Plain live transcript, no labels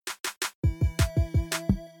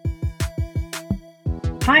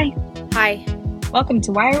Hi. Hi. Welcome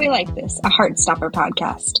to Why Are We Like This, a Heartstopper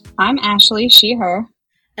podcast. I'm Ashley, she, her.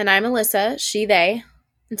 And I'm Alyssa, she, they.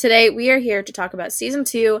 And today we are here to talk about Season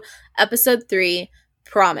 2, Episode 3,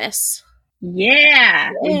 Promise.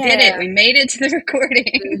 Yeah, we did it. We made it to the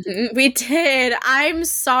recording. Mm-hmm. We did. I'm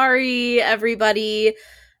sorry, everybody.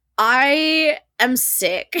 I am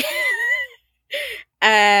sick.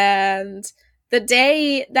 And the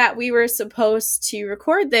day that we were supposed to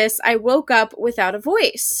record this, I woke up without a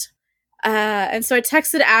voice. And so I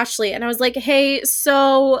texted Ashley and I was like, hey,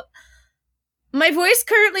 so my voice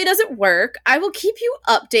currently doesn't work. I will keep you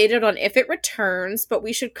updated on if it returns, but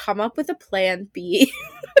we should come up with a plan B.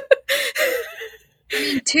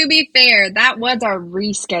 To be fair, that was our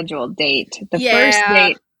rescheduled date. The first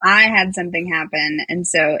date, I had something happen, and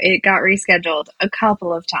so it got rescheduled a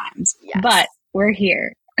couple of times. Yes. But we're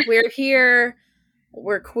here. We're here.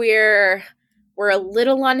 We're queer. We're a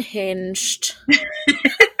little unhinged.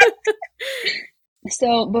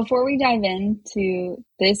 So before we dive into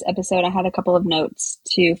this episode, I had a couple of notes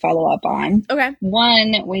to follow up on. Okay.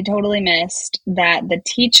 One, we totally missed that the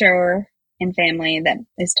teacher and family that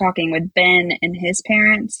is talking with Ben and his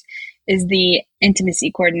parents is the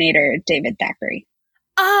intimacy coordinator, David Thackeray.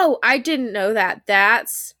 Oh, I didn't know that.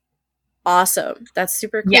 That's awesome. That's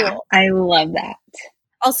super cool. Yeah, I love that.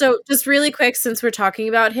 Also, just really quick, since we're talking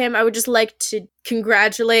about him, I would just like to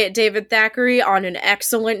congratulate David Thackeray on an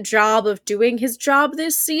excellent job of doing his job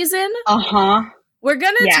this season. Uh-huh. We're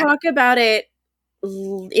going to talk about it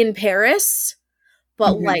in Paris,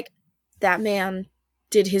 but that man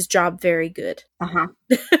did his job very good. Uh-huh.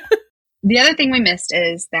 The other thing we missed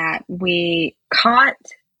is that we caught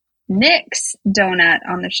Nick's donut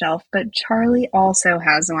on the shelf, but Charlie also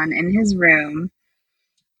has one in his room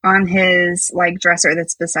on his dresser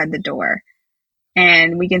that's beside the door,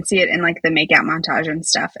 and we can see it in the makeout montage and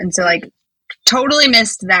stuff. And so totally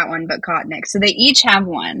missed that one, but caught Nick. So they each have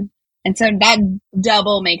one, and so that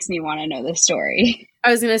double makes me want to know the story. I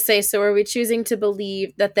was gonna say, so are we choosing to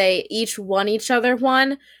believe that they each won each other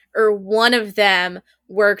one, or one of them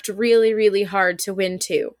worked really, really hard to win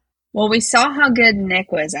two? Well, we saw how good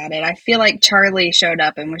Nick was at it. I feel like Charlie showed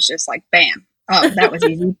up and was just like, bam. Oh, that was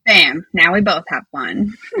easy. Bam. Now we both have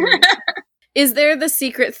one. Is there the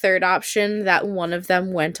secret third option that one of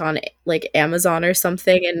them went on Amazon or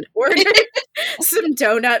something and ordered some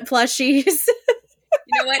donut plushies?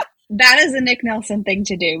 You know what? That is a Nick Nelson thing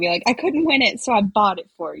to do. Be like, I couldn't win it, so I bought it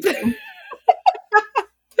for you.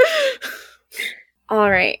 All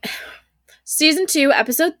right. Season 2,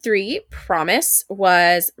 Episode 3, Promise,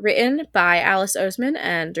 was written by Alice Oseman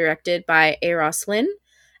and directed by A. Ross Lynn.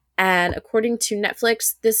 And according to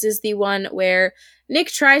Netflix, this is the one where Nick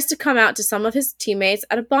tries to come out to some of his teammates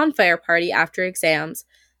at a bonfire party after exams.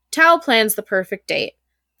 Tao plans the perfect date.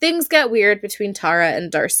 Things get weird between Tara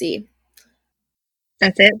and Darcy.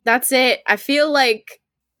 That's it? That's it. I feel like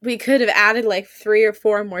we could have added 3 or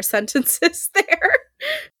 4 more sentences there.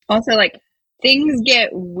 Also, things get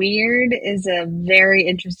weird is a very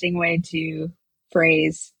interesting way to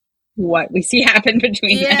phrase what we see happen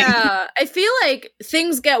between them. Yeah, I feel like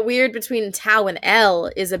things get weird between Tao and Elle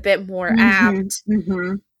is a bit more apt.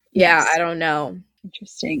 Mm-hmm. Yeah, yes. I don't know.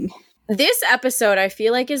 Interesting. This episode, I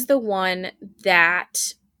feel like, is the one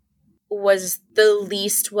that was the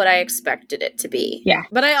least what I expected it to be. Yeah.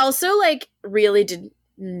 But I also, really didn't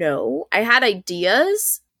know. I had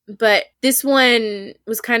ideas, but this one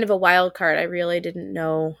was kind of a wild card. I really didn't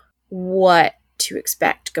know what to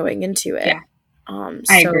expect going into it. Yeah.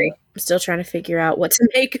 I agree. I'm still trying to figure out what to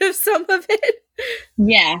make of some of it.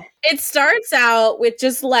 Yeah. It starts out with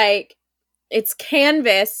just it's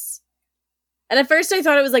canvas. And at first I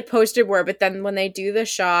thought it was poster board, but then when they do the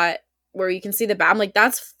shot where you can see the back, I'm like,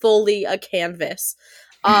 that's fully a canvas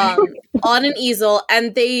on an easel.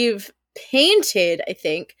 And they've painted, I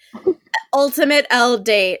think, Ultimate Elle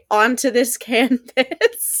date onto this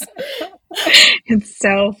canvas. It's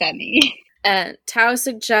so funny. And Tao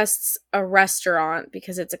suggests a restaurant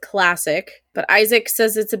because it's a classic, but Isaac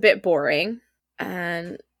says it's a bit boring.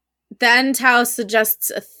 And then Tao suggests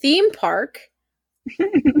a theme park.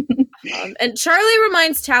 And Charlie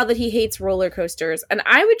reminds Tao that he hates roller coasters. And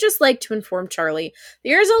I would just like to inform Charlie,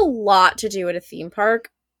 there's a lot to do at a theme park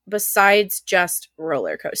besides just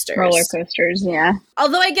roller coasters. Roller coasters, yeah.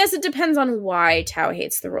 Although I guess it depends on why Tao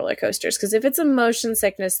hates the roller coasters. Because if it's a motion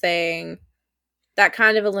sickness thing, that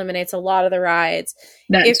kind of eliminates a lot of the rides.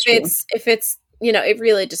 That's true. If it's, it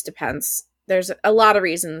really just depends. There's a lot of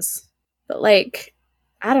reasons. But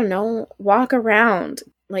I don't know, walk around.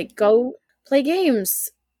 Go play games.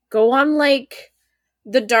 Go on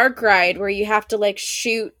the dark ride where you have to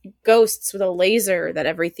shoot ghosts with a laser that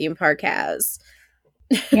every theme park has.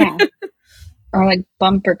 Yeah. Or like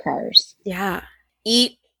bumper cars. Yeah.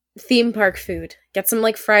 Eat theme park food. Get some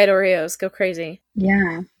like fried Oreos. Go crazy.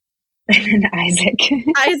 Yeah. And then Isaac.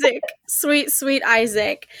 Isaac. Sweet, sweet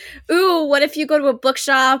Isaac. Ooh, what if you go to a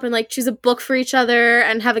bookshop and like choose a book for each other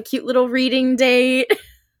and have a cute little reading date?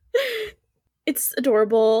 It's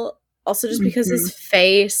adorable. Also, just because his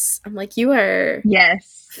face, I'm like, you are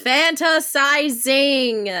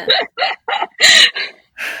fantasizing.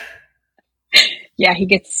 Yeah, he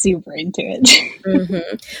gets super into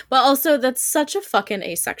it. But also, that's such a fucking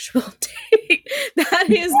asexual date. That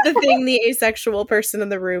is the thing the asexual person in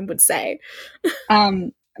the room would say.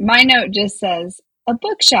 My note just says, a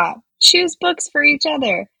bookshop. Choose books for each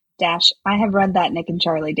other. I have read that Nick and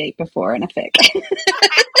Charlie date before in a fic.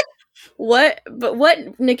 What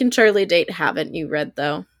Nick and Charlie date haven't you read,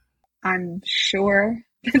 though? I'm sure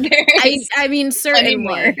I mean,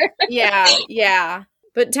 certainly. Yeah.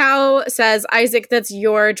 But Tao says, Isaac, that's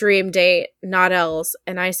your dream date, not Elle's.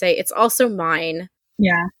 And I say, it's also mine.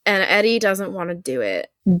 Yeah. And Eddie doesn't want to do it.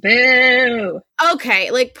 Boo!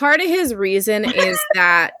 Okay, like, part of his reason is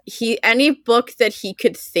that any book that he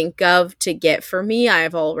could think of to get for me,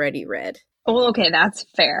 I've already read. Oh, okay, that's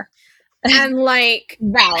fair. And, like...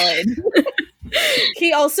 valid.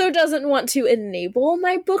 He also doesn't want to enable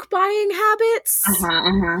my book buying habits.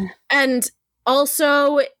 And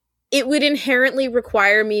also... it would inherently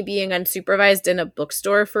require me being unsupervised in a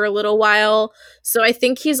bookstore for a little while. So I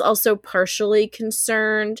think he's also partially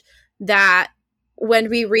concerned that when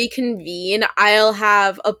we reconvene, I'll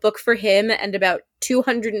have a book for him and about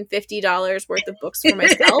 $250 worth of books for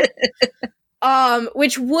myself.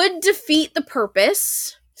 Which would defeat the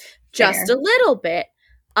purpose just a little bit.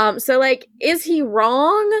 So, like, is he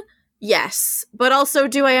wrong? Yes. But also,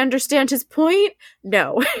 do I understand his point?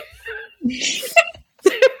 No.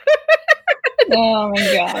 Oh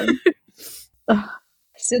my god.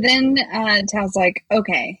 So then Tao's like,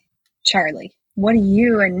 okay, Charlie, what do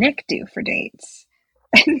you and Nick do for dates?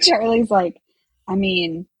 And Charlie's like, I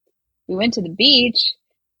mean, we went to the beach,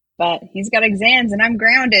 but he's got exams and I'm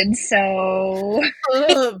grounded, so...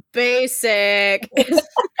 Basic. And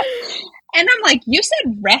I'm like, you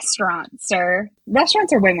said restaurants, sir.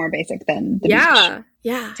 Restaurants are way more basic than the beach.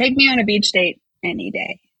 Yeah. Take me on a beach date any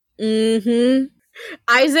day.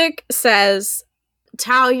 Isaac says,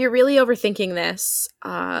 Tao, you're really overthinking this.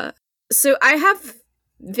 So I have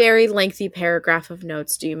very lengthy paragraph of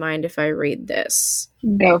notes. Do you mind if I read this?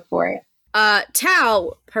 Go for it.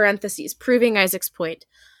 Tao, parentheses, proving Isaac's point.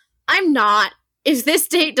 I'm not. If this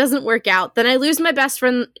date doesn't work out, then I lose my best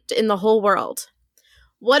friend in the whole world.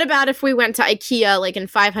 What about if we went to IKEA like in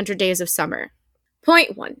 500 Days of Summer?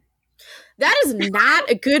 Point 1. That is not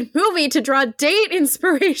a good movie to draw date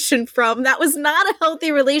inspiration from. That was not a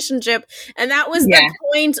healthy relationship. And that was the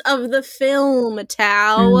point of the film,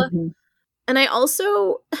 Tao. And I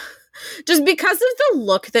also, just because of the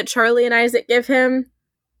look that Charlie and Isaac give him,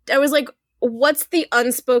 I was like, what's the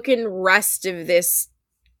unspoken rest of this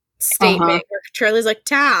statement? Where Charlie's like,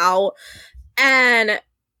 Tao. And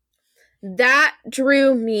that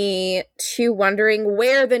drew me to wondering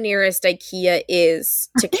where the nearest IKEA is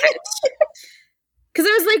to Kent. Because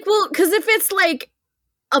I was like, well, because if it's like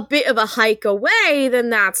a bit of a hike away, then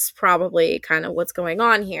that's probably kind of what's going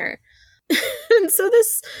on here. And so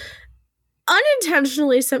this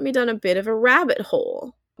unintentionally sent me down a bit of a rabbit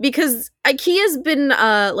hole. Because IKEA's been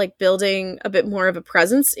like building a bit more of a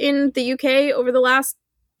presence in the UK over the last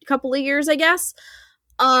couple of years, I guess.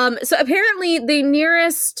 So apparently the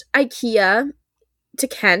nearest IKEA to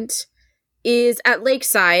Kent is at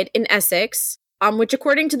Lakeside in Essex, which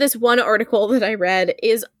according to this one article that I read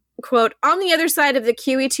is, quote, on the other side of the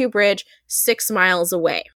QE2 bridge, 6 miles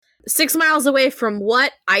away. 6 miles away from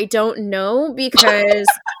what? I don't know, because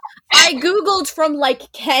I Googled from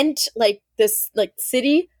like Kent, like this like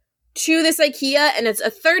city, to this IKEA, and it's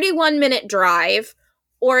a 31-minute drive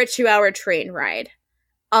or a 2-hour train ride.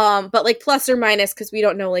 But like plus or minus, because we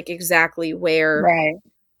don't know like exactly where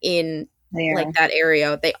in like that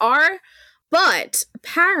area they are. But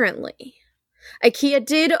apparently, IKEA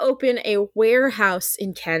did open a warehouse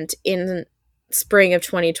in Kent in spring of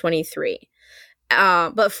 2023.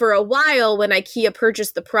 But for a while, when IKEA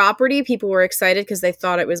purchased the property, people were excited because they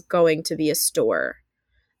thought it was going to be a store.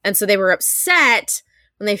 And so they were upset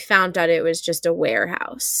when they found out it was just a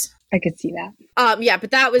warehouse. I could see that. Yeah,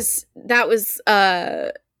 but that was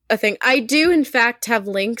a thing. I do, in fact, have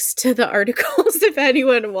links to the articles. If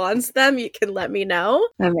anyone wants them, you can let me know.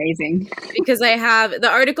 Amazing. Because I have the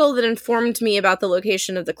article that informed me about the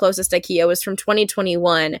location of the closest IKEA was from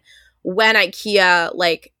 2021, when IKEA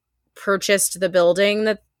like purchased the building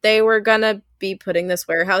that they were gonna be putting this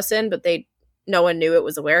warehouse in, but they no one knew it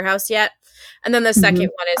was a warehouse yet. And then the second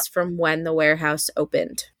one is from when the warehouse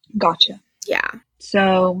opened. Gotcha. Yeah.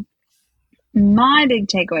 So my big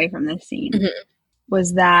takeaway from this scene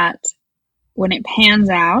was that when it pans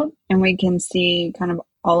out and we can see kind of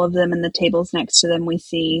all of them and the tables next to them, we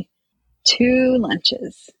see 2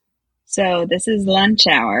 lunches. So this is lunch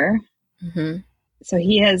hour. So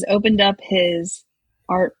he has opened up his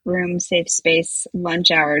art room safe space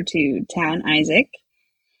lunch hour to Town Isaac.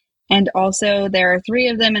 And also there are 3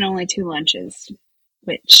 of them and only 2 lunches,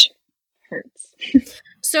 which hurts.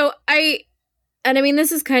 So I mean,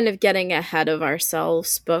 this is kind of getting ahead of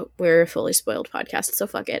ourselves, but we're a fully spoiled podcast, so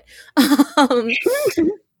fuck it.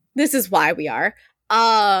 This is why we are.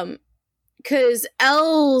 Because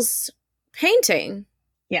Elle's painting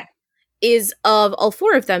is of all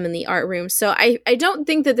 4 of them in the art room. So I don't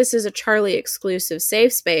think that this is a Charlie exclusive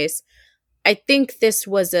safe space. I think this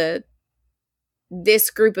was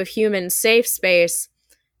this group of humans safe space.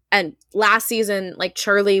 And last season, like,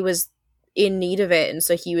 Charlie was in need of it, and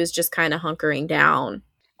so he was just kind of hunkering down.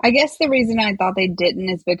 I guess the reason I thought they didn't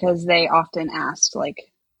is because they often asked,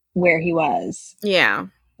 like, where he was. Yeah.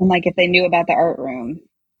 And, like, if they knew about the art room,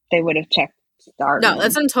 they would have checked the art room. No,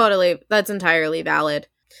 that's entirely valid.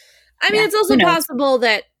 I mean, it's also possible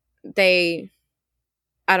that I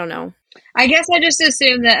don't know. I guess I just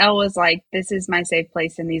assumed that Elle was like, this is my safe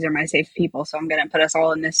place and these are my safe people, so I'm going to put us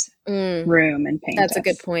all in this room and paint That's us. a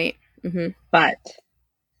good point. But,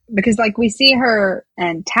 because, like, we see her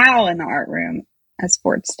and Tao in the art room at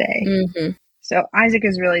Sports Day. So Isaac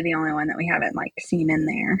is really the only one that we haven't, like, seen in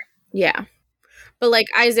there. Yeah. But, like,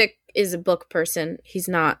 Isaac is a book person. He's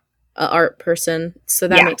not an art person. So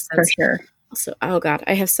that makes sense. For sure. Also, oh god,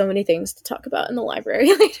 I have so many things to talk about in the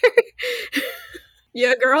library later.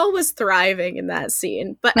 Your girl was thriving in that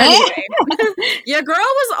scene. But anyway, your girl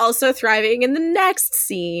was also thriving in the next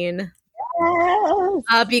scene.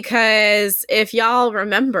 Because if y'all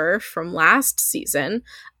remember from last season,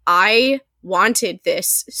 I wanted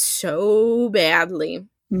this so badly.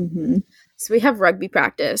 So we have rugby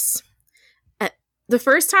practice. The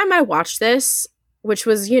first time I watched this, which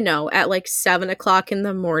was, at like 7 o'clock in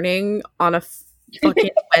the morning on a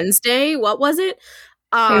fucking Wednesday. What was it?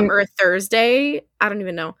 Or a Thursday? I don't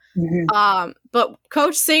even know. But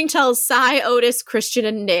Coach Singh tells Sai, Otis, Christian,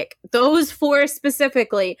 and Nick, those 4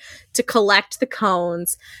 specifically, to collect the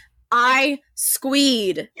cones. I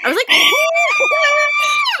squeed. I was like,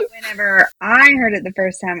 whenever I heard it the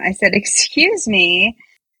first time, I said, excuse me,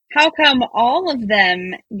 how come all of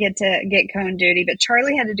them get cone duty, but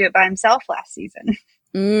Charlie had to do it by himself last season?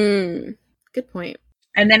 Good point.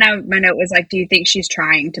 And then my note was like, do you think she's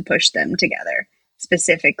trying to push them together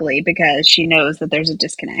specifically because she knows that there's a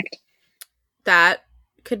disconnect? That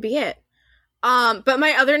could be it. But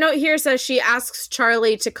my other note here says she asks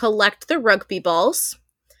Charlie to collect the rugby balls.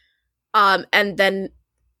 And then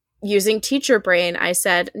using teacher brain, I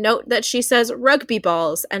said, note that she says rugby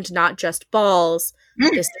balls and not just balls.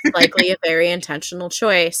 This is likely a very intentional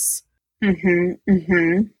choice. There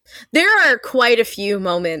are quite a few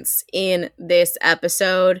moments in this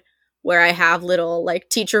episode where I have little, like,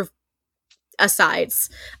 teacher asides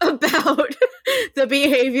about the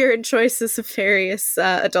behavior and choices of various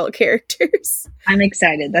adult characters. I'm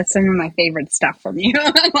excited. That's some of my favorite stuff from you.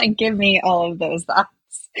 Like, give me all of those thoughts.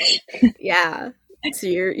 Yeah. So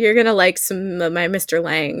you're gonna like some of my Mr.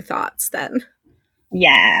 Lang thoughts then.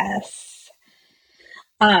 Yes.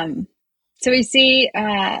 So we see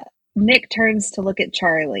Nick turns to look at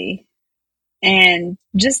Charlie, and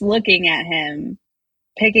just looking at him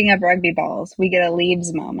picking up rugby balls, we get a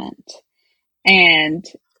leaves moment. And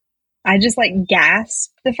I just, like,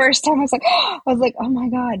 gasped the first time. I was like, oh my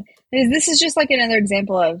god. This is just, like, another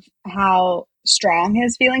example of how strong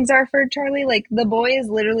his feelings are for Charlie. Like, the boy is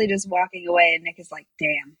literally just walking away, and Nick is like,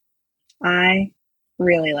 damn, I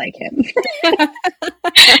really like him.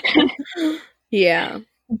 Yeah.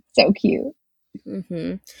 So cute.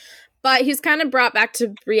 But he's kind of brought back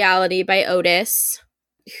to reality by Otis,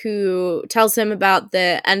 who tells him about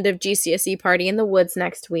the end of GCSE party in the woods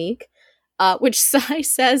next week, which Sai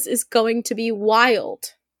says is going to be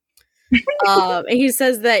wild. And he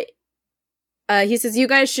says that you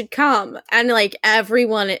guys should come, and, like,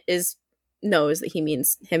 everyone knows that he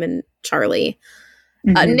means him and Charlie.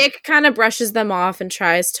 Nick kind of brushes them off and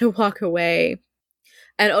tries to walk away.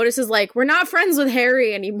 And Otis is like, we're not friends with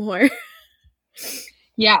Harry anymore.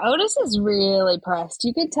 Yeah, Otis is really pressed.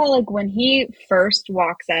 You could tell, like, when he first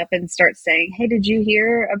walks up and starts saying, hey, did you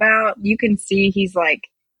hear about... You can see he's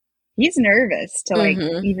nervous to, like,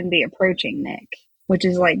 even be approaching Nick. Which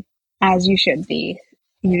is, like, as you should be.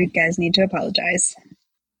 You guys need to apologize.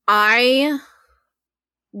 I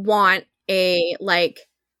want a like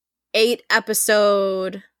 10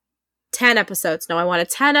 episodes. No, I want a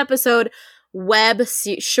 10 episode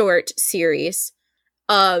short series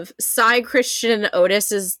of Cy, Christian, and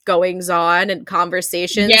Otis's goings on and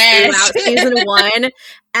conversations throughout season 1,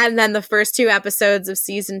 and then the first 2 episodes of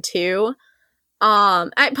season 2,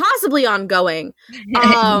 possibly ongoing.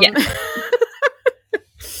 But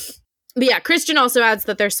yeah, Christian also adds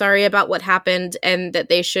that they're sorry about what happened and that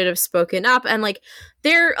they should have spoken up, and like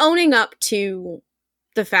they're owning up to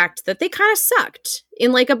the fact that they kind of sucked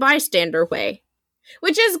in like a bystander way.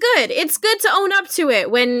 Which is good. It's good to own up to it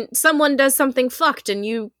when someone does something fucked and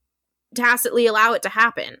you tacitly allow it to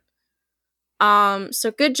happen.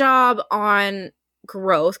 So good job on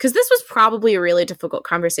growth, because this was probably a really difficult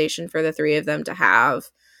conversation for the 3 of them to have.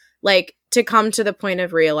 Like, to come to the point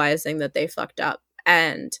of realizing that they fucked up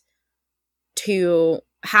and to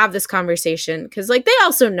have this conversation, because like they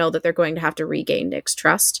also know that they're going to have to regain Nick's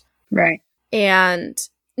trust. Right. And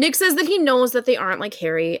Nick says that he knows that they aren't like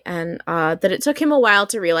Harry, and that it took him a while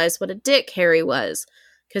to realize what a dick Harry was.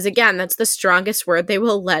 Because again, that's the strongest word they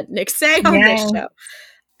will let Nick say on this show.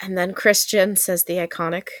 And then Christian says the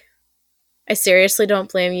iconic, "I seriously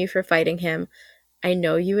don't blame you for fighting him. I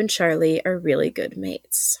know you and Charlie are really good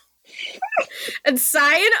mates." And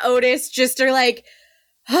Cy and Otis just are like,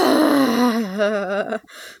 Cy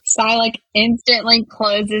like instantly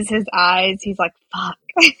closes his eyes. He's like, fuck.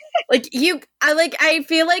 I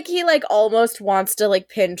feel like he like almost wants to like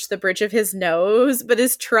pinch the bridge of his nose, but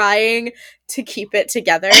is trying to keep it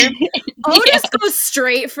together. Otis goes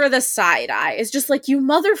straight for the side eye. It's just like, you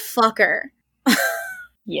motherfucker.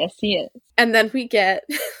 Yes, he is. And then we get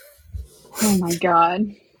oh my god,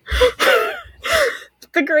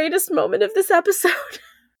 the greatest moment of this episode.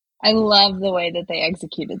 I love the way that they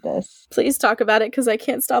executed this. Please talk about it, because I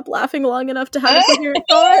can't stop laughing long enough to have a coherent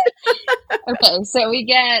thought. Okay, so we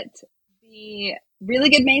get the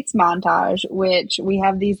Really Good Mates montage, which we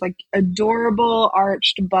have these like adorable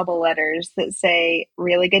arched bubble letters that say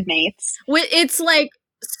Really Good Mates. It's like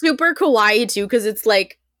super kawaii too, because it's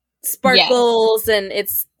like sparkles and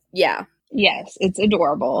it's, yeah. Yes, it's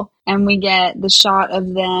adorable. And we get the shot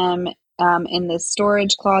of them in the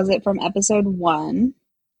storage closet from episode 1.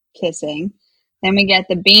 Kissing. Then we get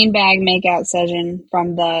the beanbag makeout session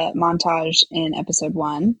from the montage in episode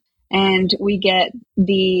 1. And we get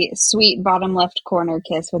the sweet bottom left corner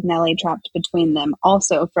kiss with Nellie trapped between them,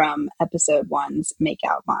 also from episode 1's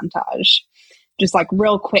makeout montage. Just like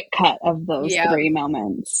real quick cut of those 3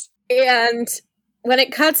 moments. And when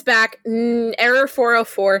it cuts back, error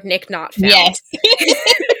 404, Nick not found. Yes.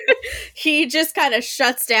 He just kind of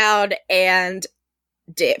shuts down and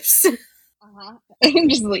dips.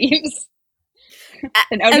 And just leaves.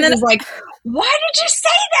 And Otis is like, why did you say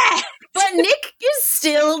that? But Nick is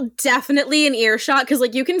still definitely in earshot, because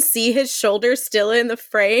like you can see his shoulder still in the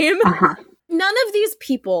frame. None of these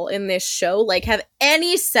people in this show like have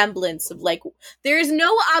any semblance of like, there is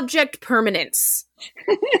no object permanence.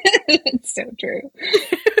 It's so true.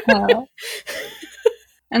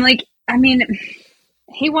 And like, I mean,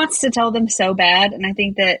 he wants to tell them so bad, and I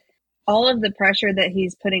think that all of the pressure that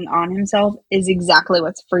he's putting on himself is exactly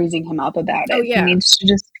what's freezing him up about it. He needs to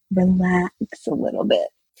just relax a little bit.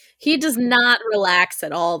 He does not relax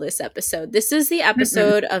at all this episode. This is the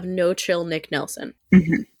episode of No Chill Nick Nelson.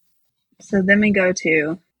 So then we go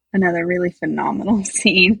to another really phenomenal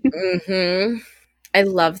scene. I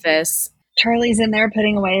love this. Charlie's in there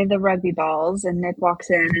putting away the rugby balls, and Nick walks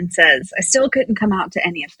in and says, I still couldn't come out to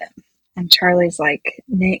any of them. And Charlie's like,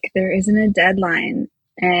 Nick, there isn't a deadline.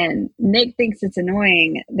 And Nick thinks it's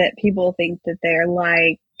annoying that people think that they're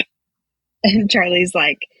like, and Charlie's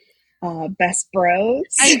like, best bros.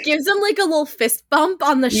 And gives him like a little fist bump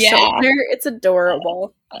on the shoulder. It's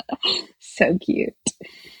adorable. So cute.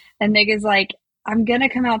 And Nick is like, I'm going to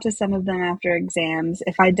come out to some of them after exams.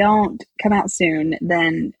 If I don't come out soon,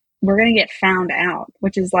 then we're going to get found out,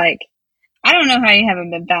 which is like, I don't know how you haven't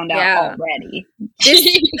been found out already.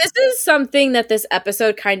 This is something that this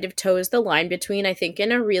episode kind of toes the line between, I think,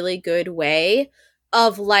 in a really good way,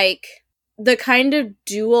 of like the kind of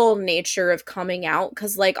dual nature of coming out.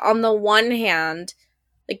 Because like on the one hand,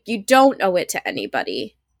 like you don't owe it to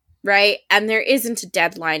anybody, right? And there isn't a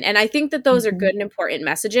deadline. And I think that those are good and important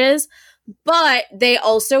messages, but they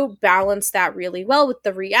also balance that really well with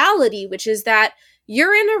the reality, which is that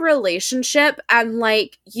you're in a relationship and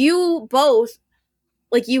like you both,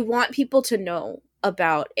 like you want people to know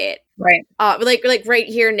about it. Right. Like right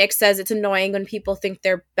here, Nick says it's annoying when people think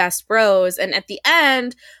they're best bros. And at the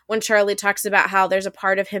end, when Charlie talks about how there's a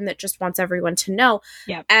part of him that just wants everyone to know,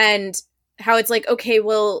 and how it's like, okay,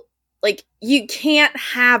 well, like you can't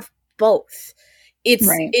have both.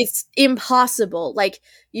 It's impossible. Like,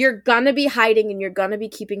 you're gonna be hiding and you're gonna be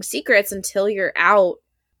keeping secrets until you're out.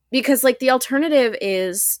 Because, like, the alternative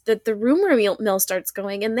is that the rumor mill starts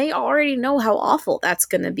going and they already know how awful that's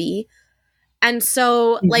gonna be. And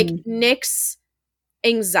so, like, Nick's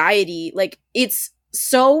anxiety, like, it's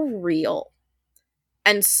so real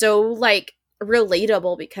and so, like,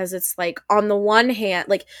 relatable, because it's like, on the one hand,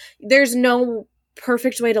 like, there's no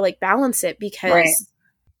perfect way to, like, balance it, because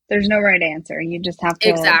there's no right answer. You just have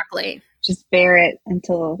to just bear it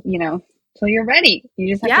until you're ready.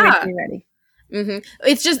 You just have to wait till you're ready.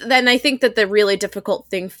 It's just, then I think that the really difficult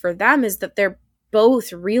thing for them is that they're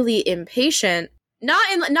both really impatient.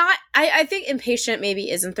 I think impatient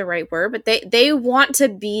maybe isn't the right word, but they want to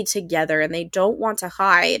be together and they don't want to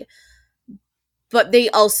hide, but they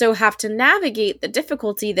also have to navigate the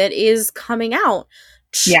difficulty that is coming out.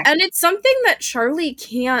 Yeah. And it's something that Charlie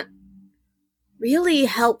can't really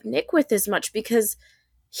help Nick with as much, because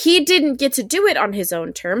he didn't get to do it on his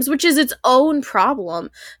own terms, which is its own problem.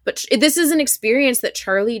 But this is an experience that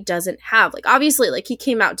Charlie doesn't have. Like, obviously, like, he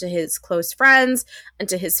came out to his close friends and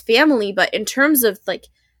to his family, but in terms of, like,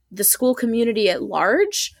 the school community at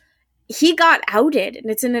large, he got outed, and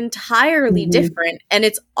it's an entirely different, and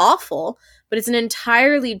it's awful, but it's an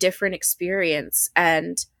entirely different experience.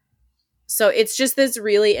 And so it's just this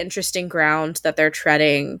really interesting ground that they're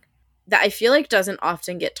treading that I feel like doesn't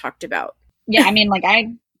often get talked about. Yeah, I mean, like,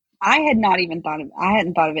 I hadn't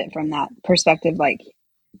thought of it from that perspective, like,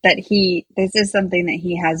 that this is something that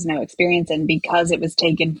he has no experience in because it was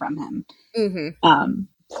taken from him.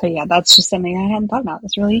 So yeah, that's just something I hadn't thought about.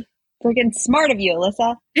 That's really freaking smart of you,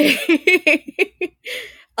 Alyssa.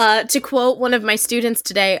 To quote one of my students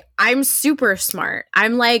today, I'm super smart.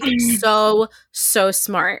 I'm like so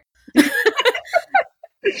smart.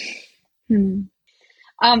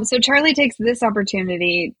 So Charlie takes this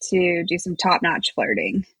opportunity to do some top-notch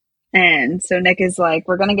flirting. And so Nick is like,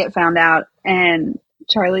 we're going to get found out. And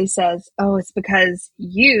Charlie says, oh, it's because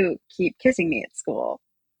you keep kissing me at school.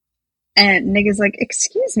 And Nick is like,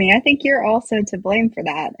 excuse me, I think you're also to blame for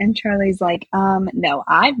that. And Charlie's like, no,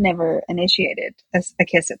 I've never initiated a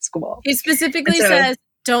kiss at school. He specifically says,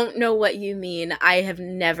 don't know what you mean. I have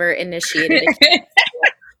never initiated a kiss,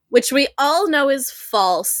 which we all know is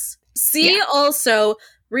false. See also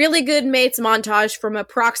really good mates montage from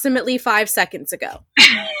approximately 5 seconds ago.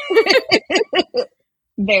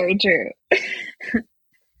 Very true.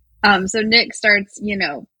 So Nick starts,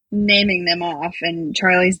 naming them off, and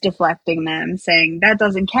Charlie's deflecting them, saying that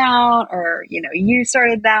doesn't count, or, you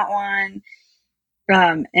started that one.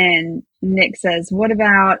 And Nick says, what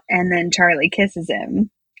about? And then Charlie kisses him,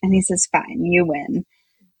 and he says, fine, you win.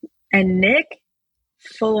 And Nick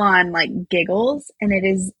full on, like, giggles, and it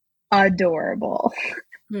is adorable.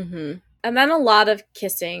 And then a lot of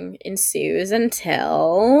kissing ensues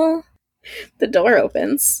until the door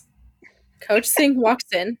opens. Coach Singh walks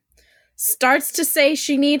in, starts to say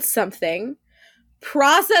she needs something,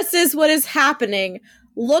 processes what is happening,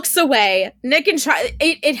 looks away. Nick and Charlie,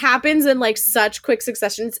 it happens in, like, such quick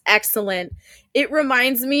succession. It's excellent. It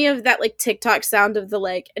reminds me of that, like, TikTok sound of the,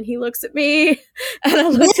 like, and he looks at me, and I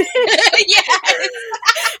look at him. Yes!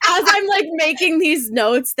 As I'm, like, making these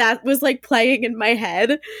notes, that was, like, playing in my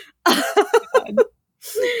head.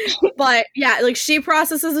 But yeah, like, she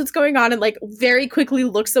processes what's going on and, like, very quickly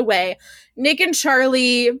looks away. Nick and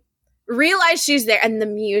Charlie realize she's there, and the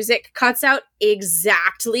music cuts out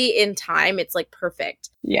exactly in time. It's, like, perfect.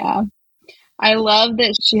 Yeah. I love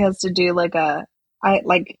that she has to do, like,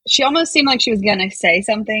 she almost seemed like she was gonna say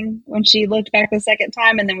something when she looked back the second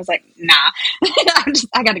time, and then was like, nah,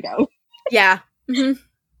 I gotta go. Yeah.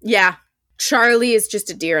 Yeah. Charlie is just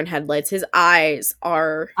a deer in headlights. His eyes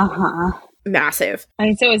are massive. I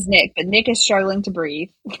mean, so is Nick, but Nick is struggling to breathe.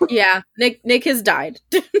 Yeah. Nick has died.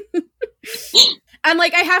 And,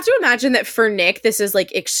 like, I have to imagine that for Nick, this is,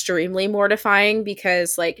 like, extremely mortifying,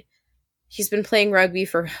 because, like, he's been playing rugby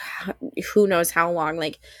for who knows how long.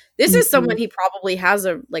 Like, this is someone he probably has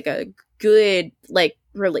a good, like,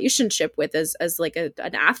 relationship with as like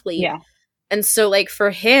an athlete. Yeah. And so, like,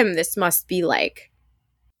 for him, this must be, like,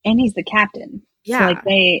 and he's the captain. Yeah. So, like,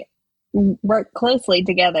 they work closely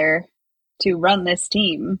together to run this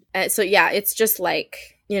team. So yeah, it's just,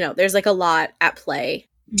 like, there's, like, a lot at play.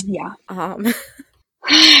 Yeah.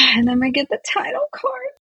 And then we get the title card,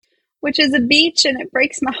 which is a beach, and it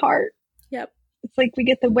breaks my heart. Yep. It's like we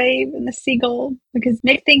get the wave and the seagull, because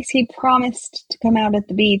Nick thinks he promised to come out at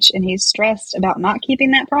the beach, and he's stressed about not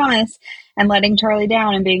keeping that promise and letting Charlie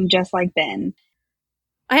down and being just like Ben.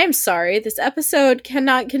 I am sorry, this episode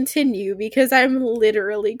cannot continue because I'm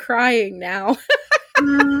literally crying now.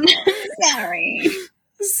 Sorry.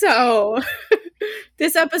 So,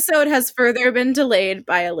 This episode has further been delayed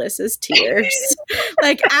by Alyssa's tears.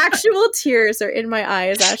 Like, actual tears are in my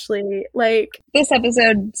eyes, Ashley. Like, this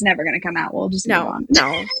episode's never going to come out. We'll just move on.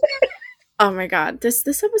 No. Oh my god, this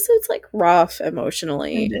episode's like rough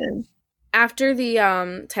emotionally. It is. After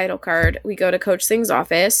the title card, we go to Coach Singh's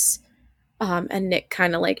office, and Nick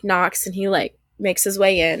kind of like knocks, and he like makes his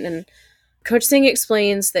way in, and Coach Singh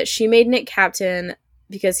explains that she made Nick captain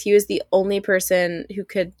because he was the only person who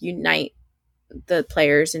could unite the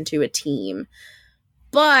players into a team.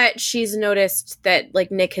 But she's noticed that like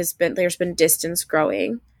there's been distance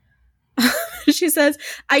growing. She says,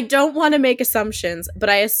 I don't want to make assumptions, but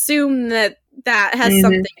I assume that has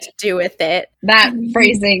something to do with it. That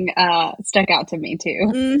phrasing stuck out to me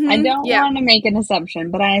too. I don't want to make an assumption,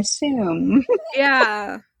 but I assume.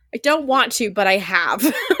 Yeah. I don't want to, but I have.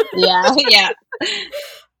 Yeah.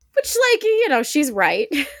 Which, like, you know, she's right.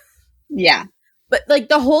 Yeah. But, like,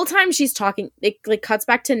 the whole time she's talking, it, like, cuts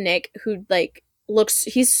back to Nick, who, like,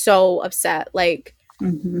 he's so upset. Like,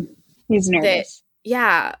 he's nervous.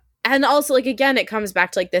 Yeah. And also, like, again, it comes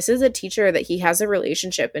back to, like, this is a teacher that he has a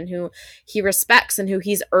relationship and who he respects and who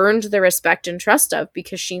he's earned the respect and trust of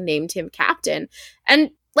because she named him captain.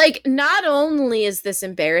 And, like, not only is this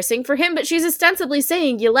embarrassing for him, but she's ostensibly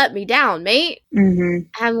saying, you let me down, mate.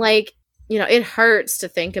 And, like, you know, it hurts to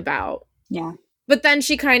think about. Yeah. But then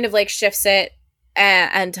she kind of, like, shifts it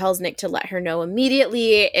and tells Nick to let her know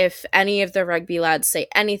immediately if any of the rugby lads say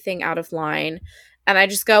anything out of line. And I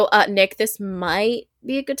just go, Nick, this might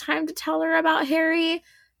be a good time to tell her about Harry.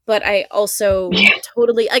 But I also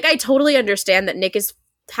totally understand that Nick is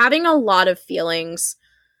having a lot of feelings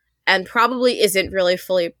and probably isn't really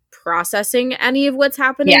fully processing any of what's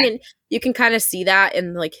happening. Yeah. And you can kind of see that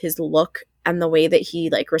in, like, his look and the way that he,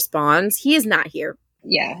 like, responds. He is not here.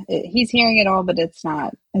 Yeah, he's hearing it all, but it's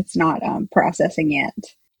not processing yet.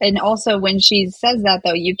 And also when she says that,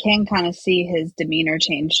 though, you can kind of see his demeanor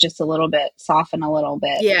change just a little bit, soften a little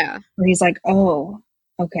bit. Yeah. Where he's like, oh,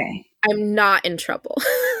 okay. I'm not in trouble.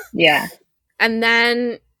 Yeah. And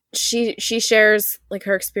then she shares, like,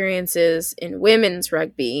 her experiences in women's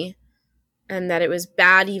rugby and that it was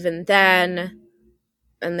bad even then.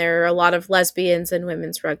 And there are a lot of lesbians in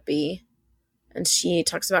women's rugby. And she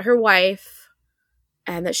talks about her wife.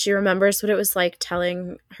 And that she remembers what it was like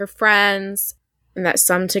telling her friends, and that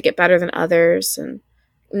some took it better than others. And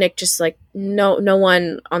Nick just like, no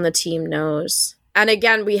one on the team knows. And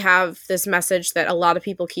again, we have this message that a lot of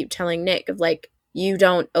people keep telling Nick of like, you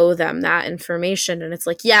don't owe them that information. And it's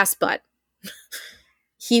like, yes, but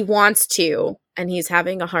he wants to, and he's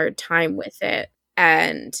having a hard time with it.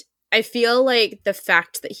 And I feel like the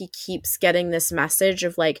fact that he keeps getting this message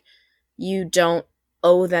of like, you don't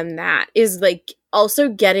owe them that is like also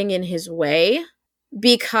getting in his way,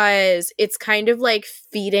 because it's kind of like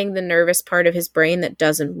feeding the nervous part of his brain that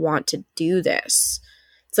doesn't want to do this.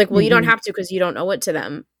 It's like, well, you don't have to because you don't owe it to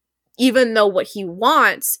them, even though what he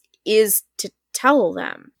wants is to tell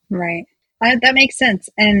them. Right. That makes sense.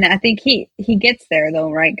 And I think he gets there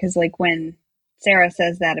though, right? Because like when Sarah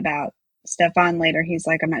says that about Stefan later, he's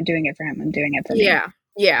like, I'm not doing it for him, I'm doing it for me.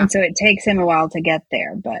 Yeah. And so it takes him a while to get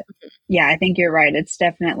there. But yeah, I think you're right. It's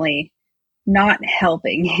definitely not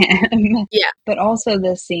helping him. Yeah. But also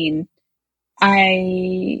this scene,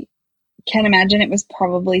 I can imagine it was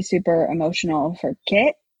probably super emotional for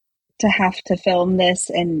Kit to have to film this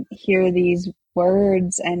and hear these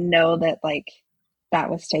words and know that like that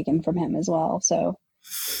was taken from him as well. So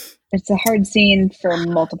it's a hard scene for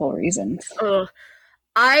multiple reasons.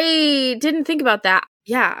 I didn't think about that.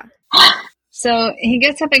 Yeah. So he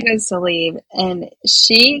gets up and goes to leave, and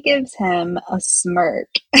she gives him a smirk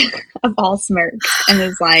of all smirks and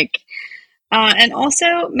is like, and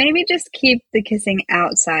also maybe just keep the kissing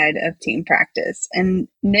outside of team practice. And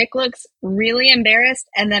Nick looks really embarrassed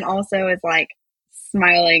and then also is like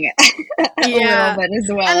smiling a little bit as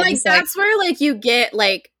well. And like that's where like you get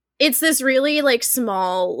like, it's this really like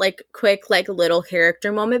small, like quick, like little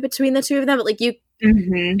character moment between the two of them. But like you,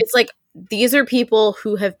 it's like, these are people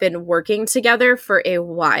who have been working together for a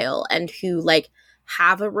while and who like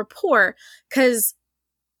have a rapport. Because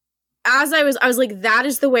as I was like, that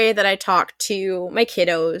is the way that I talk to my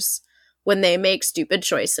kiddos when they make stupid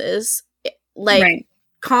choices. Like,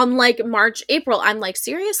 come like March, April, I'm like,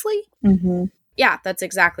 seriously? Yeah, that's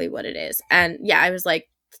exactly what it is. And yeah, I was like,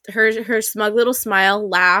 her smug little smile,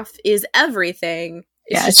 laugh is everything.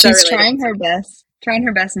 Yeah, she's trying her best. Trying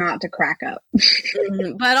her best not to crack up.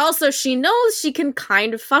 But also she knows she can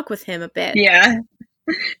kind of fuck with him a bit. Yeah.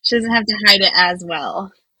 She doesn't have to hide it as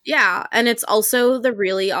well. Yeah. And it's also the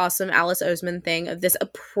really awesome Alice Oseman thing of this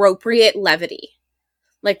appropriate levity.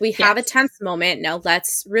 Like, we have a Yes. tense moment. Now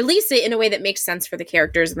let's release it in a way that makes sense for the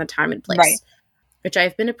characters and the time and place. Right. Which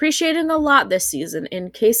I've been appreciating a lot this season,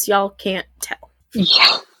 in case y'all can't tell.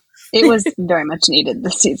 Yeah. It was very much needed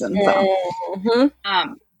this season. So. Mm-hmm.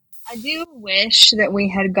 I do wish that we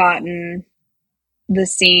had gotten the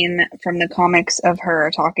scene from the comics of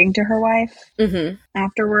her talking to her wife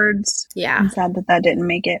afterwards. Yeah. I'm sad that didn't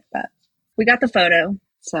make it, but we got the photo,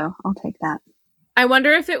 so I'll take that. I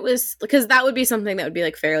wonder if it was, because that would be something that would be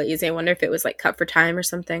like fairly easy. I wonder if it was like cut for time or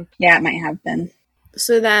something. Yeah, it might have been.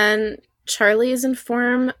 So then Charlie is in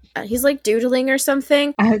form. He's like doodling or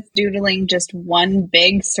something. I was doodling just one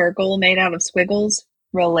big circle made out of squiggles.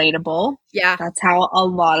 Relatable. Yeah. That's how a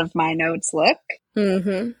lot of my notes look.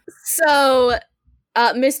 Mm-hmm. So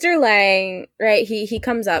Mr. Lang, right, he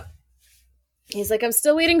comes up. He's like, I'm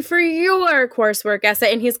still waiting for your coursework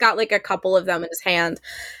essay. And he's got like a couple of them in his hand.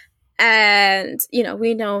 And, you know,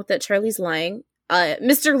 we know that Charlie's lying.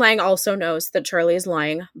 Mr. Lang also knows that Charlie is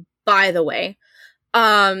lying, by the way.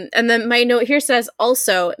 And then my note here says,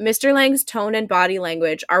 also, Mr. Lang's tone and body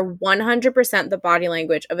language are 100% the body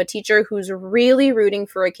language of a teacher who's really rooting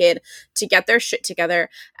for a kid to get their shit together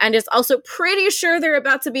and is also pretty sure they're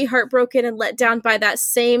about to be heartbroken and let down by that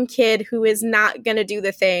same kid who is not going to do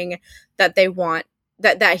the thing that they want,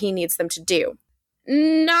 that he needs them to do.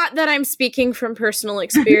 Not that I'm speaking from personal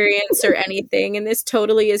experience or anything, and this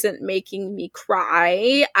totally isn't making me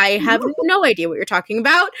cry. I have no idea what you're talking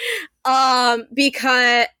about.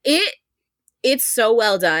 Because it's so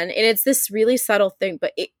well done, and it's this really subtle thing,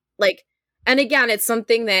 but it, like, and again, it's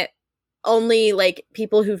something that only like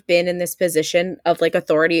people who've been in this position of like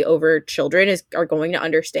authority over children are going to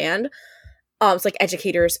understand. It's like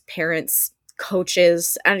educators, parents,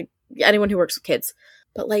 coaches, and anyone who works with kids.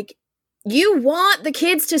 But like, you want the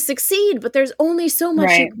kids to succeed, but there's only so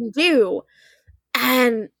much you can do.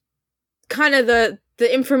 And kind of the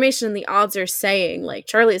information and the odds are saying, like,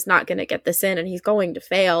 Charlie's not going to get this in and he's going to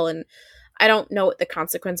fail. And I don't know what the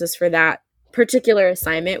consequences for that particular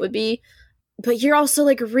assignment would be. But you're also,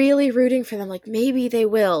 like, really rooting for them. Like, maybe they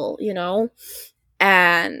will, you know?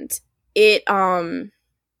 And it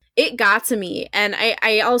got to me. And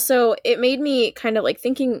I also, it made me kind of, like,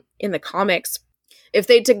 thinking in the comics, if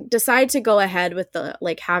they decide to go ahead with the,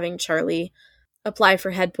 like, having Charlie apply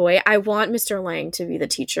for head boy, I want Mr. Lang to be the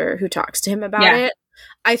teacher who talks to him about it.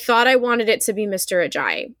 I thought I wanted it to be Mr.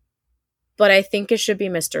 Ajayi, but I think it should be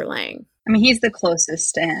Mr. Lang. I mean, he's the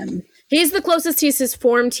closest to him. He's the closest. He's his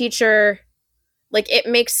form teacher. Like, it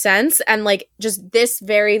makes sense. And, like, just this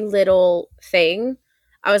very little thing,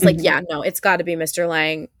 I was like, yeah, no, it's got to be Mr.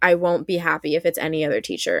 Lang. I won't be happy if it's any other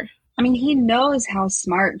teacher. I mean, he knows how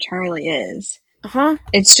smart Charlie is. Uh-huh.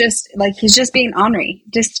 It's just, like, he's just being ornery.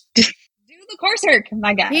 Just do the coursework,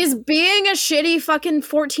 my guy. He's being a shitty fucking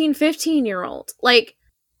 14, 15-year-old. Like,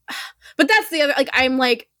 but that's the other, like,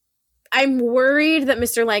 I'm worried that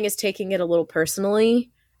Mr. Lang is taking it a little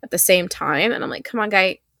personally at the same time. And I'm like, come on,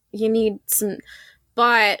 guy, you need some,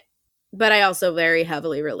 but I also very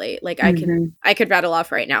heavily relate. Like, I could rattle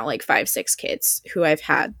off right now, like 5, 6 kids who I've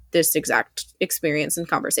had this exact experience and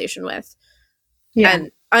conversation with. Yeah.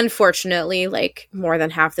 And unfortunately, like, more than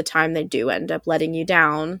half the time they do end up letting you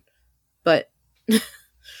down. But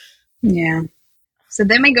yeah. So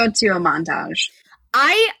then we go to a montage.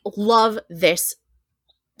 I love this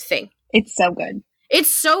thing. It's so good. It's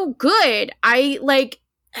so good. I like.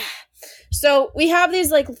 So we have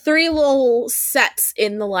these like 3 little sets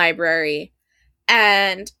in the library,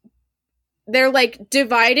 and they're like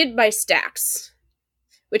divided by stacks,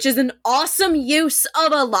 which is an awesome use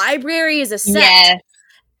of a library as a set. Yes.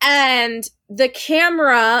 And the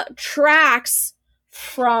camera tracks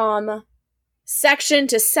from section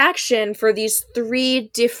to section for these 3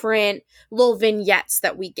 different little vignettes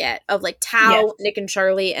that we get of like Tao, Nick and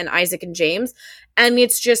Charlie, and Isaac and James. And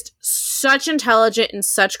it's just such intelligent and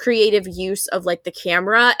such creative use of like the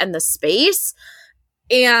camera and the space.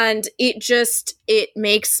 And it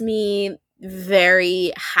makes me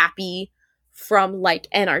very happy from like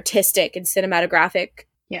an artistic and cinematographic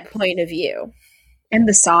point of view. And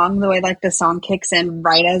the song, the way like the song kicks in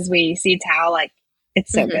right as we see Tao, like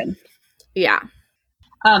it's so good. Yeah.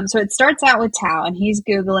 So it starts out with Tao, and he's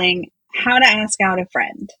Googling how to ask out a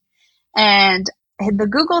friend. And the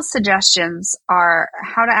Google suggestions are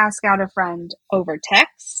how to ask out a friend over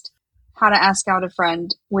text, how to ask out a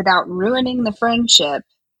friend without ruining the friendship,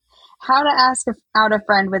 how to ask out a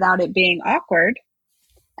friend without it being awkward,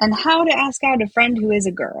 and how to ask out a friend who is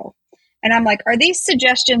a girl. And I'm like, are these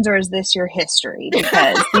suggestions or is this your history?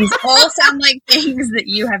 Because these all sound like things that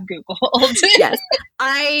you have Googled. Yes.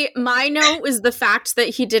 My note was the fact that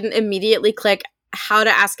he didn't immediately click how to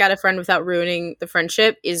ask out a friend without ruining the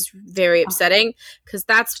friendship is very upsetting because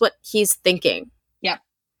that's what he's thinking. Yep.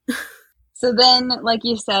 So then, like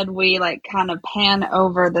you said, we like kind of pan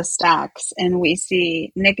over the stacks and we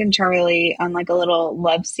see Nick and Charlie on like a little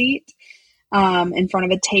love seat in front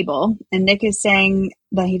of a table. And Nick is saying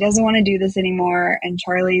that he doesn't want to do this anymore. And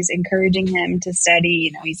Charlie's encouraging him to study.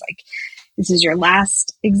 You know, he's like, this is your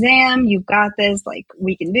last exam. You've got this. Like,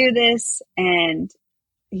 we can do this. And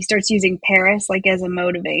he starts using Paris like as a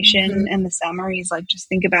motivation in the summer. He's like, just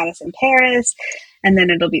think about us in Paris. And then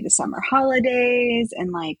it'll be the summer holidays.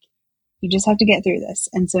 And like, you just have to get through this.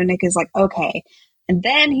 And so Nick is like, okay. And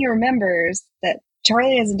then he remembers that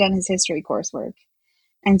Charlie hasn't done his history coursework.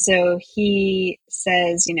 And so he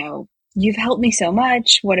says, you know, you've helped me so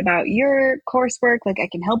much. What about your coursework? Like, I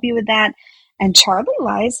can help you with that. And Charlie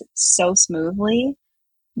lies so smoothly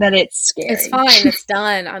that it's scary. It's fine. It's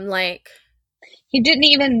done. I'm like... He didn't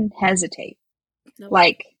even hesitate. Nope.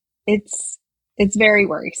 Like, it's very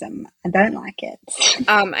worrisome. I don't like it.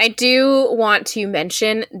 I do want to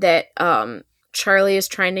mention that Charlie is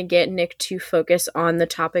trying to get Nick to focus on the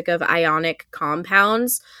topic of ionic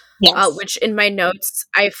compounds, yes. Which in my notes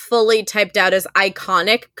I fully typed out as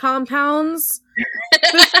iconic compounds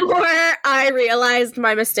before I realized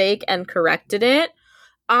my mistake and corrected it.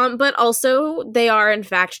 But also, they are in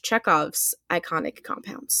fact Chekhov's iconic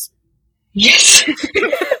compounds. Yes. I did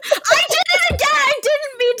it again! I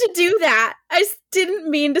didn't mean to do that. I didn't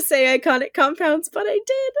mean to say iconic compounds, but I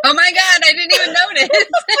did. Oh my god, I didn't even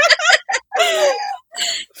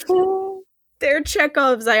notice. They're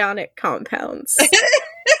Chekhov's ionic compounds.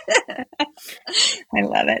 I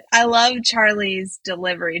love it. I love Charlie's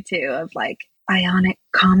delivery, too, of like, ionic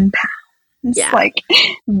compounds. Yeah. Like,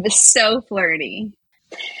 so flirty.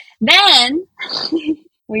 Then,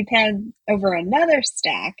 we pan over another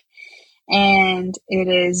stack. And it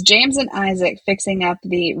is James and Isaac fixing up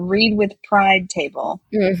the Read with Pride table.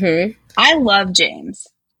 Mm-hmm. I love James.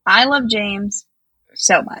 I love James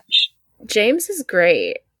so much. James is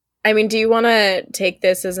great. I mean, do you want to take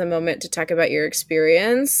this as a moment to talk about your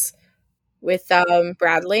experience with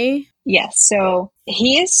Bradley? Yes. So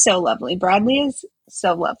he is so lovely. Bradley is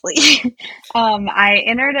so lovely. I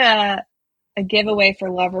entered a giveaway for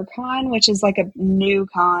LoverCon, which is like a new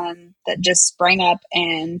con that just sprang up,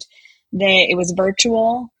 and it was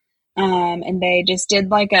virtual, and they just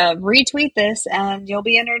did like a retweet this and you'll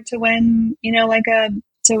be entered to win, you know, like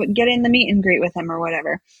to get in the meet and greet with him or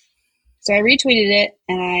whatever. So I retweeted it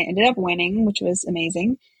and I ended up winning, which was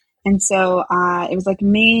amazing. And so it was like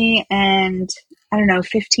me and I don't know,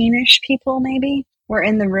 15-ish people maybe were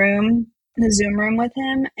in the room, the Zoom room with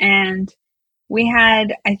him. And we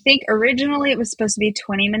had, I think originally it was supposed to be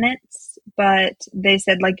 20 minutes, but they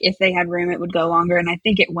said like if they had room, it would go longer. And I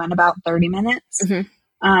think it went about 30 minutes.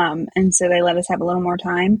 Mm-hmm. And so they let us have a little more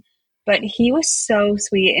time. But he was so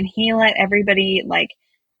sweet and he let everybody, like,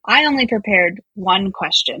 I only prepared one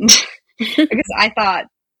question because I thought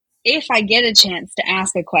if I get a chance to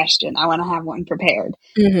ask a question, I want to have one prepared.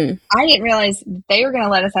 Mm-hmm. I didn't realize they were going to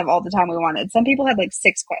let us have all the time we wanted. Some people had like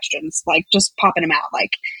 6 questions, like just popping them out,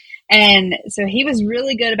 like. And so he was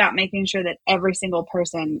really good about making sure that every single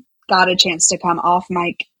person got a chance to come off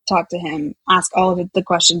mic, talk to him, ask all of the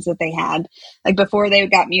questions that they had. Like before they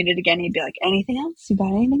got muted again, he'd be like, anything else? You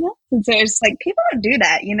got anything else? And so it's like, people don't do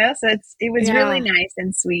that, you know? So it was really nice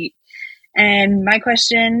and sweet. And my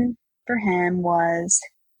question for him was,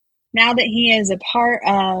 now that he is a part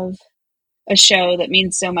of a show that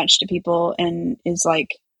means so much to people and is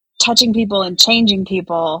like touching people and changing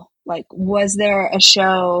people, like, was there a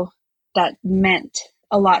show that meant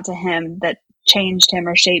a lot to him that changed him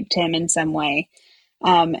or shaped him in some way?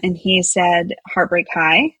 And he said Heartbreak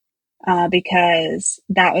High, because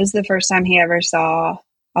that was the first time he ever saw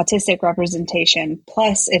autistic representation.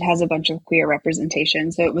 Plus it has a bunch of queer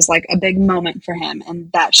representation. So it was like a big moment for him.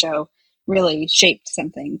 And that show really shaped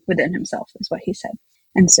something within himself is what he said.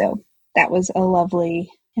 And so that was a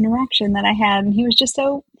lovely interaction that I had, and he was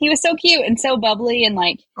so cute and so bubbly and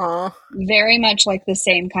like very much like the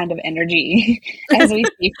same kind of energy as we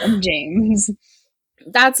see from James.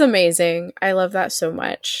 That's amazing. I love that so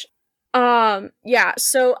much. Yeah,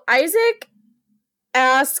 so Isaac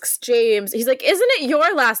asks James, he's like, isn't it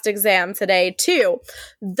your last exam today too?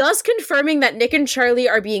 Thus confirming that Nick and Charlie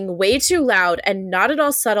are being way too loud and not at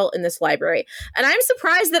all subtle in this library. And I'm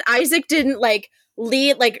surprised that Isaac didn't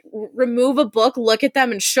remove a book, look at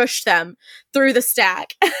them, and shush them through the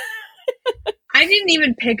stack. I didn't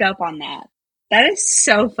even pick up on that. That is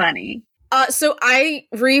so funny. So I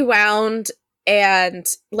rewound and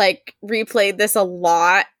replayed this a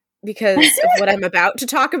lot because of what I'm about to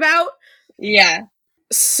talk about. Yeah.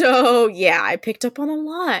 So, yeah, I picked up on a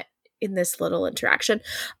lot in this little interaction.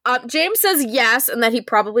 James says yes, and that he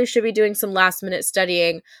probably should be doing some last minute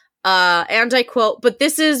studying. And I quote, "But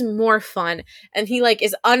this is more fun." And he like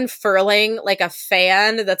is unfurling like a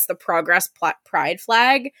fan that's the Progress Pride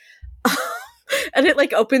flag. And it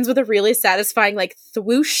like opens with a really satisfying like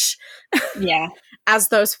thwoosh. Yeah. As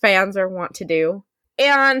those fans are wont to do.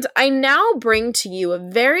 And I now bring to you a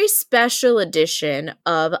very special edition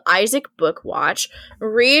of Isaac Book Watch,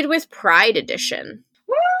 Read with Pride edition.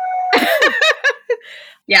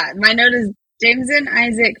 Yeah, my note is James and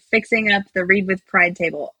Isaac fixing up the Read with Pride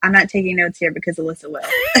table. I'm not taking notes here because Alyssa will.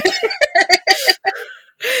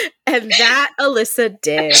 And that Alyssa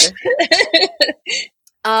did.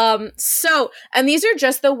 And these are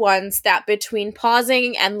just the ones that between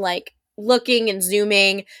pausing and like looking and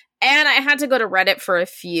zooming, and I had to go to Reddit for a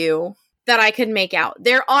few that I could make out.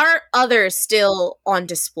 There are others still on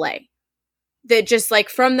display that just like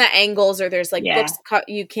from the angles, or there's like books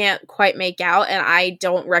you can't quite make out, and I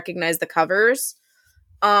don't recognize the covers.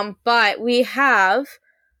 But we have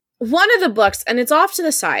one of the books, and it's off to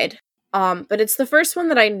the side. But it's the first one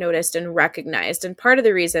that I noticed and recognized, and part of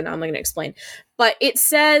the reason I'm going to explain. But it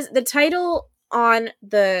says the title on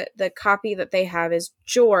the copy that they have is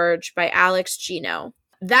George by Alex Gino.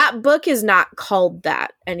 That book is not called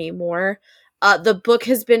that anymore. The book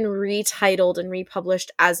has been retitled and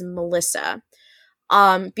republished as Melissa.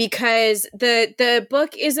 Because the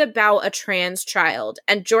book is about a trans child,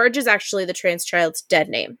 and George is actually the trans child's dead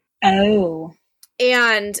name. Oh.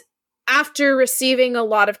 And after receiving a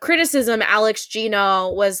lot of criticism, Alex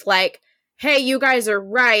Gino was like, "Hey, you guys are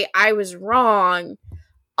right. I was wrong."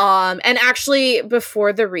 And actually,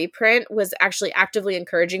 before the reprint, was actually actively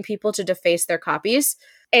encouraging people to deface their copies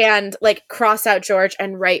and like cross out George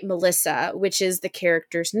and write Melissa, which is the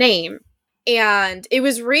character's name. And it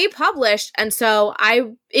was republished, and so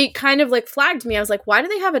it kind of like flagged me. I was like, why do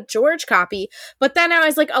they have a George copy? But then I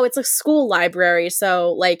was like, oh, it's a school library,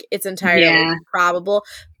 so like it's entirely probable.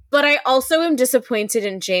 But I also am disappointed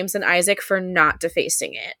in James and Isaac for not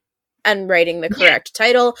defacing it and writing the correct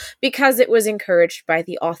title, because it was encouraged by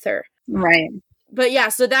the author. Right. But yeah,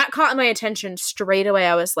 so that caught my attention straight away.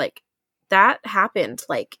 I was like, that happened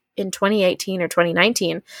like in 2018 or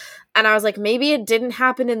 2019. And I was like, maybe it didn't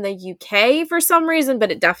happen in the UK for some reason,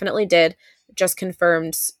 but it definitely did. It just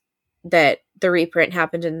confirms that the reprint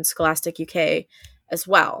happened in Scholastic UK as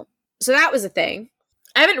well. So that was a thing.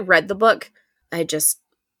 I haven't read the book.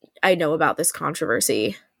 I know about this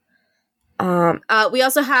controversy. We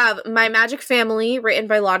also have My Magic Family, written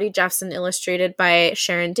by Lottie Jeffson, illustrated by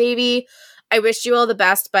Sharon Davey. I Wish You All the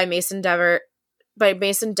Best by Mason Dever.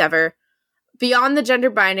 Beyond the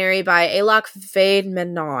Gender Binary by Alok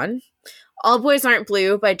Vaid-Menon. All Boys Aren't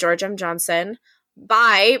Blue by George M. Johnson.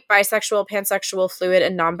 By Bisexual, Pansexual, Fluid,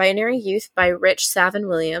 and Non-Binary Youth by Rich Savin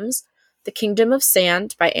Williams. The Kingdom of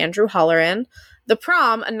Sand by Andrew Holleran. The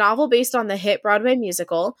Prom, a novel based on the hit Broadway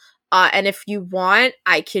musical. And if you want,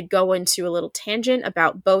 I could go into a little tangent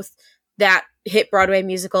about both that hit Broadway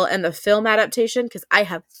musical and the film adaptation, because I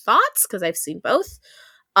have thoughts, because I've seen both.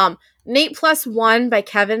 Nate Plus One by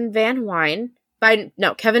Kevin Van Wy.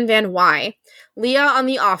 Leah on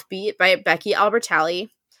the Offbeat by Becky Albertalli.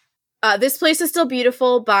 This Place Is Still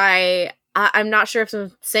Beautiful by, I'm not sure if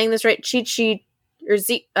I'm saying this right, Chi-Chi, or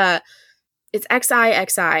it's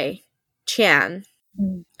XIXI Chan,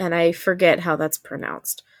 and I forget how that's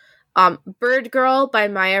pronounced. Bird Girl by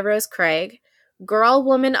Maya Rose Craig. Girl,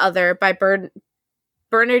 Woman, Other by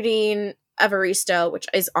Bernardine Evaristo, which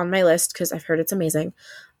is on my list because I've heard it's amazing.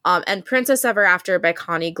 And Princess Ever After by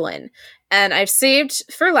Connie Glynn. And I've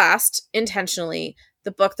saved for last, intentionally,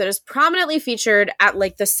 the book that is prominently featured at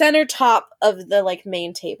like the center top of the like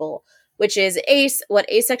main table, which is Ace, What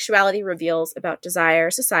Asexuality Reveals About Desire,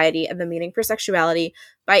 Society, and the Meaning for Sexuality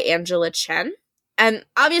by Angela Chen. And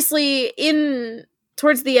obviously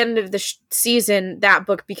towards the end of the season, that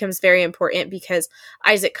book becomes very important because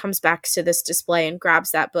Isaac comes back to this display and grabs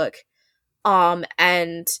that book.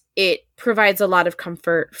 And it provides a lot of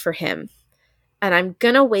comfort for him. And I'm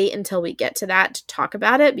gonna wait until we get to that to talk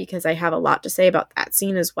about it, because I have a lot to say about that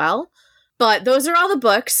scene as well. But those are all the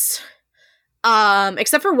books,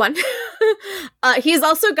 except for one. He's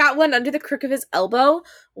also got one under the crook of his elbow,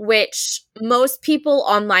 which most people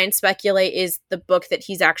online speculate is the book that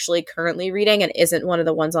he's actually currently reading and isn't one of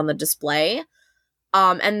the ones on the display.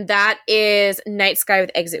 And that is Night Sky with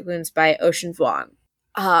Exit Wounds by Ocean Vuong.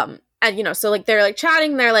 And, so, like, they're, like,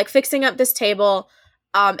 chatting, they're, like, fixing up this table,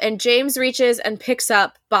 and James reaches and picks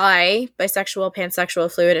up Bisexual,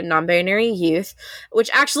 Pansexual, Fluid, and Non-Binary Youth, which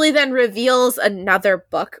actually then reveals another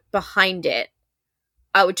book behind it,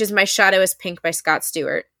 which is My Shadow is Pink by Scott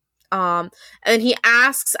Stewart. And then he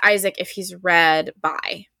asks Isaac if he's read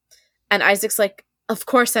By. And Isaac's like, of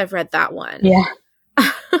course I've read that one. Yeah.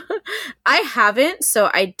 I haven't, so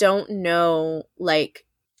I don't know, like...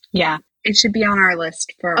 Yeah, it should be on our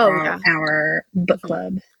list for our book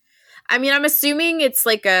club. I mean, I'm assuming it's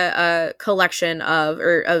like a collection of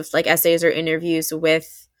like essays or interviews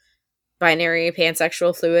with binary,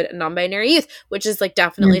 pansexual, fluid, and non-binary youth, which is like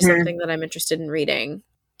definitely something that I'm interested in reading.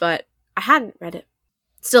 But I hadn't read it.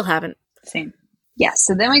 Still haven't. Same. Yes,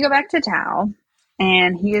 so then we go back to Tao,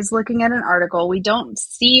 and he is looking at an article. We don't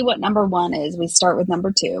see what number 1 is. We start with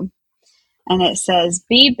number 2. And it says,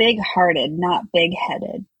 be big-hearted, not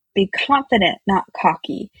big-headed. Be confident, not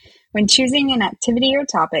cocky. When choosing an activity or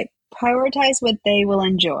topic, prioritize what they will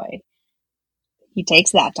enjoy. He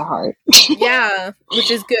takes that to heart. Yeah,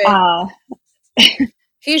 which is good.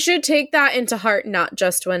 He should take that into heart, not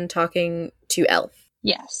just when talking to Elle.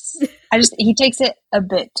 Yes. He takes it a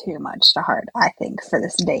bit too much to heart, I think, for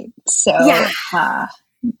this date. So yeah.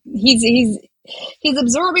 He's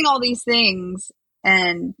absorbing all these things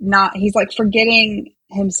and he's like forgetting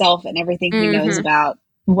himself and everything he knows about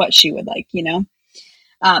what she would like, you know?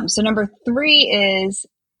 So number 3 is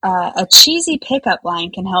a cheesy pickup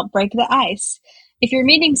line can help break the ice. If you're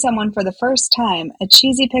meeting someone for the first time, a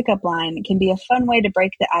cheesy pickup line can be a fun way to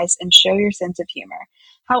break the ice and show your sense of humor.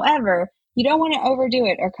 However, you don't want to overdo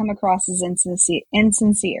it or come across as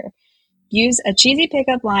insincere. Use a cheesy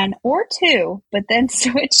pickup line or 2, but then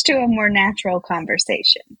switch to a more natural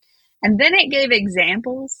conversation. And then it gave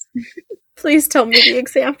examples. Please tell me the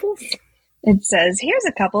examples. It says, here's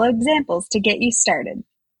a couple of examples to get you started.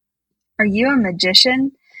 Are you a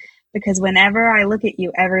magician? Because whenever I look at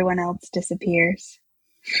you, everyone else disappears.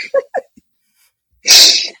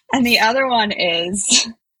 And the other one is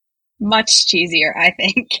much cheesier, I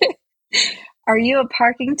think. Are you a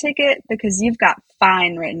parking ticket? Because you've got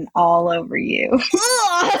fine written all over you.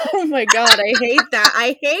 Oh my God, I hate that.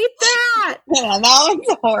 I hate that. Yeah, that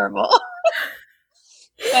one's horrible.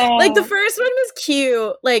 Like the first one was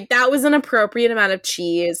cute. Like that was an appropriate amount of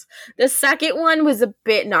cheese. The second one was a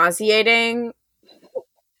bit nauseating.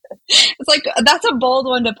 It's like, that's a bold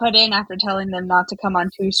one to put in after telling them not to come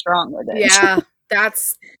on too strong with it. Yeah,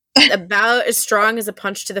 that's about as strong as a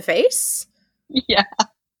punch to the face. Yeah.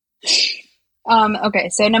 Okay,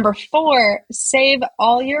 so number 4, save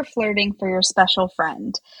all your flirting for your special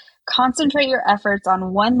friend. Concentrate your efforts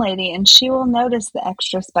on one lady and she will notice the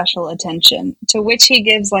extra special attention, to which he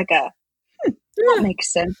gives like a, that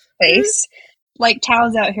makes sense face. Like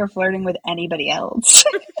Tao's out here flirting with anybody else.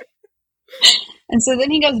 And so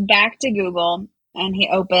then he goes back to Google and he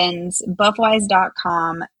opens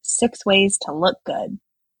buffwise.com 6 ways to look good.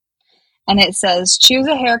 And it says, choose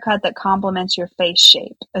a haircut that complements your face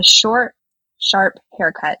shape. A short, sharp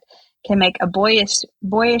haircut can make a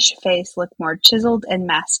boyish face look more chiseled and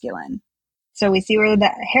masculine. So we see where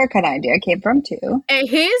that haircut idea came from too. And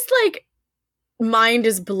his like mind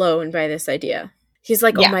is blown by this idea. He's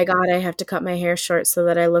like, oh my God, I have to cut my hair short so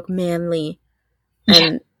that I look manly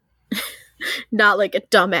and not like a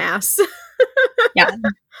dumbass. Yeah.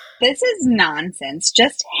 This is nonsense.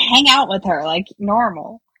 Just hang out with her like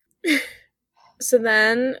normal. So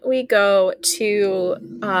then we go to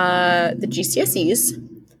the GCSEs.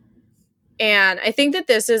 And I think that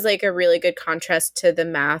this is like a really good contrast to the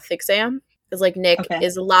math exam. Because like Nick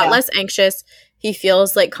is a lot less anxious. He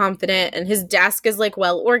feels like confident and his desk is like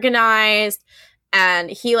well organized. And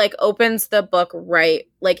he like opens the book right.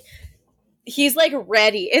 Like he's like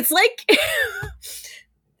ready. It's like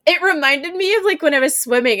it reminded me of like when I was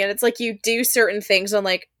swimming and it's like you do certain things on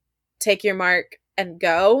like take your mark and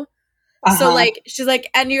go. So like she's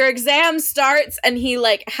like, and your exam starts, and he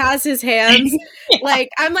like has his hands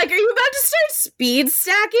like I'm like, are you about to start speed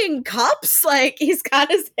stacking cups? Like he's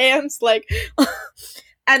got his hands like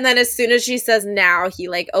and then as soon as she says now, he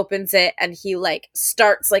like opens it and he like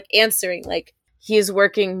starts like answering, like he's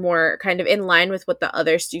working more kind of in line with what the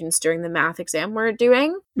other students during the math exam were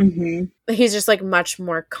doing. But he's just like much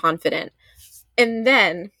more confident. And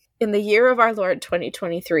then in the year of our Lord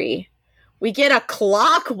 2023, we get a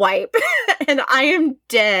clock wipe, and I am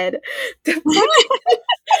dead.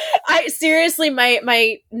 I seriously,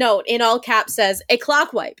 my note in all caps says, a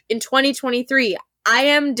clock wipe in 2023. I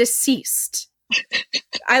am deceased.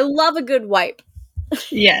 I love a good wipe.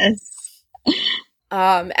 Yes.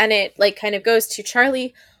 And it like kind of goes to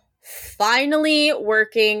Charlie finally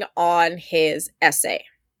working on his essay.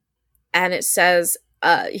 And it says,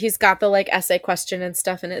 he's got the like essay question and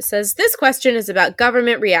stuff, and it says, this question is about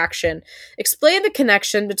government reaction. Explain the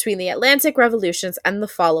connection between the Atlantic revolutions and the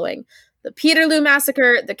following. the Peterloo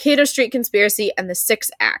Massacre, the Cato Street Conspiracy, and the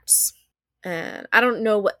Six Acts. And I don't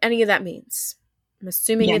know what any of that means. I'm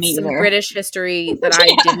assuming it's some British history that I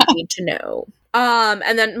didn't need to know.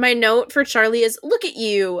 And then my note for Charlie is, look at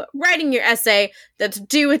you, writing your essay that's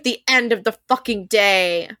due at the end of the fucking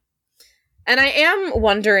day. And I am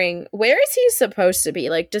wondering, where is he supposed to be?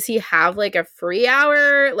 Like, does he have, like, a free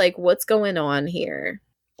hour? Like, what's going on here?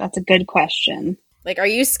 That's a good question. Like, are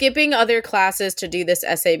you skipping other classes to do this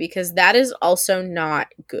essay? Because that is also not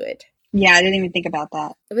good. Yeah, I didn't even think about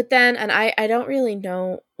that. But then, and I don't really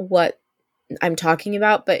know what I'm talking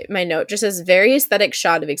about, but my note just says, very aesthetic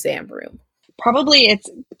shot of exam room. Probably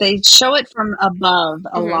they show it from above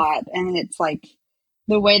a lot, and it's like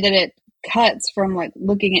the way that it cuts from like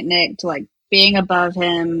looking at Nick to like being above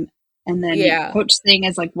him, and then Coach Singh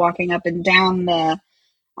is like walking up and down the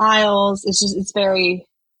aisles. It's very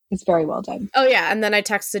well done. Oh yeah, and then I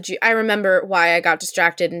texted you. I remember why I got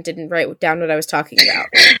distracted and didn't write down what I was talking about.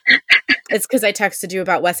 It's because I texted you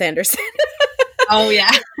about Wes Anderson. Oh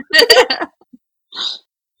yeah.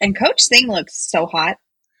 And Coach Singh looks so hot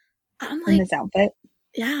in this outfit.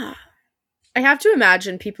 Yeah. I have to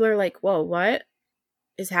imagine people are like, whoa, what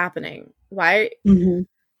is happening? Why? Mm-hmm.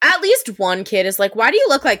 At least one kid is like, why do you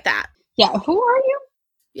look like that? Yeah, who are you?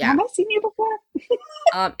 Yeah. Have I seen you before?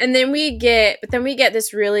 And then we get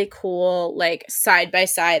this really cool, like, side by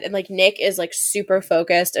side, and like Nick is like super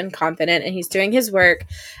focused and confident, and he's doing his work,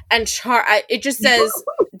 and it just says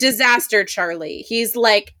disaster Charlie. He's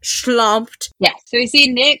like schlumped. Yeah. So we see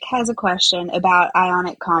Nick has a question about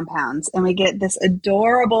ionic compounds, and we get this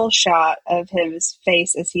adorable shot of his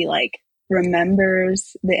face as he like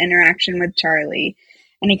remembers the interaction with Charlie,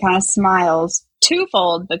 and he kind of smiles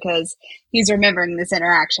twofold because he's remembering this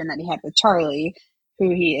interaction that he had with Charlie, who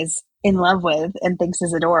he is in love with and thinks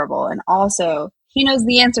is adorable. And also he knows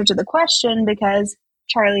the answer to the question because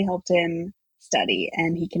Charlie helped him study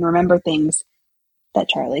and he can remember things that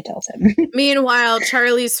Charlie tells him. Meanwhile,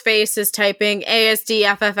 Charlie's face is typing ASD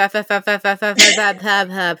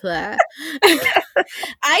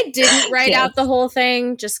I didn't write out the whole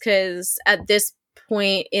thing just because at this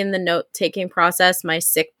point in the note-taking process, my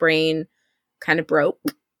sick brain kind of broke.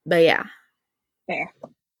 But yeah. Fair.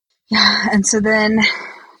 Yeah, and so then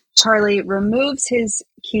Charlie removes his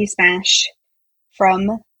key smash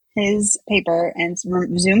from his paper and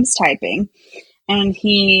resumes typing, and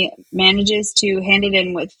he manages to hand it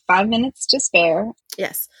in with 5 minutes to spare.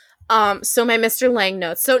 Yes. So my Mr. Lang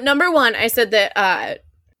notes. So number one, I said that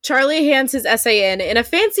Charlie hands his essay in a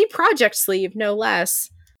fancy project sleeve, no less.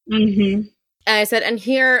 Mm-hmm. And I said, and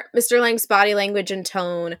here, Mr. Lang's body language and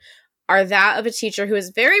tone are that of a teacher who is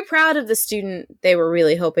very proud of the student they were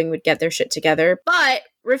really hoping would get their shit together, but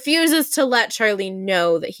refuses to let Charlie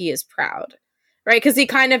know that he is proud. Right? Because he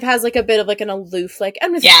kind of has like a bit of like an aloof, like,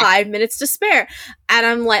 and with 5 minutes to spare. And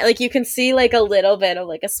I'm like you can see like a little bit of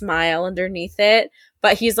like a smile underneath it,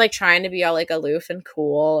 but he's like trying to be all like aloof and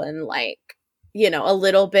cool and like, you know, a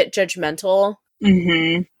little bit judgmental.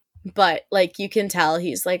 Mm-hmm. But like you can tell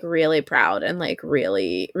he's like really proud and like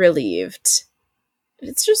really relieved.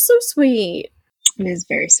 It's just so sweet. It is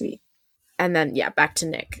very sweet. And then, back to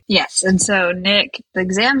Nick. Yes, and so Nick, the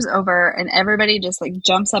exam's over, and everybody just, like,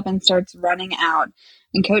 jumps up and starts running out.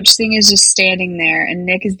 And Coach Singh is just standing there, and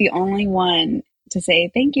Nick is the only one to say,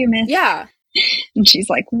 thank you, miss. Yeah. And she's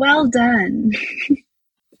like, well done.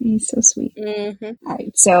 He's so sweet. Mm-hmm. All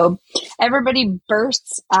right, so everybody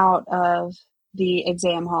bursts out of the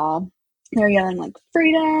exam hall. They're yelling, like,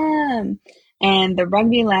 freedom! And the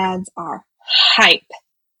rugby lads are hype.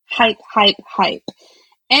 Hype, hype, hype.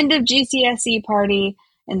 End of GCSE party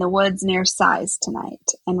in the woods near Size tonight.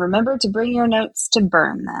 And remember to bring your notes to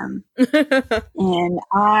burn them. And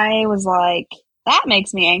I was like, that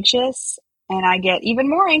makes me anxious. And I get even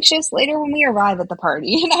more anxious later when we arrive at the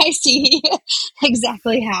party and I see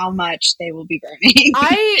exactly how much they will be burning.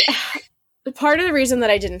 Part of the reason that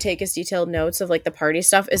I didn't take as detailed notes of like the party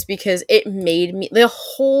stuff is because it made me, the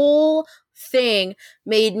whole thing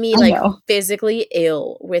made me like physically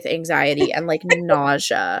ill with anxiety and like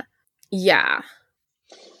nausea. Yeah.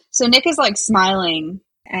 So Nick is like smiling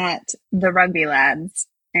at the rugby lads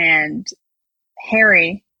and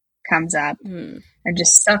Harry comes up and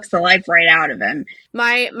just sucks the life right out of him.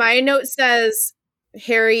 My note says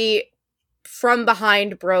Harry from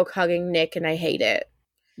behind broke hugging Nick and I hate it.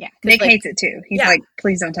 Yeah. Nick hates it too. He's like,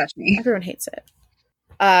 please don't touch me. Everyone hates it.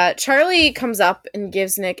 Charlie comes up and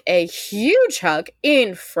gives Nick a huge hug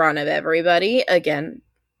in front of everybody. Again,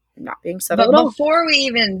 not being subtle. But before we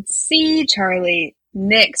even see Charlie,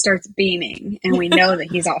 Nick starts beaming, and we know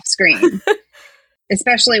that he's off screen.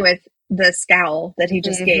 Especially with the scowl that he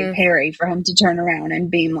just gave Harry for him to turn around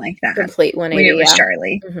and beam like that. Complete 180. We knew it was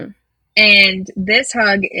Charlie. And this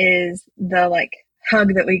hug is the like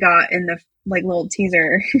hug that we got in the like little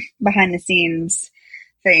teaser behind the scenes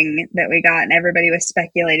thing that we got, and everybody was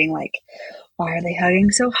speculating like, why are they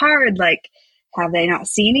hugging so hard? Like, have they not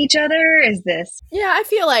seen each other? Is this? Yeah, I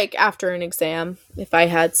feel like after an exam, if I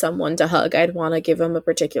had someone to hug, I'd want to give them a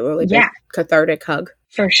particularly big cathartic hug.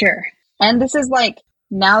 For sure. And this is like,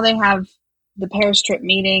 now they have the Paris trip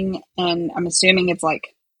meeting, and I'm assuming it's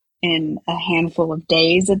like in a handful of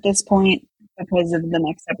days at this point because of the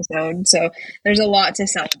next episode. So there's a lot to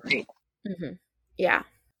celebrate. Yeah.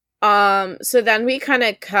 So then we kind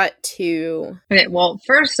of cut to... Okay, well,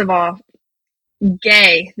 first of all,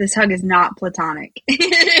 gay. This hug is not platonic.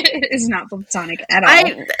 It is not platonic at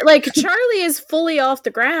all. Like, Charlie is fully off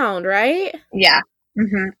the ground, right? Yeah.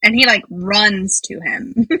 And he, like, runs to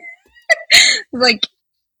him. Like,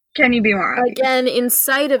 can you be more obvious? Again, in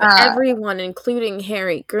sight of everyone, including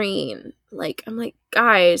Harry Green. Like, I'm like,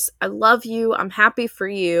 guys, I love you. I'm happy for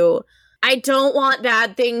you. I don't want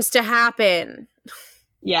bad things to happen.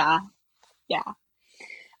 Yeah.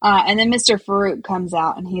 And then Mr. Farouk comes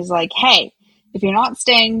out and he's like, hey, if you're not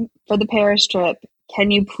staying for the Paris trip,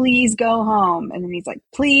 can you please go home? And then he's like,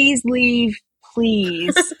 please leave,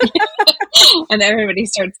 please. And everybody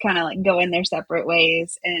starts kind of like going their separate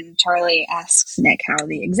ways. And Charlie asks Nick how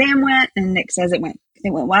the exam went, and Nick says it went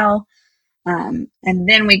well. And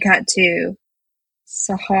then we cut to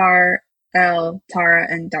Sahar, Elle, Tara,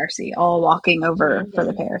 and Darcy all walking over for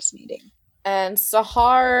the Paris meeting. And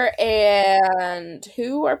Sahar and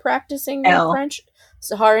who are practicing their French?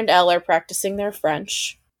 Sahar and Elle are practicing their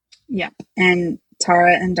French. Yep. And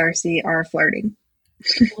Tara and Darcy are flirting.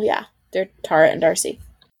 Well, yeah, they're Tara and Darcy.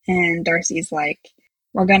 And Darcy's like,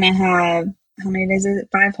 we're going to have, how many days is it?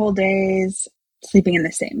 5 whole days, sleeping in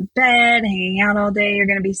the same bed, hanging out all day. You're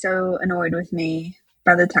going to be so annoyed with me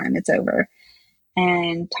by the time it's over.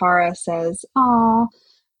 And Tara says, oh,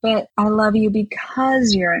 but I love you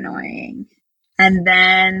because you're annoying. And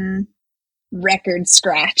then record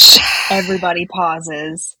scratch. Everybody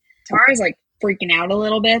pauses. Tara's like freaking out a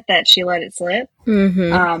little bit that she let it slip.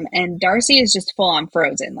 And Darcy is just full on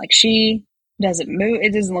frozen. Like, she doesn't move.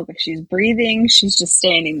 It doesn't look like she's breathing. She's just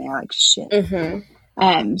standing there like shit.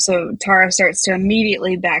 So Tara starts to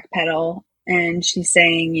immediately backpedal, and she's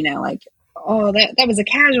saying, you know, like, oh, that was a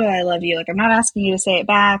casual I love you. Like, I'm not asking you to say it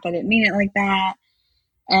back. I didn't mean it like that.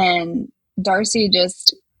 And Darcy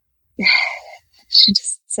just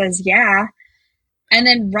says, yeah, and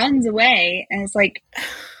then runs away. And it's like,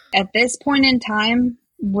 at this point in time,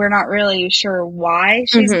 we're not really sure why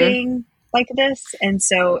she's being like this. And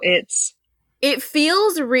so it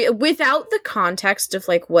feels without the context of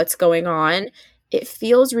like what's going on, it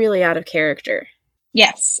feels really out of character.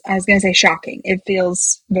 Yes, I was going to say shocking. It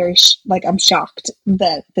feels very like I'm shocked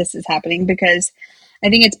that this is happening, because I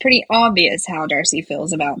think it's pretty obvious how Darcy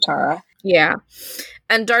feels about Tara. Yeah.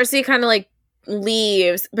 And Darcy kind of like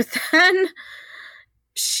leaves, but then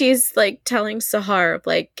she's like telling Sahar,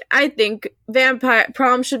 like, I think vampire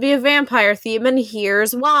prom should be a vampire theme, and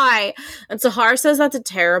here's why. And Sahar says that's a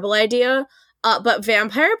terrible idea, but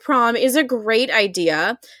vampire prom is a great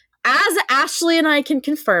idea, as Ashley and I can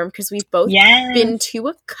confirm, because we've both been to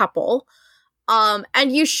a couple.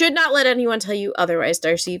 And you should not let anyone tell you otherwise,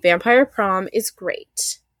 Darcy. Vampire prom is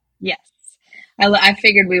great. Yes. I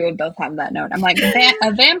figured we would both have that note. I'm like,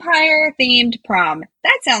 a vampire-themed prom.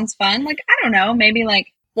 That sounds fun. Like, I don't know, maybe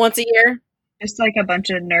like... once a year? Just like a bunch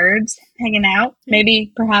of nerds hanging out.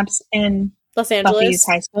 Maybe perhaps in Los Angeles. Buffy's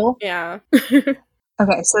high school. Yeah.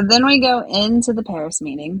 Okay, so then we go into the Paris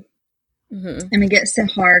meeting. And we get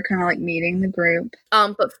Sahar kind of like meeting the group.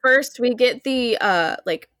 But first we get the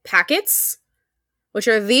like packets, which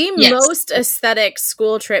are the most aesthetic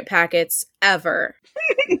school trip packets ever.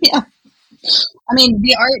 Yeah. I mean,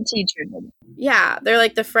 the art teacher did it. Yeah, they're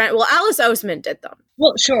like the friend. Well, Alice Oseman did them.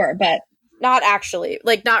 Well, sure, but not actually.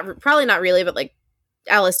 Like, probably not really, but like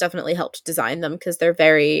Alice definitely helped design them, because they're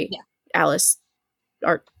very Alice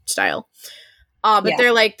art style. But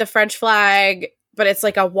they're like the French flag, but it's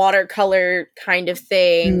like a watercolor kind of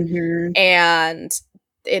thing, and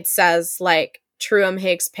it says like Truam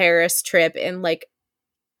Hicks Paris trip in like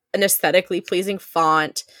an aesthetically pleasing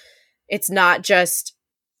font. It's not just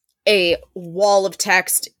a wall of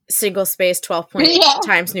text, single space, 12-point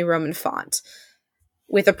Times New Roman font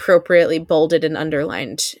with appropriately bolded and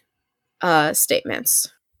underlined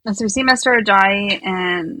statements. And so we see Mr. Ajayi,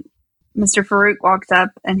 and Mr. Farouk walks up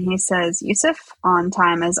and he says, Yusuf, on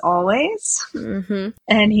time as always.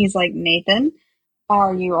 And he's like, Nathan,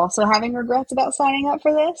 are you also having regrets about signing up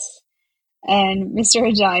for this? And Mr.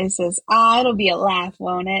 Ajay says, it'll be a laugh,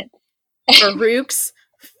 won't it? Farouk's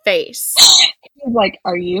face. He's like,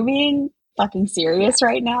 are you being fucking serious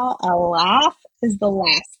right now? A laugh is the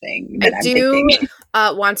last thing that I'm thinking.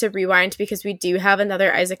 Want to rewind because we do have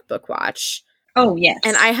another Isaac book watch. Oh, yes.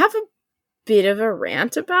 And I have a bit of a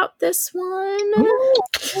rant about this one.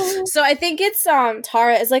 So I think it's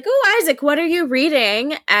Tara is like, oh, Isaac, what are you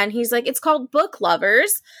reading? And he's like, it's called Book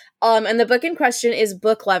Lovers. And the book in question is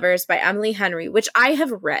Book Lovers by Emily Henry, which I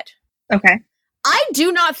have read. Okay. I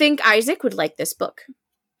do not think Isaac would like this book.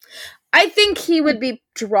 I think he would be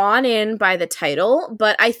drawn in by the title,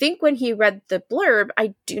 but I think when he read the blurb,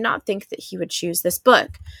 I do not think that he would choose this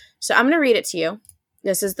book. So I'm going to read it to you.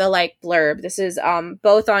 This is the blurb. This is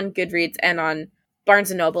both on Goodreads and on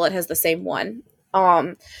Barnes & Noble. It has the same one.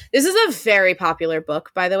 This is a very popular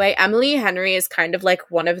book, by the way. Emily Henry is kind of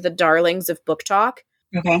like one of the darlings of book talk.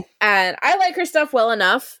 Okay. And I like her stuff well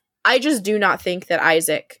enough. I just do not think that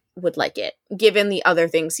Isaac would like it, given the other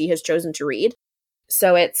things he has chosen to read.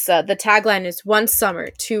 So it's, the tagline is, one summer,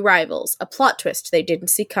 two rivals, a plot twist they didn't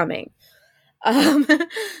see coming.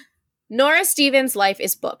 Nora Stevens' life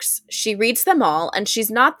is books. She reads them all, and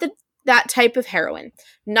she's not that type of heroine.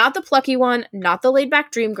 Not the plucky one, not the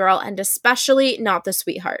laid-back dream girl, and especially not the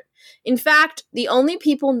sweetheart. In fact, the only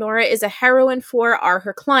people Nora is a heroine for are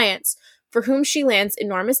her clients, for whom she lands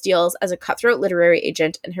enormous deals as a cutthroat literary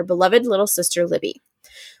agent, and her beloved little sister Libby.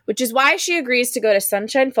 Which is why she agrees to go to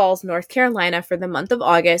Sunshine Falls, North Carolina for the month of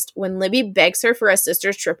August when Libby begs her for a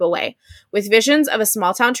sister's trip away, with visions of a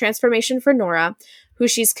small-town transformation for Nora, who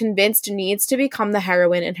she's convinced needs to become the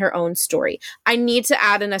heroine in her own story. I need to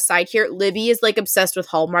add an aside here. Libby is obsessed with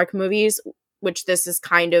Hallmark movies, which this is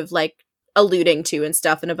kind of alluding to and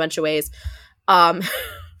stuff in a bunch of ways.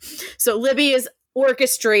 So Libby is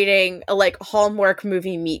orchestrating a Hallmark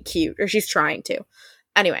movie meet cute, or she's trying to.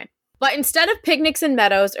 Anyway. But instead of picnics and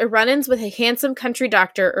meadows, or run-ins with a handsome country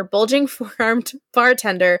doctor, or bulging four-armed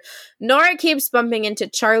bartender, Nora keeps bumping into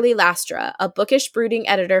Charlie Lastra, a bookish, brooding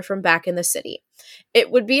editor from back in the city. It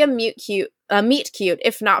would be a meet cute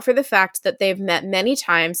if not for the fact that they've met many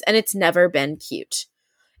times and it's never been cute.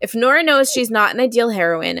 If Nora knows she's not an ideal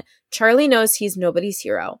heroine, Charlie knows he's nobody's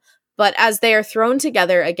hero. But as they are thrown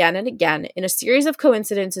together again and again, in a series of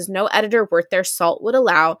coincidences no editor worth their salt would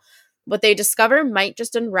allow, what they discover might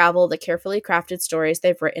just unravel the carefully crafted stories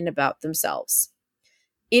they've written about themselves.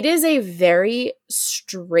 It is a very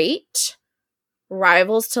straight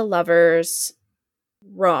rivals to lovers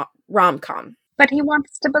rom-com. But he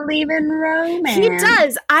wants to believe in romance. He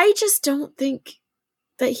does. I just don't think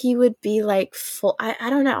that he would be full. I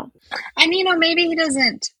don't know. And maybe he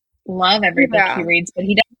doesn't love every book he reads, but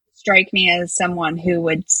he doesn't strike me as someone who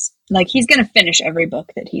would he's going to finish every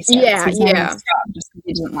book that he starts. Yeah, he's not going to stop just because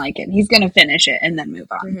he doesn't like it. He's going to finish it and then move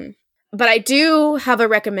on. Mm-hmm. But I do have a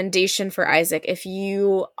recommendation for Isaac. If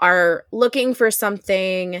you are looking for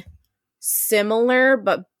something similar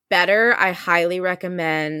but better, I highly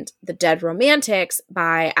recommend The Dead Romantics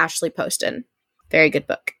by Ashley Poston. Very good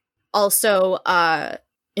book. Also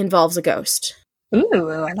involves a ghost. Ooh,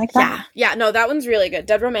 I like that. Yeah, no, that one's really good.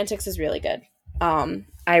 Dead Romantics is really good.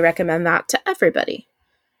 I recommend that to everybody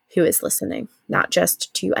who is listening, not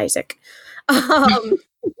just to Isaac.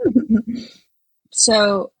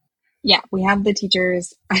 So, yeah, we have the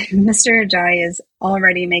teachers. Mr. Ajay is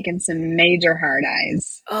already making some major hard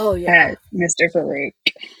eyes. Oh, yeah. At Mr. Farouk.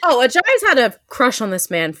 Oh, Ajay's had a crush on this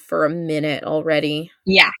man for a minute already.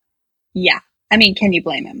 Yeah. I mean, can you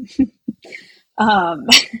blame him?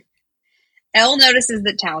 Elle notices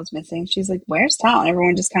that Tal's missing. She's like, where's Tal? And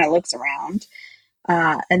everyone just kind of looks around.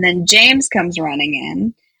 And then James comes running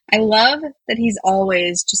in. I love that he's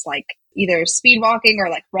always just either speed walking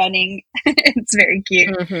or running. It's very cute.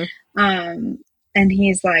 Mm-hmm. And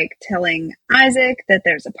he's telling Isaac that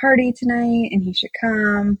there's a party tonight and he should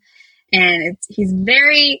come. And he's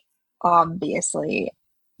very obviously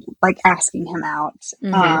asking him out.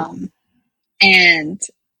 Mm-hmm. And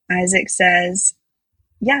Isaac says,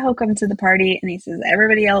 yeah, he'll come to the party. And he says,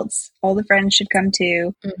 everybody else, all the friends should come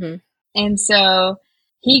too. Mm-hmm. And so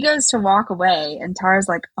he goes to walk away, and Tara's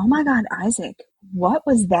like, oh my God, Isaac, what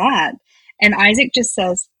was that? And Isaac just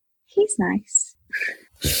says, he's nice.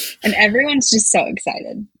 And everyone's just so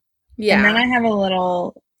excited. Yeah. And then I have a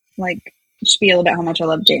little, spiel about how much I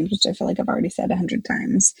love James, which I feel like I've already said 100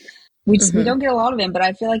 times. We don't get a lot of him, but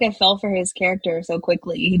I feel like I fell for his character so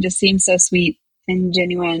quickly. He just seems so sweet and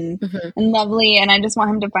genuine and lovely, and I just want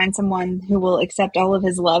him to find someone who will accept all of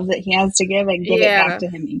his love that he has to give and give it back to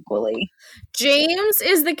him equally. James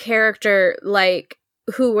is the character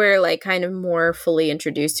who we're kind of more fully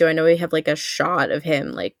introduced to. I know we have a shot of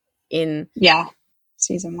him in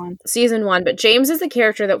Season 1. Season 1, but James is the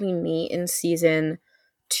character that we meet in season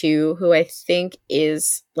 2, who I think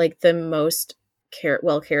is like the most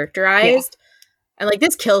well characterized. And like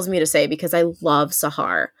this kills me to say because I love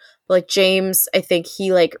Sahar. But like James, I think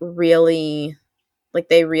he like really, like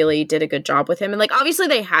they really did a good job with him. And like obviously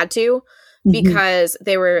they had to because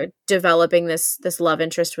they were developing this love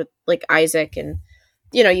interest with like Isaac, and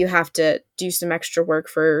you know, you have to do some extra work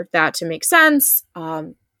for that to make sense.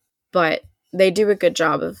 But they do a good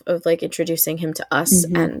job of like introducing him to us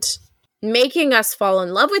and making us fall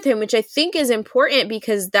in love with him, which I think is important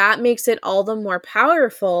because that makes it all the more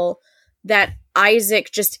powerful that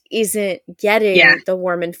Isaac just isn't getting the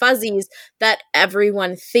warm and fuzzies that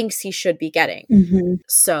everyone thinks he should be getting.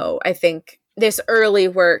 So I think this early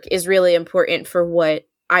work is really important for what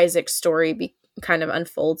Isaac's story kind of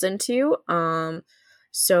unfolds into.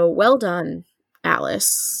 So well done,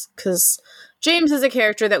 Alice, because James is a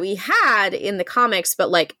character that we had in the comics,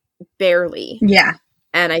 but like barely. Yeah.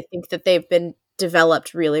 And I think that they've been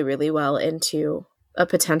developed really, really well into a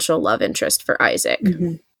potential love interest for Isaac.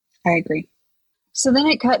 I agree. So then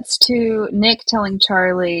it cuts to Nick telling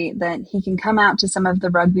Charlie that he can come out to some of the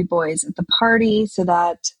rugby boys at the party so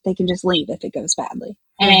that they can just leave if it goes badly.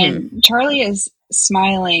 And Charlie is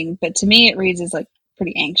smiling, but to me it reads as like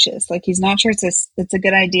pretty anxious. Like he's not sure it's a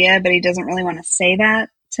good idea, but he doesn't really want to say that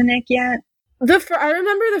to Nick yet. I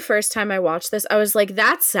remember the first time I watched this, I was like,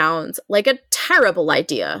 that sounds like a terrible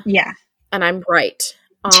idea. Yeah. And I'm right.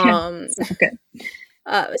 So good.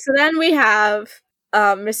 So then we have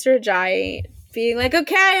Mr. Ajayi being like,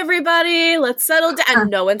 okay, everybody, let's settle down. And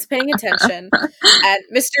no one's paying attention. And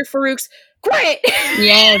Mr. Farouk's, great!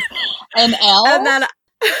 Yes. And Elle? And then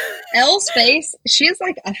Elle's face, she's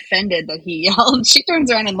like offended that he yelled. She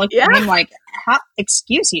turns around and looks at him like,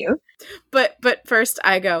 excuse you? But first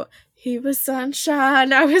I go, he was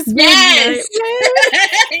sunshine, I was midnight.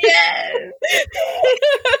 Yes!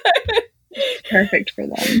 Perfect for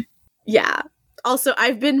them. Yeah. Also,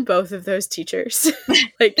 I've been both of those teachers,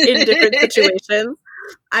 like in different situations.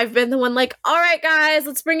 I've been the one like, all right, guys,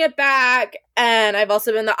 let's bring it back. And I've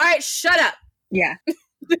also been the, all right, shut up. Yeah.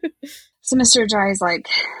 So Mr. Ajayi is like,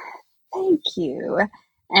 thank you.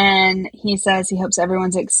 And he says he hopes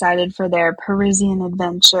everyone's excited for their Parisian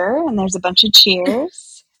adventure. And there's a bunch of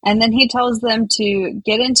cheers. And then he tells them to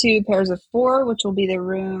get into pairs of 4, which will be the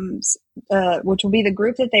rooms, which will be the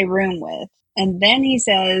group that they room with. And then he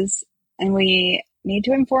says, and we need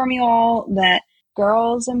to inform you all that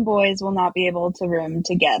girls and boys will not be able to room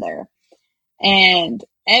together. And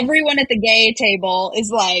everyone at the gay table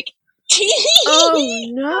is like,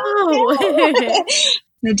 oh no.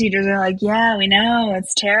 The teachers are like, yeah, we know.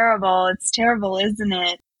 It's terrible. It's terrible, isn't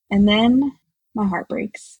it? And then my heart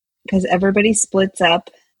breaks because everybody splits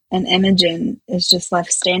up and Imogen is just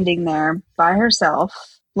left standing there by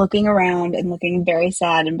herself, looking around and looking very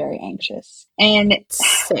sad and very anxious. And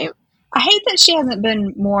same. I hate that she hasn't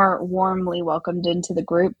been more warmly welcomed into the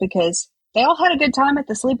group because they all had a good time at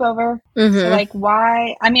the sleepover. So, like,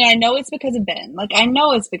 why? I mean, I know it's because of Ben. Like, I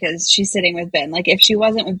know it's because she's sitting with Ben. Like, if she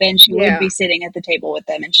wasn't with Ben, she would be sitting at the table with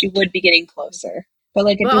them and she would be getting closer. But,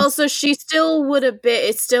 like, but also she still would have been,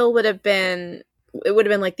 it would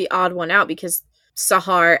have been like the odd one out because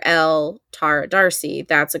Sahar, Elle, Tara, Darcy,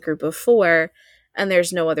 that's a group of 4. And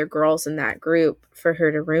there's no other girls in that group for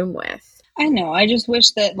her to room with. I know. I just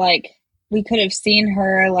wish that, like, we could have seen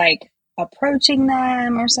her, like, approaching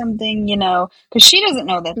them or something, you know, because she doesn't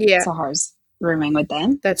know that Sahar's rooming with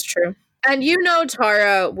them. That's true. And you know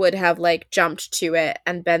Tara would have, like, jumped to it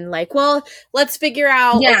and been like, well, let's figure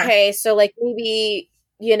out, okay, so, like, maybe,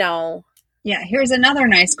 you know. Yeah, here's another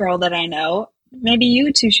nice girl that I know. Maybe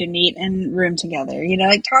you two should meet and room together. You know,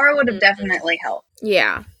 like, Tara would have definitely helped.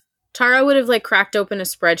 Yeah. Tara would have, like, cracked open a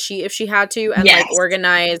spreadsheet if she had to and, like,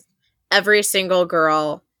 organized every single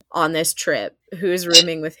girl on this trip who's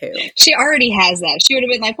rooming with who. She already has that. She would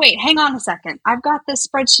have been like, wait, hang on a second. I've got this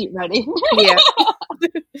spreadsheet ready. Yeah.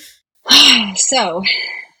 So,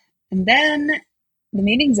 and then the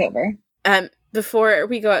meeting's over. Before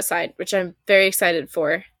we go outside, which I'm very excited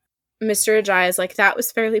for, Mr. Ajayi is like, that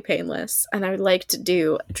was fairly painless. And I would like to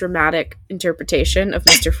do a dramatic interpretation of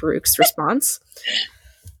Mr. Farouk's response.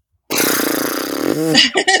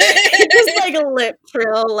 Just like a lip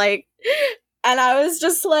trill, like, and I was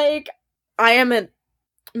just like, I am a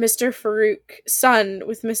Mr. Farouk son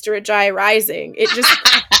with Mr. Ajayi rising. It just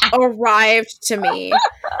arrived to me.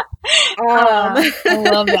 I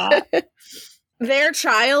love that. Their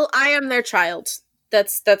child, I am their child.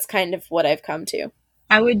 That's kind of what I've come to.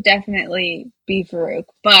 I would definitely be Farouk,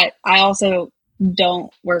 but I also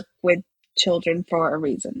don't work with children for a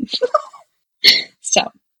reason.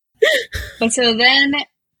 So. But so then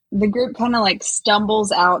the group kind of like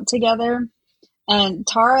stumbles out together, and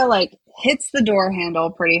Tara like hits the door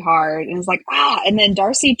handle pretty hard and is like, ah, and then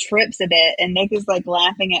Darcy trips a bit and Nick is like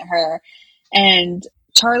laughing at her, and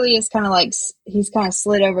Charlie is kind of like, he's kind of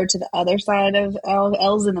slid over to the other side of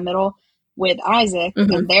Elle's in the middle with Isaac,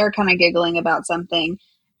 and they're kind of giggling about something.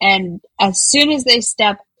 And as soon as they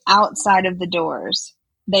step outside of the doors,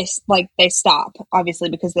 they stop, obviously,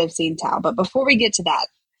 because they've seen Tao. But before we get to that,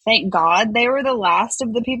 thank God they were the last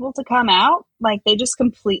of the people to come out. Like, they just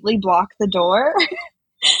completely blocked the door.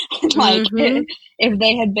 Like, if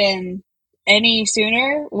they had been any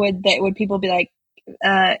sooner, would people be like,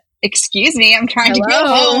 excuse me, I'm trying to go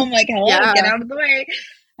home. Like, hello, get out of the way.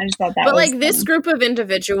 I just thought that but was like, this group of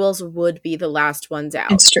individuals would be the last ones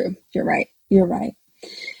out. It's true. You're right.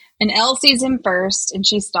 And Elle sees him first, and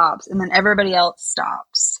she stops, and then everybody else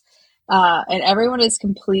stops. And everyone is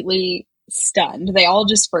completely stunned. They all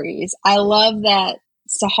just freeze. I love that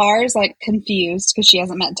Sahar's like confused because she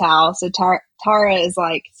hasn't met Tao. So Tara is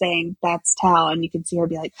like saying, that's Tao. And you can see her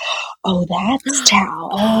be like, oh, that's Tao.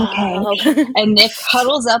 Oh, okay. And Nick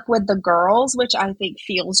huddles up with the girls, which I think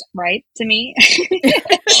feels right to me.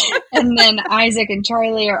 And then Isaac and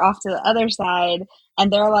Charlie are off to the other side.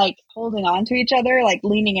 And they're like holding on to each other, like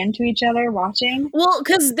leaning into each other, watching. Well,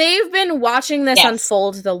 because they've been watching this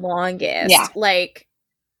unfold the longest. Yeah. Like,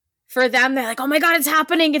 for them, they're like, oh my God, it's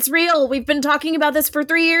happening. It's real. We've been talking about this for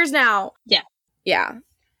 3 years now. Yeah. Yeah.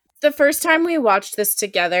 The first time we watched this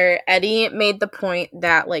together, Eddie made the point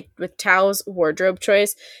that, like, with Tao's wardrobe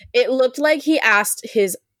choice, it looked like he asked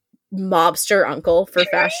his mobster uncle for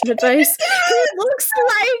fashion advice. It looks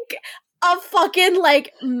like a fucking,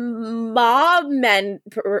 like,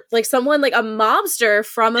 like, someone, like, a mobster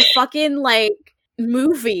from a fucking, like,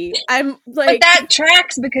 movie. I'm like, but that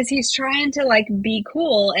tracks because he's trying to like be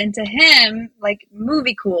cool, and to him, like,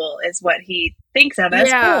 movie cool is what he thinks of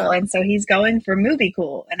as cool, and so he's going for movie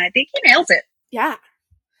cool, and I think he nails it. Yeah,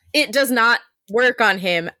 it does not work on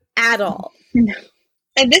him at all. No.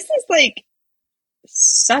 And this is like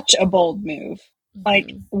such a bold move.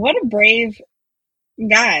 Like, what a brave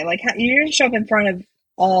guy! Like, you're gonna show up in front of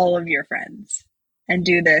all of your friends and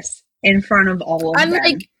do this in front of all of them.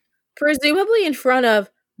 Like, presumably in front of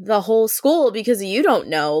the whole school, because you don't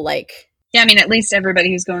know, like... Yeah, I mean, at least everybody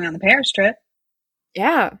who's going on the Paris trip.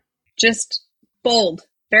 Yeah. Just bold.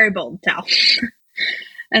 Very bold, Tao.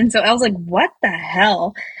 And so Elle's like, what the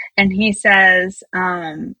hell? And he says,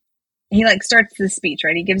 he, like, starts the speech,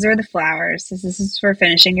 right? He gives her the flowers. Says, this is for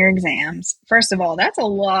finishing your exams. First of all, that's a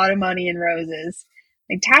lot of money in roses.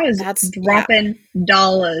 Like, Tao is dropping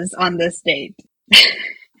dollars on this date.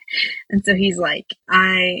 And so he's like,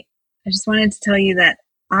 I just wanted to tell you that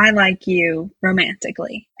I like you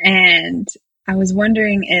romantically. And I was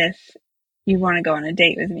wondering if you want to go on a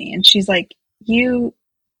date with me. And she's like, you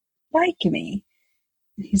like me?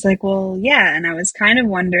 And he's like, well, yeah. And I was kind of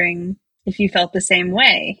wondering if you felt the same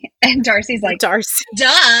way. And Darcy's like, Darcy.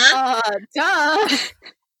 Duh. Duh.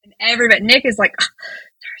 And everybody, Nick is like, oh,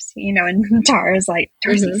 Darcy, you know, and Tara's like,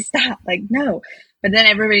 Darcy, stop. Like, no. But then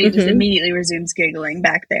everybody just immediately resumes giggling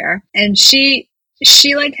back there. And she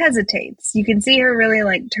like hesitates. You can see her really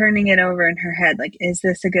like turning it over in her head. Like, is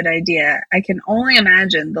this a good idea? I can only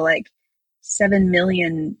imagine the like 7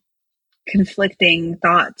 million conflicting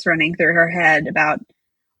thoughts running through her head about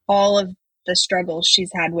all of the struggles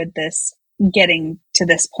she's had with this getting to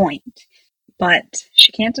this point. But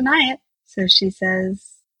she can't deny it. So she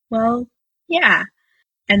says, well, yeah.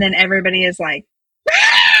 And then everybody is like,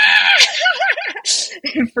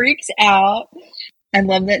 freaks out. I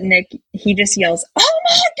love that Nick, he just yells, oh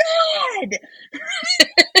my God!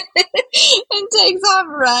 And takes off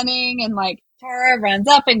running, and like Tara runs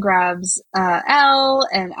up and grabs Elle,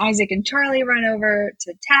 and Isaac and Charlie run over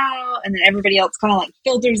to Tao, and then everybody else kind of like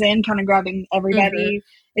filters in, kind of grabbing everybody.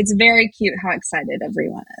 It's very cute how excited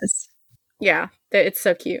everyone is. Yeah, it's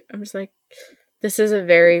so cute. I'm just like, this is a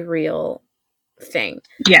very real thing.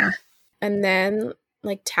 Yeah. And then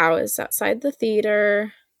like Tao is outside the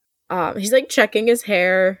theater. He's like checking his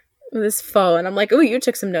hair with his phone. And I'm like, oh, you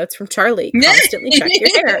took some notes from Charlie. Constantly check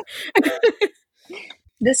your hair.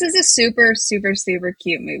 This is a super, super, super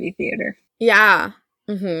cute movie theater. Yeah.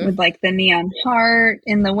 With like the neon heart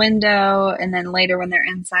in the window. And then later when they're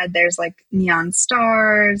inside, there's like neon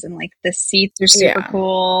stars, and like the seats are super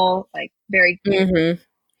cool. Like very cute.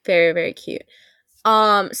 Very, very cute.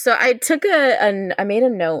 So I took I made a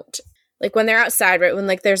note. Like when they're outside, right, when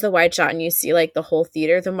like there's the wide shot and you see like the whole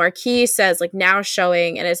theater, the marquee says like now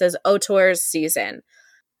showing, and it says Auteurs season.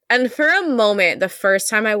 And for a moment, the first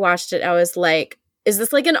time I watched it, I was like, is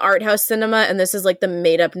this like an art house cinema and this is like the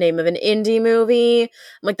made up name of an indie movie? I'm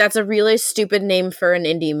like, that's a really stupid name for an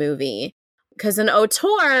indie movie. Because an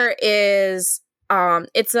auteur is,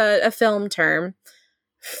 it's a film term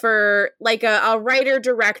for like a writer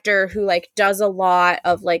director who like does a lot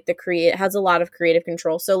of like has a lot of creative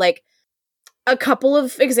control. So like a couple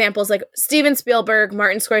of examples, like Steven Spielberg,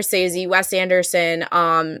 Martin Scorsese, Wes Anderson.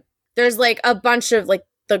 There's like a bunch of like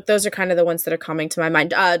those are kind of the ones that are coming to my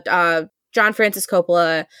mind. John Francis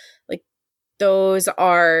Coppola, like those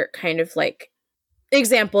are kind of like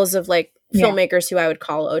examples of like filmmakers who I would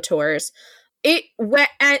call auteurs.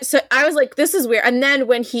 So I was like, this is weird. And then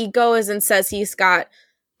when he goes and says he's got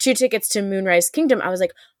 2 tickets to Moonrise Kingdom, I was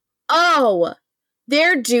like, oh,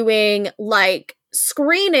 they're doing like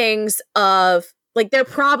screenings of like, they're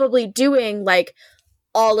probably doing like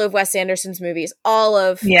all of Wes Anderson's movies,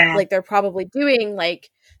 like they're probably doing like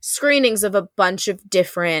screenings of a bunch of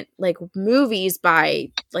different like movies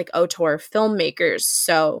by like auteur filmmakers.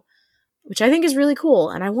 So, which I think is really cool.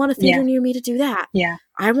 And I want a theater near me to do that. Yeah.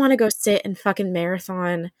 I want to go sit and fucking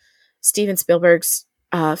marathon Steven Spielberg's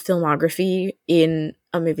filmography in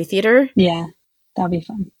a movie theater. Yeah. That'll be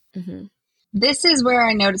fun. Mm-hmm. This is where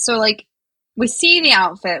I noticed. So like we see the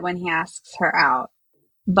outfit when he asks her out,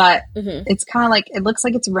 but it's kind of like, it looks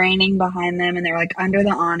like it's raining behind them and they're like under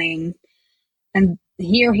the awning. And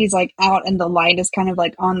here he's like out and the light is kind of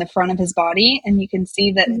like on the front of his body. And you can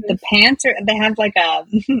see that the pants they have like a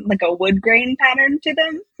wood grain pattern to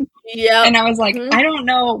them. Yeah. And I was like, I don't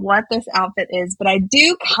know what this outfit is, but I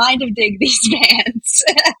do kind of dig these pants.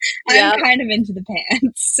 I'm kind of into the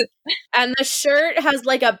pants. And the shirt has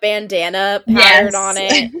like a bandana pattern on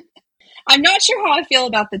it. I'm not sure how I feel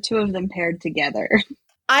about the two of them paired together.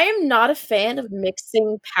 I am not a fan of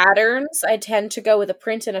mixing patterns. I tend to go with a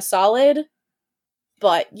print and a solid.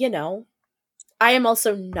 But, you know, I am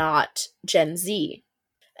also not Gen Z.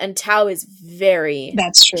 And Tao is very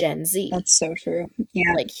That's true. Gen Z. That's so true.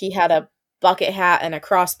 Yeah. Like, he had a bucket hat and a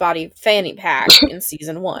crossbody fanny pack in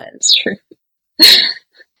season 1. It's true.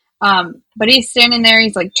 But he's standing there,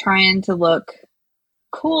 he's like trying to look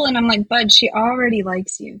cool. And I'm like, bud, she already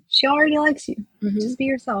likes you. She already likes you. Just be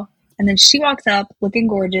yourself. And then she walks up looking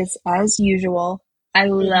gorgeous as usual. I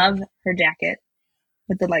love her jacket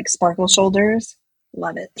with the like sparkle shoulders.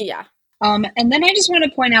 Love it. Yeah. And then I just want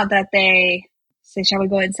to point out that they say, shall we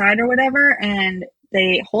go inside or whatever? And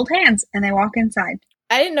they hold hands and they walk inside.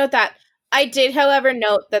 I didn't note that. I did, however,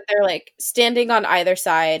 note that they're like standing on either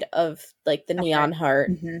side of like the neon heart.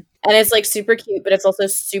 And it's like super cute, but it's also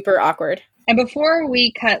super awkward. And before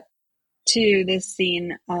we cut to this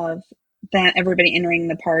scene of that everybody entering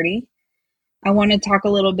the party, I want to talk a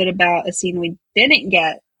little bit about a scene we didn't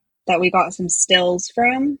get that we got some stills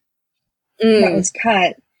from. That was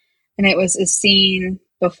cut, and it was a scene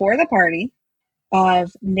before the party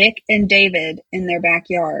of Nick and David in their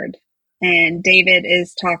backyard, and David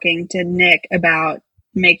is talking to Nick about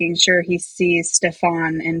making sure he sees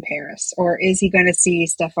Stefan in Paris, or is he going to see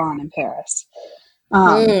Stefan in Paris?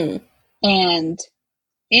 And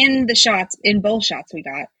in both shots we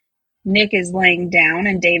got, Nick is laying down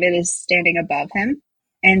and David is standing above him,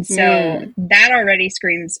 and so that already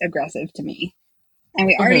screams aggressive to me. And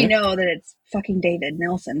we already know that it's fucking David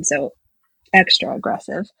Nelson, so extra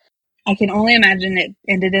aggressive. I can only imagine it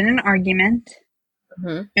ended in an argument.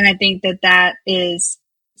 And I think that is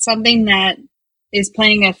something that is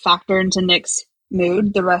playing a factor into Nick's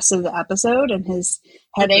mood the rest of the episode and his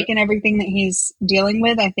headache and everything that he's dealing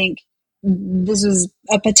with. I think this was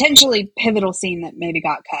a potentially pivotal scene that maybe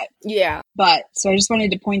got cut. Yeah. But, so I just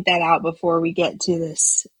wanted to point that out before we get to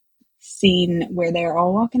this scene where they're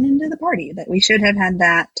all walking into the party, that we should have had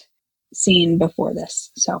that scene before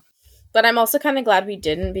this. So, but I'm also kind of glad we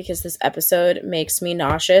didn't, because this episode makes me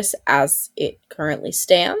nauseous as it currently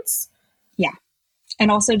stands. Yeah.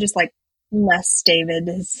 And also just like less David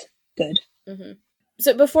is good.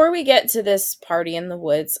 So before we get to this party in the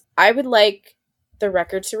woods, I would like the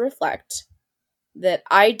record to reflect that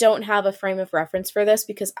I don't have a frame of reference for this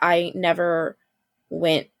because I never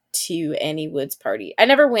went to any woods party. I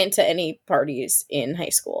never went to any parties in high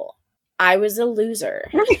school. I was a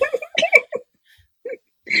loser.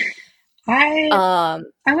 I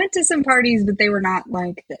went to some parties, but they were not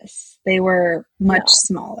like this. They were much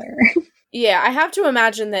smaller. Yeah, I have to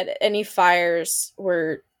imagine that any fires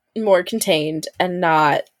were more contained and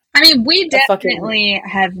not. I mean, we definitely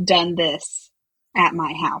have done this at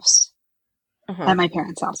my house, at my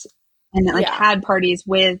parents' house, and like had parties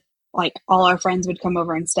with like all our friends would come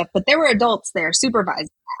over and stuff. But there were adults there supervising.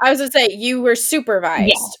 I was gonna say you were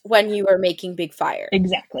supervised when you were making big fire.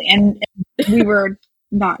 Exactly, and we were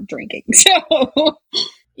not drinking, so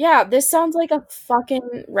Yeah, this sounds like a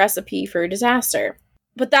fucking recipe for disaster.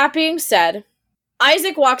 But that being said,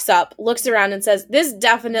 Isaac walks up, looks around, and says, "This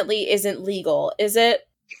definitely isn't legal, is it?"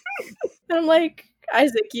 And I'm like,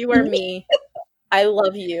 Isaac, you are me. I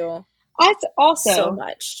love you Also, so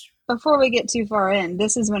much. before we get too far in,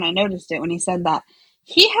 this is when I noticed it when he said that.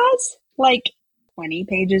 He has like 20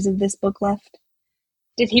 pages of this book left.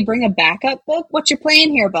 Did he bring a backup book? What's your plan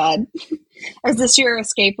here, bud? Is this your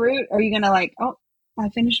escape route? Are you gonna like, oh, I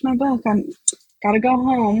finished my book. I'm gotta go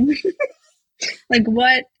home. Like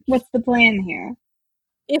what's the plan here?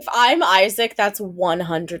 If I'm Isaac, that's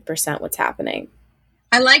 100% what's happening.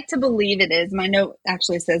 I like to believe it is. My note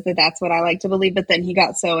actually says that that's what I like to believe, but then he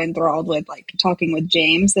got so enthralled with like talking with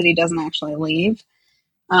James that he doesn't actually leave.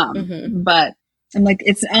 But I'm like,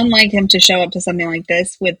 it's unlike him to show up to something like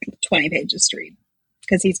this with 20 pages to read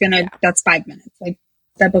because he's gonna. Yeah. That's 5 minutes. Like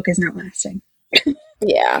that book is not lasting.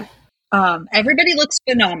 Yeah. Everybody looks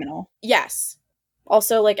phenomenal. Yes.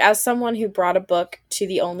 Also, like, as someone who brought a book to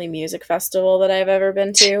the only music festival that I've ever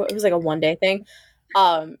been to, it was like a one-day thing.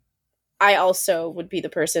 I also would be the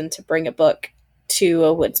person to bring a book to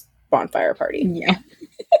a woods bonfire party. Yeah.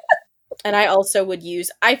 And I also would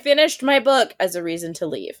use, I finished my book as a reason to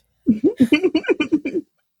leave.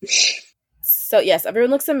 So, yes,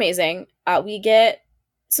 everyone looks amazing. We get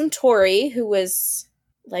some Tori, who was,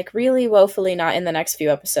 like, really woefully not in the next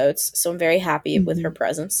few episodes. So I'm very happy with her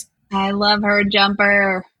presence. I love her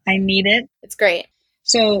jumper. I need it. It's great.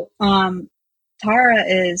 So, Tara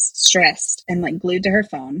is stressed and, like, glued to her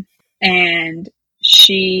phone. And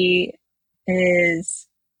she is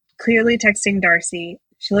clearly texting Darcy.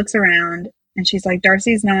 She looks around and she's like,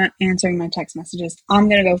 Darcy's not answering my text messages. I'm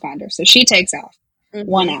going to go find her. So she takes off,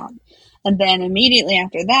 one out. And then immediately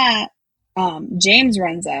after that, James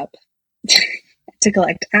runs up to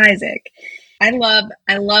collect Isaac. I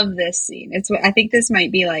love this scene. I think this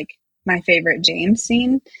might be like my favorite James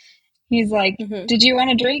scene. He's like, did you want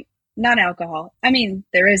a drink? Not alcohol. I mean,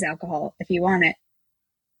 there is alcohol if you want it.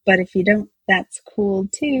 But if you don't, that's cool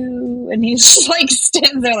too. And he's just like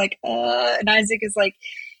stands there like, and Isaac is like,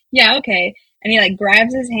 yeah, okay. And he like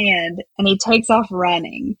grabs his hand and he takes off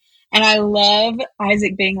running. And I love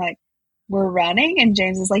Isaac being like, we're running. And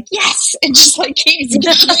James is like, yes. And just like keeps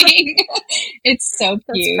going. It's so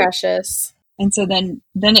cute. That's precious. And so then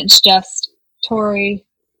it's just Tori,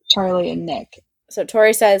 Charlie, and Nick. So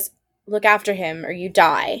Tori says, look after him or you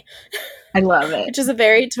die. I love it. Which is a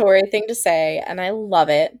very Tori thing to say, and I love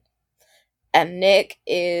it. And Nick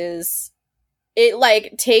it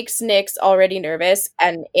like takes Nick's already nervous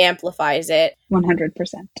and amplifies it. 100%.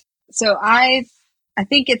 So I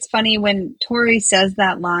think it's funny when Tori says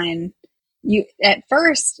that line, at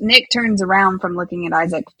first Nick turns around from looking at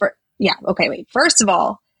Isaac. First of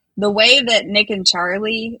all, the way that Nick and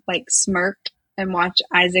Charlie like smirk and watch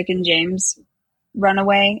Isaac and James run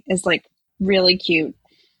away is like really cute.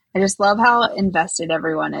 I just love how invested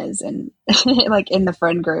everyone is in like in the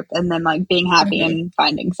friend group and then like being happy and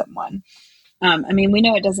finding someone. I mean, we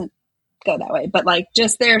know it doesn't go that way, but like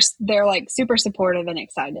just they're like super supportive and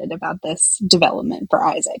excited about this development for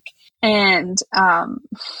Isaac. And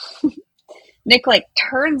Nick like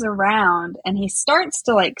turns around and he starts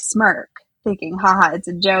to like smirk, thinking, haha, it's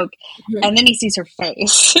a joke. And then he sees her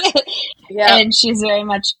face. And she's very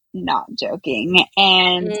much not joking.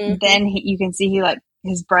 And then you can see he like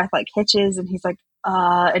his breath like hitches and he's like,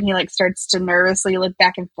 and he like starts to nervously look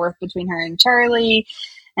back and forth between her and Charlie.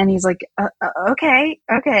 And he's like, okay.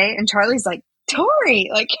 And Charlie's like, Tori,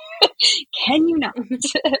 like, can you not?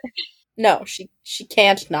 No, she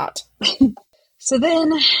can't not. So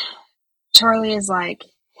then Charlie is like,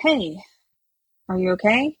 hey, are you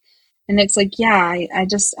okay? And it's like, yeah, I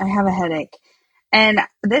have a headache. And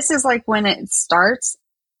this is like when it starts.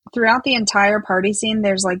 Throughout the entire party scene,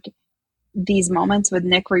 there's like these moments with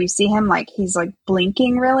Nick where you see him like he's like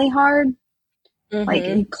blinking really hard, like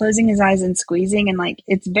he's closing his eyes and squeezing, and like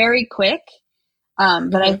it's very quick.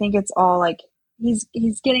 But I think it's all like he's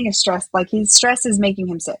getting a stress, like his stress is making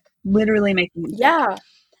him sick, literally making him sick.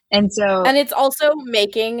 And it's also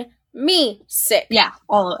making me sick. Yeah,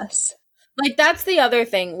 all of us. Like, that's the other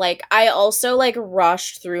thing. Like, I also, like,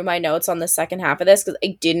 rushed through my notes on the second half of this because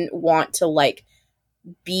I didn't want to, like,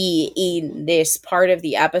 be in this part of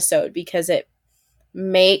the episode because it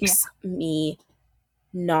makes me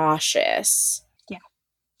nauseous. Yeah,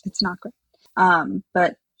 it's not great.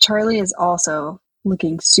 But Charlie is also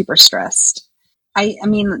looking super stressed. I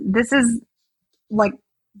mean, this is, like,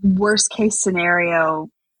 worst case scenario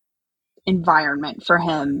environment for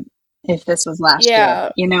him if this was last year,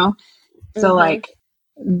 you know? So, like,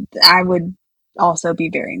 I would also be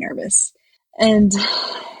very nervous. And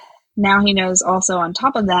now he knows also on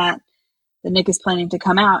top of that Nick is planning to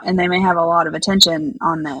come out, and they may have a lot of attention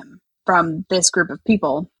on them from this group of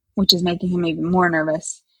people, which is making him even more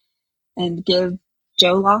nervous, and give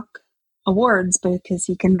Joe Locke awards because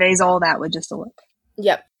he conveys all that with just a look.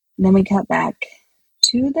 Yep. And then we cut back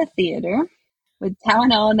to the theater with Tao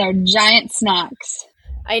and Elle and their giant snacks.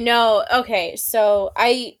 I know. Okay, so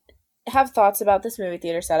I have thoughts about this movie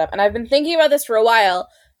theater setup, and I've been thinking about this for a while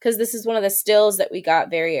because this is one of the stills that we got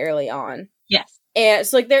very early on. Yes. And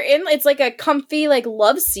so, like, they're in, it's like a comfy, like,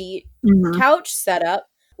 love seat couch setup,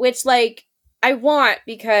 which, like, I want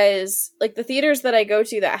because, like, the theaters that I go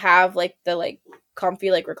to that have, like, the, like,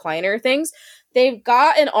 comfy, like, recliner things, they've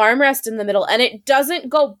got an armrest in the middle, and it doesn't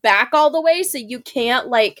go back all the way, so you can't,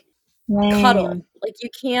 like, cuddle. Like, you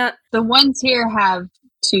can't. The ones here have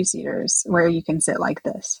two-seaters where you can sit like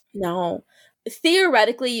this. No.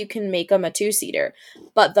 Theoretically, you can make them a two-seater,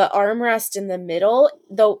 but the armrest in the middle,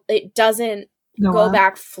 though, it doesn't go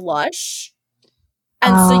back flush,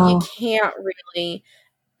 and so you can't really,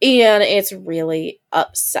 and it's really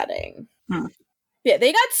upsetting. Yeah,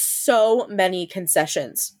 they got so many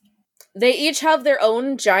concessions. They each have their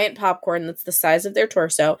own giant popcorn that's the size of their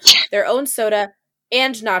torso, their own soda,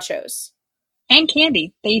 and nachos. And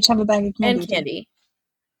candy. They each have a bag of candy. And candy.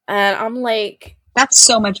 And I'm like, that's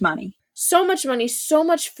so much money. So much money, so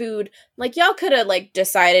much food. Like, y'all could have, like,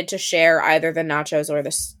 decided to share either the nachos or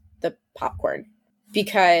the popcorn,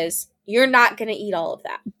 because you're not going to eat all of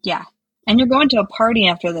that. Yeah. And you're going to a party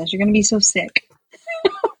after this. You're going to be so sick.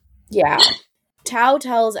 Yeah. Tao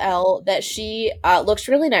tells Elle that she looks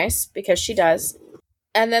really nice, because she does.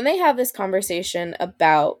 And then they have this conversation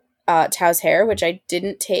about Tao's hair, which I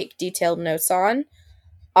didn't take detailed notes on.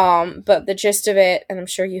 But the gist of it, and I'm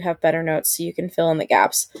sure you have better notes so you can fill in the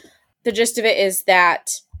gaps. The gist of it is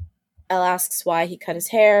that Elle asks why he cut his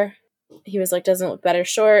hair. He was like, doesn't look better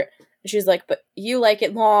short. And she's like, but you like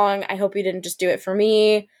it long. I hope you didn't just do it for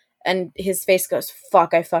me. And his face goes,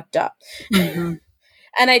 fuck, I fucked up. Mm-hmm.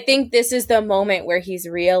 And I think this is the moment where he's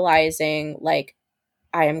realizing, like,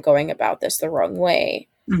 I am going about this the wrong way.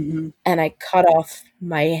 Mm-hmm. And I cut off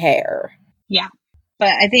my hair. Yeah. But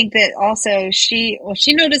I think that also she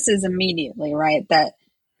notices immediately, right, that,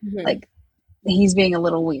 like, he's being a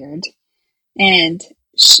little weird. And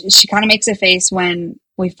she kind of makes a face when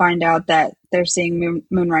we find out that they're seeing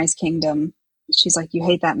Moonrise Kingdom. She's like, you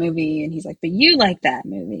hate that movie. And he's like, but you like that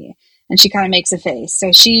movie. And she kind of makes a face.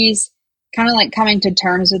 So she's kind of like coming to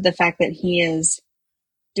terms with the fact that he is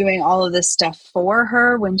doing all of this stuff for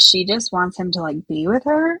her when she just wants him to, like, be with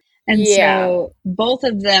her. And so both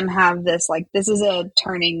of them have this, like, this is a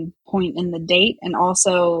turning point in the date and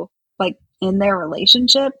also, like, in their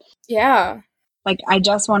relationship. Yeah. Like, I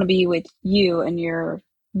just want to be with you and you're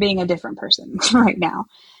being a different person right now.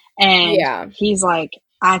 And he's like,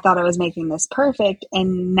 I thought I was making this perfect,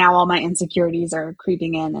 and now all my insecurities are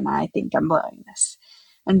creeping in, and I think I'm blowing this.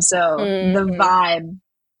 And so the vibe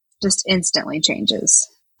just instantly changes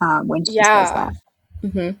when she says that.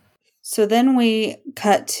 Mm-hmm. So then we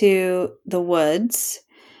cut to the woods,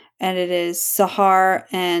 and it is Sahar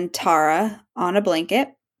and Tara on a blanket.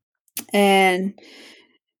 And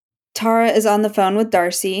Tara is on the phone with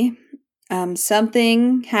Darcy.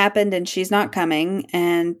 Something happened and she's not coming.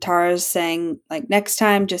 And Tara's saying, like, next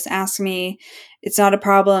time, just ask me. It's not a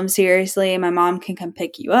problem. Seriously, my mom can come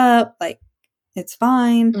pick you up. Like, it's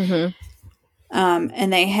fine. Mm-hmm.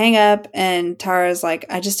 And they hang up, and Tara's like,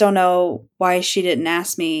 I just don't know why she didn't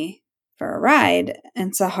ask me for a ride.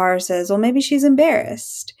 And Sahar says, well, maybe she's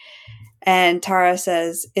embarrassed. And Tara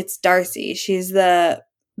says, it's Darcy. She's the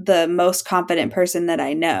most confident person that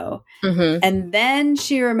I know. Mm-hmm. And then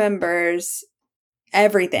she remembers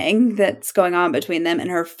everything that's going on between them, and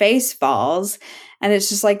her face falls, and it's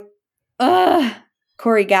just like, ugh,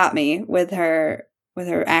 Corey got me with her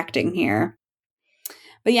acting here.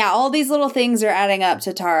 But yeah, all these little things are adding up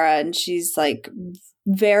to Tara, and she's like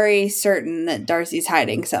very certain that Darcy's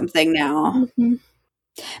hiding something now. Mm-hmm.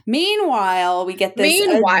 Meanwhile, we get this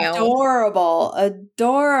adorable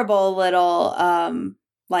little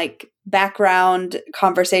like background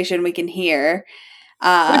conversation we can hear.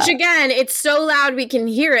 Which again, it's so loud we can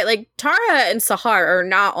hear it. Like, Tara and Sahar are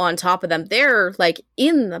not on top of them. They're like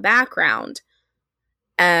in the background.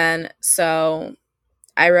 And so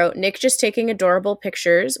I wrote, Nick just taking adorable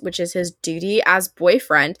pictures, which is his duty as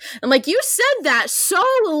boyfriend. And like, you said that so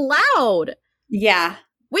loud. Yeah.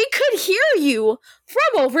 We could hear you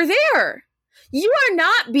from over there. You are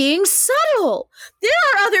not being subtle. There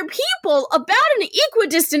are other people about an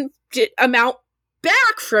equidistant amount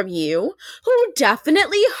back from you who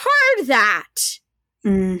definitely heard that.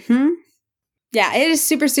 Mm-hmm. Yeah, it is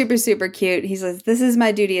super, super, super cute. He says, "This is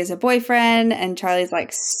my duty as a boyfriend." And Charlie's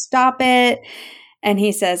like, "Stop it." And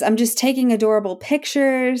he says, "I'm just taking adorable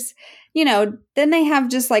pictures." You know, then they have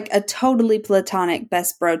just like a totally platonic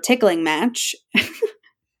best bro tickling match.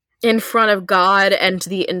 In front of God and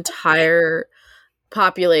the entire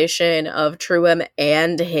population of Truem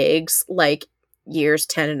and Higgs, like years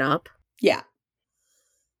 10 and up. Yeah.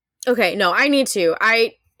 Okay, no, I need to.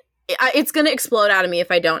 It's going to explode out of me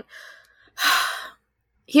if I don't.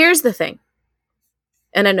 Here's the thing.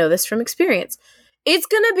 And I know this from experience. It's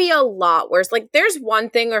going to be a lot worse. Like, there's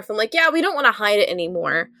one thing where if I'm like, yeah, we don't want to hide it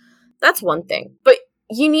anymore. That's one thing. But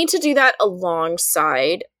you need to do that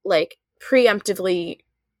alongside, like, preemptively,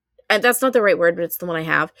 and that's not the right word, but it's the one I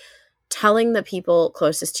have, telling the people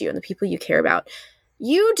closest to you and the people you care about.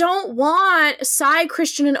 You don't want Sai,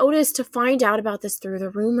 Christian, and Otis to find out about this through the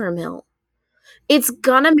rumor mill. It's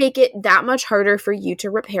gonna make it that much harder for you to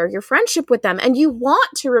repair your friendship with them, and you want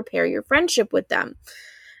to repair your friendship with them.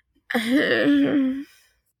 It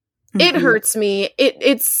hurts me.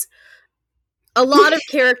 It's a lot of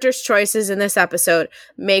characters' choices in this episode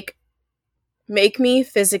make me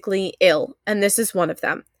physically ill, and this is one of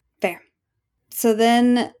them. Fair. So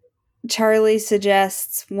then Charlie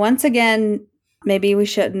suggests, once again, maybe we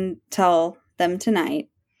shouldn't tell them tonight.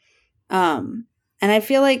 And I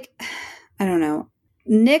feel like, I don't know,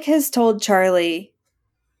 Nick has told Charlie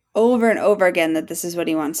over and over again that this is what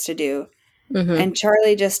he wants to do. Mm-hmm. And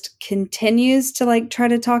Charlie just continues to like try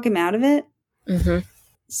to talk him out of it. Mm-hmm.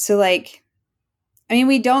 So like, I mean,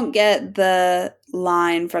 we don't get the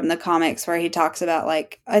line from the comics where he talks about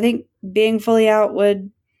like, I think being fully out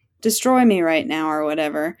would destroy me right now or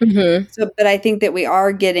whatever. Mm-hmm. So, but I think that we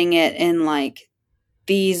are getting it in like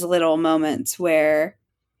these little moments where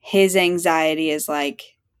his anxiety is like,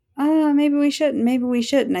 maybe we shouldn't.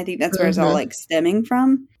 I think that's where it's all like stemming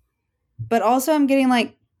from. But also I'm getting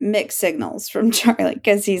like mixed signals from Charlie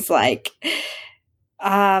because he's like,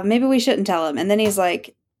 maybe we shouldn't tell him. And then he's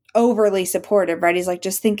like overly supportive, right? He's like,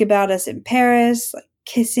 just think about us in Paris, like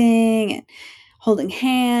kissing and holding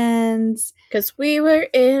hands. Because we were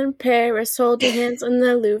in Paris holding hands on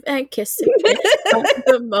the Louvre and kissing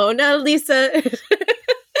the Mona Lisa.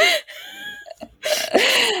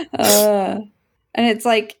 And it's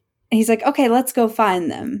like, he's like, okay, let's go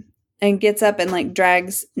find them. And gets up and like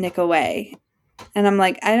drags Nick away. And I'm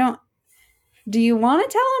like, do you want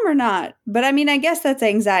to tell him or not? But I mean, I guess that's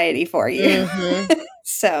anxiety for you. Mm-hmm.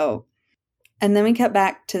 So, and then we cut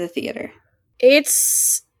back to the theater.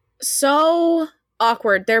 It's so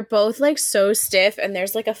awkward. They're both like so stiff, and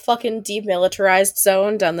there's like a fucking demilitarized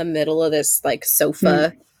zone down the middle of this like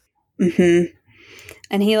sofa. Mm-hmm.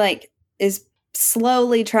 And he like is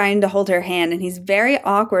slowly trying to hold her hand, and he's very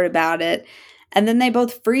awkward about it. And then they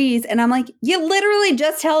both freeze, and I'm like, you literally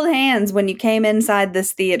just held hands when you came inside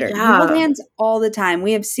this theater. Yeah. You hold hands all the time.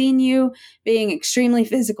 We have seen you being extremely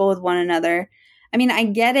physical with one another. I mean, I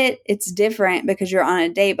get it. It's different because you're on a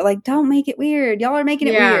date, but like, don't make it weird. Y'all are making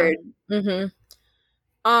it weird. Mm-hmm.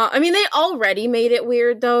 I mean, they already made it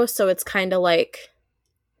weird though, so it's kind of like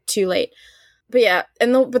too late. But yeah,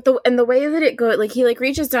 and the way that it goes, like he like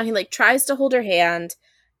reaches down, he like tries to hold her hand,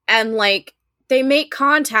 and like they make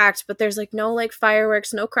contact, but there's like no like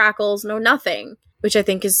fireworks, no crackles, no nothing, which I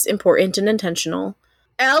think is important and intentional.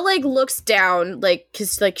 Elle like looks down, like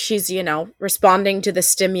because like she's, you know, responding to the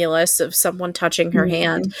stimulus of someone touching her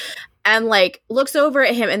hand, and like looks over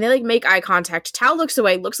at him, and they like make eye contact. Tao looks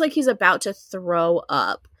away, looks like he's about to throw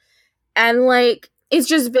up, and like it's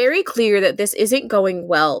just very clear that this isn't going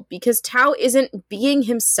well because Tao isn't being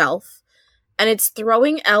himself. And it's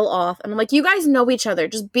throwing Elle off. And I'm like, you guys know each other.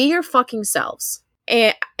 Just be your fucking selves.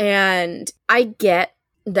 And I get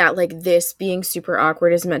that, like, this being super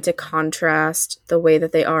awkward is meant to contrast the way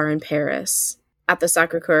that they are in Paris at the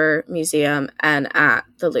Sacré-Cœur Museum and at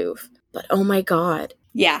the Louvre. But, oh my God.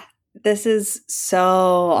 Yeah. This is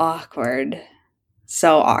so awkward.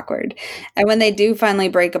 So awkward. And when they do finally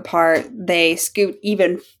break apart, they scoot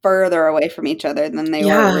even further away from each other than they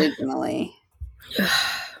were originally.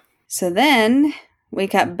 So then we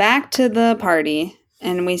cut back to the party,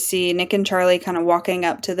 and we see Nick and Charlie kind of walking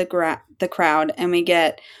up to the crowd, and we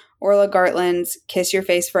get Orla Gartland's Kiss Your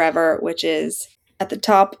Face Forever, which is at the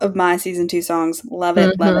top of my season 2 songs. Love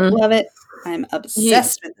it, love it, love it. I'm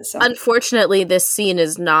obsessed with this song. Unfortunately, this scene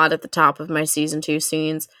is not at the top of my season 2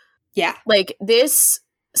 scenes. Yeah. Like, this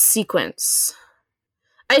sequence,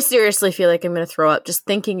 I seriously feel like I'm going to throw up just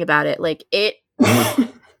thinking about it. Like, it...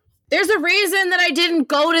 There's a reason that I didn't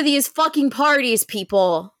go to these fucking parties,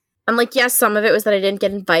 people. I'm like, yes, some of it was that I didn't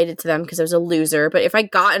get invited to them because I was a loser. But if I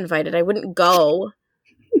got invited, I wouldn't go.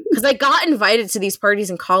 Because I got invited to these parties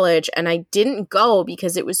in college and I didn't go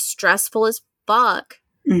because it was stressful as fuck.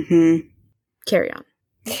 Mm-hmm. Carry on.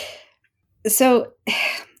 So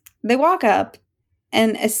they walk up,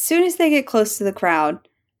 and as soon as they get close to the crowd,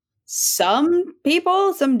 some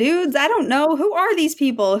people, some dudes, I don't know, who are these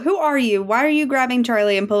people? Who are you? Why are you grabbing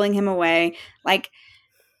Charlie and pulling him away? Like,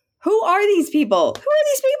 who are these people? Who are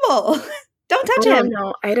these people? Don't touch him.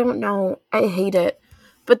 I don't know. I hate it.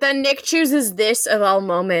 But then Nick chooses this of all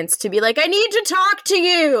moments to be like, I need to talk to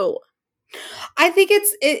you. I think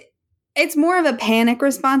it's more of a panic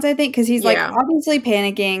response, I think, because he's like obviously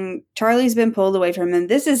panicking. Charlie's been pulled away from him.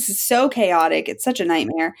 This is so chaotic. It's such a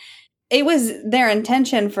nightmare. It was their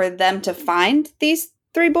intention for them to find these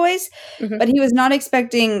three boys, but he was not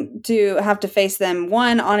expecting to have to face them,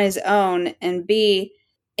 one, on his own, and B,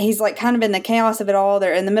 he's like kind of in the chaos of it all.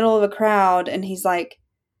 They're in the middle of a crowd, and he's like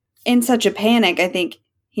in such a panic. I think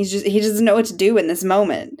he doesn't know what to do in this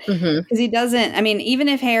moment because he doesn't. I mean, even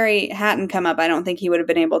if Harry hadn't come up, I don't think he would have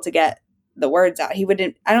been able to get the words out. He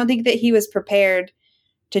wouldn't. I don't think that he was prepared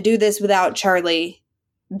to do this without Charlie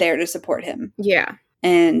there to support him. Yeah,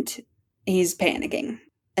 and he's panicking,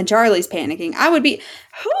 and Charlie's panicking. I would be.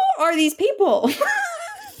 Who are these people?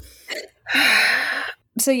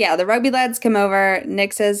 So yeah, the rugby lads come over.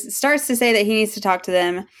 Nick starts to say that he needs to talk to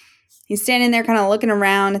them. He's standing there kind of looking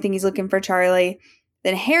around. I think he's looking for Charlie.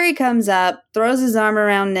 Then Harry comes up, throws his arm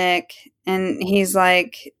around Nick, and he's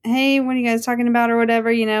like, hey, what are you guys talking about or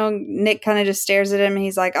whatever? You know, Nick kind of just stares at him, and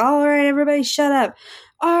he's like, all right, everybody shut up.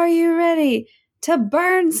 Are you ready to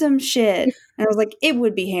burn some shit? And I was like, it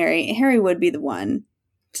would be Harry. Harry would be the one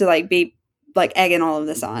to like be like egging all of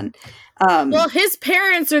this on. Well, his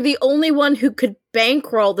parents are the only one who could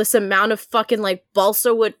bankroll this amount of fucking like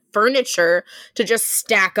balsa wood furniture to just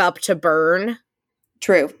stack up to burn.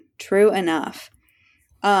 True enough.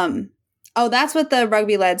 Oh, that's what the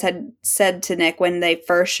rugby lads had said to Nick when they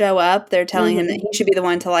first show up. They're telling him that he should be the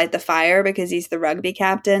one to light the fire because he's the rugby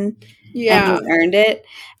captain. Yeah. And he's earned it.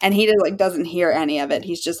 And he doesn't hear any of it.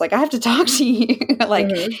 He's just like, I have to talk to you.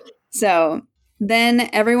 So then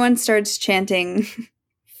everyone starts chanting, fire,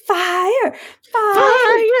 fire,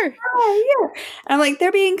 fire. And I'm like,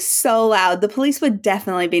 they're being so loud. The police would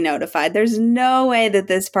definitely be notified. There's no way that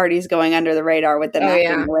this party's going under the radar with them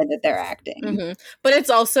acting the way that they're acting. But it's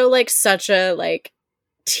also like such a like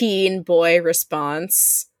teen boy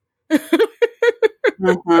response. It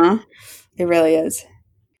really is.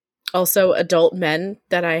 Also adult men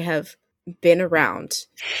that I have been around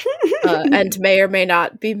and may or may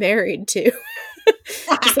not be married to.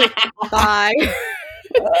 Just like, bye.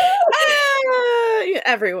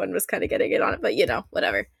 Everyone was kind of getting it on it, but you know,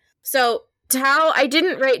 whatever. So Tao, I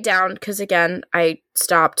didn't write down because again, I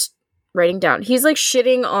stopped writing down. He's like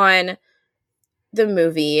shitting on the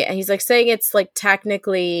movie, and he's like saying it's like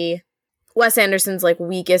technically Wes Anderson's like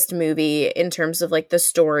weakest movie in terms of like the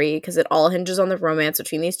story because it all hinges on the romance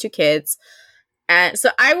between these two kids. And so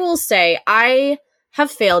I will say I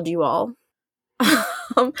have failed you all.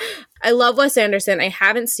 I love Wes Anderson. I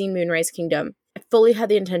haven't seen Moonrise Kingdom. I fully had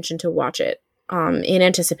the intention to watch it in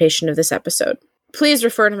anticipation of this episode. Please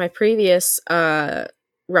refer to my previous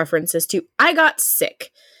references to I got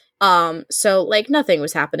sick. So like nothing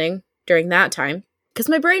was happening during that time because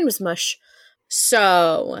my brain was mush.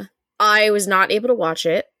 So I was not able to watch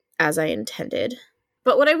it as I intended.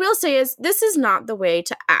 But what I will say is this is not the way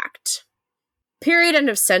to act. Period, end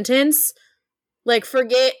of sentence. Like,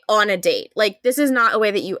 forget on a date. Like, this is not a way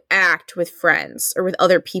that you act with friends or with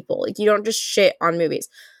other people. Like, you don't just shit on movies.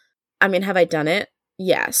 I mean, have I done it?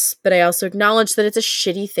 Yes. But I also acknowledge that it's a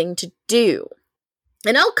shitty thing to do.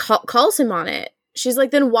 And Elle calls him on it. She's like,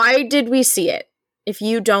 then why did we see it if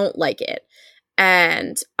you don't like it?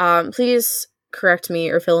 And please correct me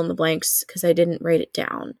or fill in the blanks because I didn't write it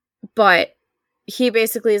down. But he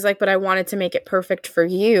basically is like, but I wanted to make it perfect for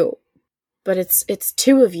you. But it's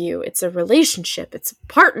two of you. It's a relationship. It's a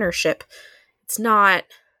partnership. It's not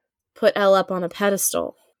put Elle up on a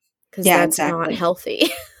pedestal because that's not healthy.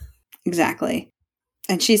 Exactly.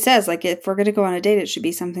 And she says, like, if we're going to go on a date, it should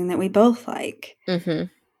be something that we both like. And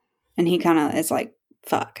he kind of is like,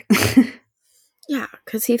 fuck. Yeah,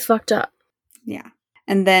 because he fucked up. Yeah.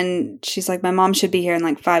 And then she's like, my mom should be here in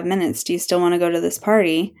like 5 minutes. Do you still want to go to this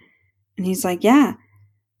party? And he's like, yeah.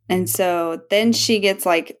 And so then she gets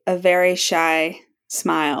like a very shy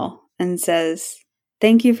smile and says,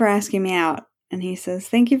 thank you for asking me out. And he says,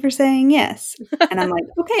 thank you for saying yes. And I'm like,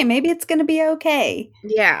 okay, maybe it's going to be okay.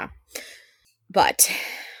 Yeah. But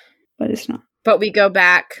it's not. But we go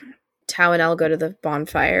back. Tao and Elle go to the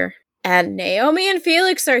bonfire. And Naomi and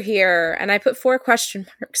Felix are here. And I put 4 question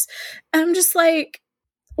marks. And I'm just like,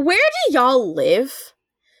 where do y'all live?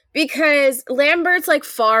 Because Lambert's like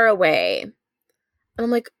far away. And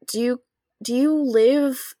I'm like, do you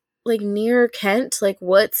live like near Kent? Like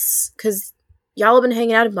what's, because y'all have been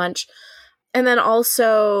hanging out a bunch. And then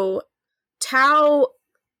also Tao,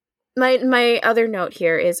 my other note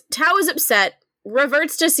here is Tao is upset,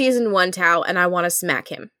 reverts to season 1 Tao, and I want to smack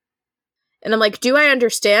him. And I'm like, do I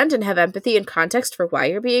understand and have empathy and context for why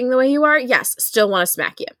you're being the way you are? Yes, still want to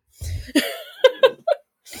smack you.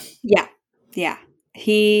 Yeah.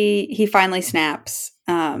 He finally snaps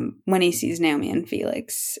when he sees Naomi and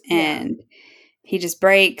Felix, and he just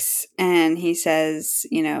breaks and he says,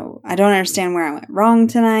 you know, I don't understand where I went wrong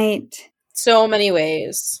tonight. So many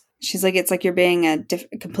ways. She's like, it's like you're being a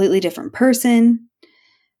completely different person,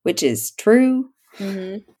 which is true.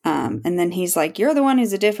 Mm-hmm. And then he's like, you're the one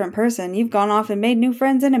who's a different person. You've gone off and made new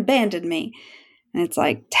friends and abandoned me. And it's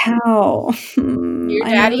like, Tao. Your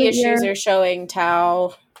daddy issues are showing,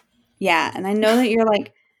 Tao. Yeah, and I know that you're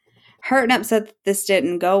like hurt and upset that this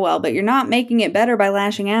didn't go well, but you're not making it better by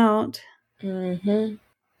lashing out. Mm-hmm.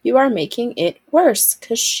 You are making it worse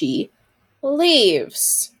because she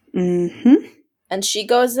leaves. Mm-hmm. And she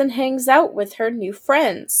goes and hangs out with her new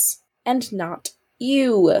friends. And not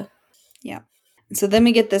you. Yeah. So then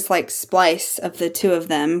we get this like splice of the two of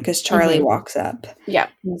them because Charlie walks up. Yeah.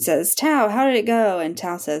 And says, Tao, how did it go? And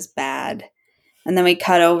Tao says, bad. And then we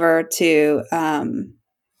cut over to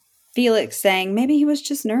Felix saying, maybe he was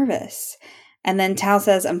just nervous. And then Tao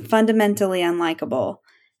says, I'm fundamentally unlikable.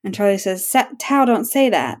 And Charlie says, Tao, don't say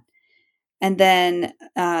that. And then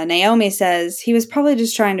Naomi says, he was probably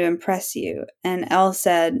just trying to impress you. And Elle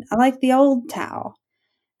said, I like the old Tao.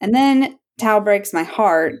 And then Tao breaks my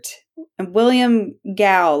heart. And William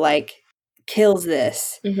Gao, like, kills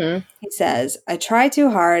this. Mm-hmm. He says, I try too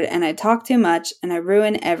hard and I talk too much and I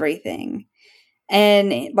ruin everything.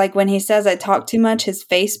 And, like, when he says I talk too much, his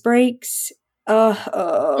face breaks.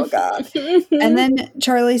 Oh God. And then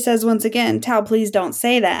Charlie says once again, Tao, please don't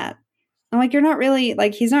say that. I'm like, you're not really,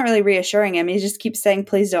 like, he's not really reassuring him. He just keeps saying,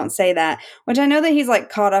 please don't say that. Which I know that he's, like,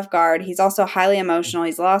 caught off guard. He's also highly emotional.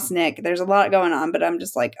 He's lost Nick. There's a lot going on, but I'm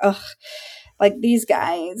just like, ugh. Like, these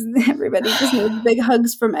guys, everybody just needs big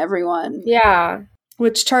hugs from everyone. Yeah.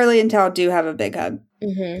 Which Charlie and Tao do have a big hug.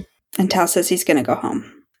 Mm-hmm. And Tao says he's going to go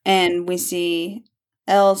home. And we see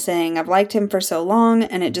Elle saying, I've liked him for so long,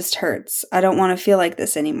 and it just hurts. I don't want to feel like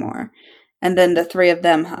this anymore. And then the three of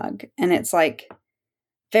them hug. And it's, like,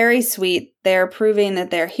 very sweet. They're proving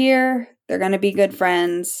that they're here. They're going to be good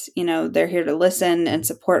friends. You know, they're here to listen and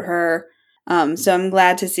support her. So I'm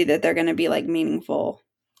glad to see that they're going to be, like, meaningful,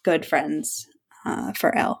 good friends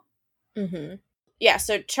for Elle. Mm-hmm. Yeah,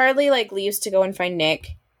 so Charlie, like, leaves to go and find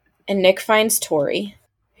Nick. And Nick finds Tori,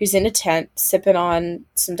 who's in a tent sipping on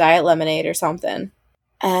some diet lemonade or something.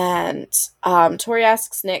 And Tori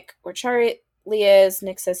asks Nick where Charlie is.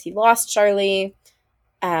 Nick says he lost Charlie.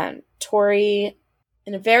 And Tori,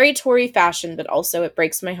 in a very Tori fashion, but also it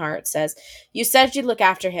breaks my heart, says, you said you'd look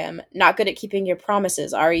after him. Not good at keeping your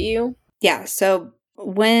promises, are you? Yeah, so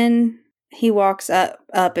when he walks up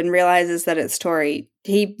and realizes that it's Tori,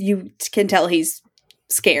 you can tell he's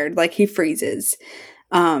scared. Like, he freezes.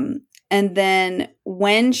 And then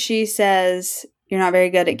when she says, you're not very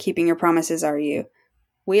good at keeping your promises, are you?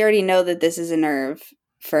 We already know that this is a nerve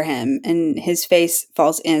for him, and his face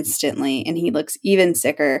falls instantly, and he looks even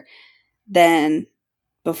sicker than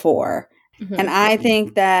before. Mm-hmm. And I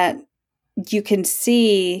think that you can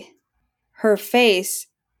see her face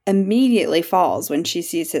immediately falls when she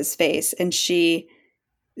sees his face, and she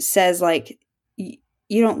says, like,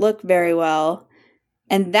 you don't look very well.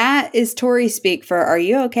 And that is Tori speak for, are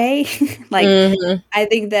you okay? Like, mm-hmm. I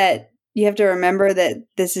think that you have to remember that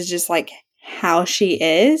this is just, like, how she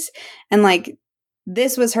is. And, like,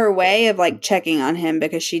 this was her way of, like, checking on him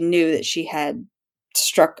because she knew that she had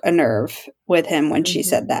struck a nerve with him when she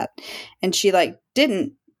said that. And she, like,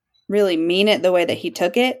 didn't really mean it the way that he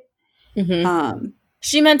took it. Mm-hmm.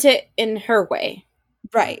 She meant it in her way.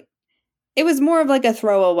 Right. It was more of, like, a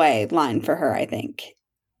throwaway line for her, I think.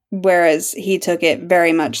 Whereas he took it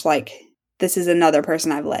very much like, this is another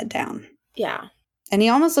person I've let down. Yeah. And he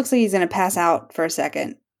almost looks like he's going to pass out for a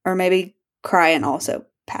second. Or maybe cry and also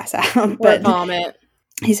pass out. But vomit.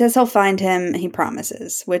 He says he'll find him, he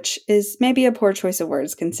promises. Which is maybe a poor choice of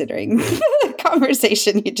words considering the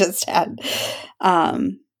conversation you just had.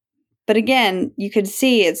 But again, you could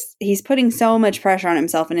see he's putting so much pressure on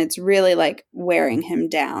himself, and it's really, like, wearing him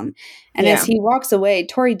down. And as he walks away,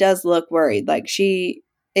 Tori does look worried. Like, she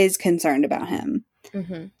is concerned about him.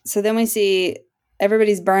 Mm-hmm. So then we see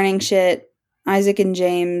everybody's burning shit. Isaac and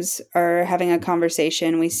James are having a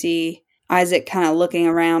conversation. We see Isaac kind of looking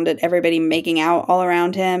around at everybody making out all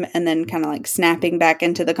around him and then kind of like snapping back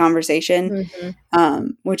into the conversation,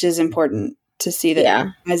 which is important to see that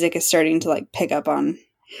Isaac is starting to like pick up on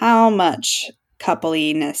how much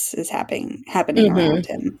coupliness is happening around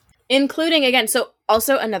him. Including, again, so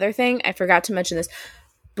also another thing, I forgot to mention this,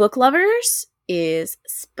 Book Lovers is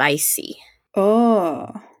spicy.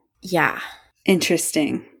 Oh. Yeah.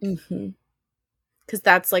 Interesting. Because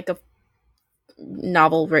that's like a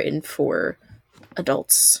novel written for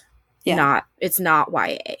adults. Yeah. It's not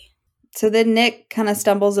YA. So then Nick kind of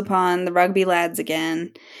stumbles upon the rugby lads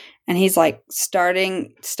again, and he's like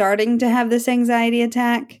starting to have this anxiety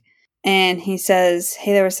attack. And he says,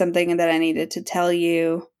 hey, there was something that I needed to tell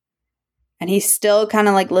you. And he's still kind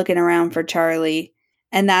of like looking around for Charlie.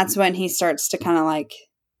 And that's when he starts to kind of like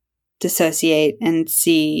dissociate and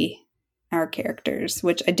see our characters,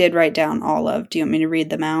 which I did write down all of. Do you want me to read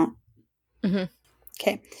them out?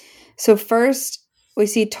 Okay. So first we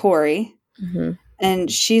see Tori, and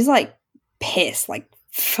she's like pissed, like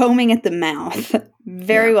foaming at the mouth.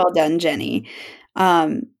 Very well done, Jenny.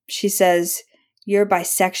 She says, you're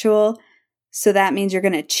bisexual, so that means you're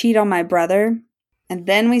going to cheat on my brother. And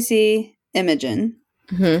then we see Imogen,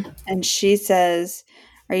 and she says,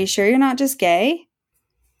 are you sure you're not just gay?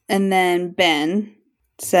 And then Ben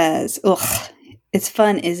says, ugh, it's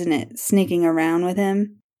fun, isn't it, sneaking around with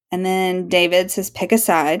him? And then David says, pick a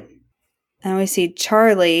side. And we see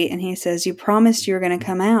Charlie, and he says, you promised you were going to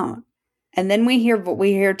come out. And then we hear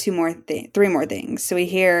three more things. So we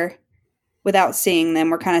hear, without seeing them,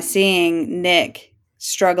 we're kind of seeing Nick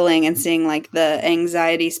struggling and seeing like the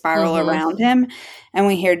anxiety spiral around him. And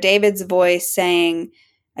we hear David's voice saying,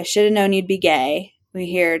 I should have known you'd be gay. We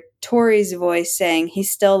hear Tori's voice saying, he's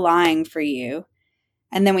still lying for you.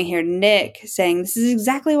 And then we hear Nick saying, this is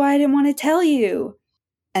exactly why I didn't want to tell you.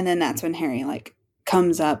 And then that's when Harry like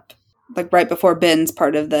comes up, like right before Ben's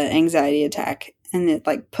part of the anxiety attack. And it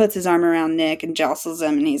like puts his arm around Nick and jostles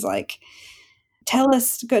him. And he's like, tell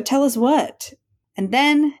us what? And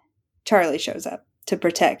then Charlie shows up to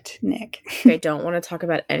protect Nick. I don't want to talk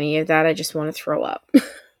about any of that. I just want to throw up.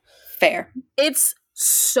 Fair. It's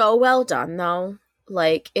so well done, though.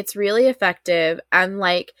 Like, it's really effective. And,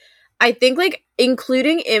 like, I think, like,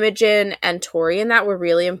 including Imogen and Tori in that were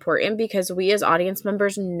really important because we as audience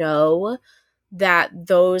members know that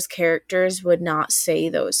those characters would not say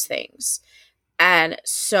those things. And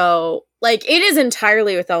so, like, it is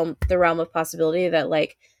entirely within the realm of possibility that,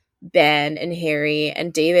 like, Ben and Harry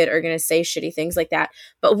and David are going to say shitty things like that.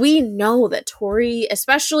 But we know that Tori,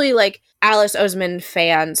 especially, like, Alice Oseman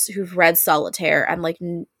fans who've read Solitaire and, like,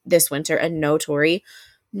 this winter and know Tori,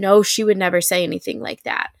 know she would never say anything like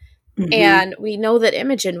that. And we know that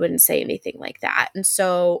Imogen wouldn't say anything like that. And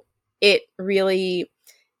so it really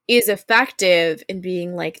is effective in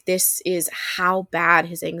being like, this is how bad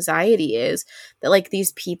his anxiety is, that like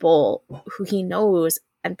these people who he knows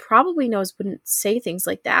and probably knows wouldn't say things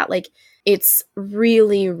like that. Like, it's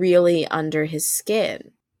really, really under his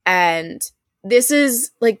skin. And this is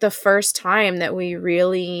like the first time that we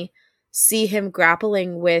really see him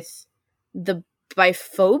grappling with the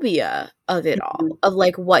biphobia of it all, of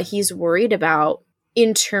like what he's worried about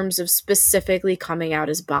in terms of specifically coming out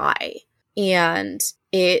as bi. And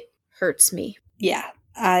it hurts me. Yeah.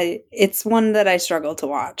 It's one that I struggle to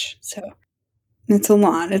watch. So it's a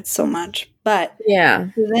lot. It's so much. But yeah.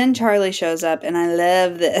 Then Charlie shows up, and I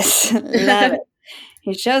love this. Love it.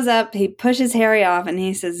 He shows up, he pushes Harry off, and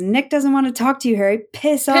he says, Nick doesn't want to talk to you, Harry.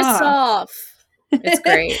 Piss off. It's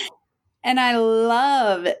great. And I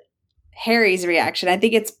love Harry's reaction. I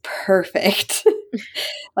think it's perfect.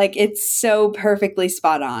 Like, it's so perfectly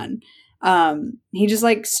spot on. He just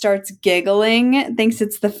like starts giggling, thinks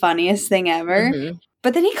it's the funniest thing ever.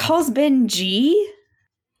 But then he calls Ben G.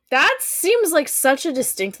 That seems like such a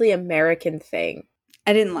distinctly American thing.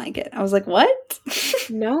 I didn't like it. I was like, what?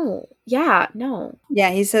 No. Yeah, no.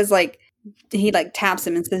 Yeah, he says like, he like taps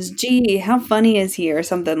him and says, gee, how funny is he? Or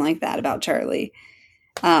something like that about Charlie.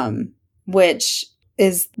 Which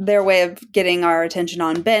is their way of getting our attention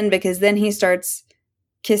on Ben, because then he starts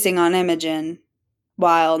kissing on Imogen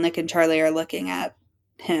while Nick and Charlie are looking at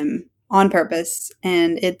him on purpose,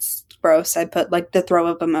 and it's gross. I put like the throw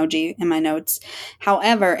up emoji in my notes.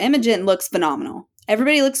 However, Imogen looks phenomenal.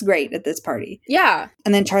 Everybody looks great at this party. Yeah.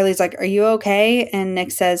 And then Charlie's like, are you okay? And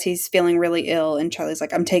Nick says he's feeling really ill, and Charlie's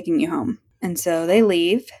like, I'm taking you home. And so they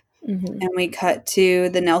leave, and we cut to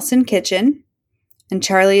the Nelson kitchen. And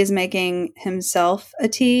Charlie is making himself a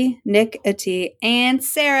tea, Nick a tea, and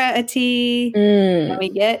Sarah a tea. And we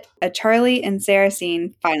get a Charlie and Sarah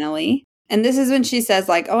scene finally. And this is when she says,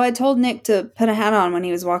 like, oh, I told Nick to put a hat on when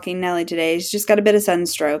he was walking Nellie today. He's just got a bit of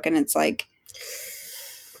sunstroke. And it's like,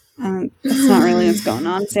 that's not really what's going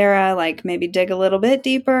on, Sarah. Like, maybe dig a little bit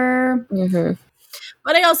deeper. Mm-hmm.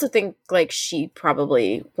 But I also think, like, she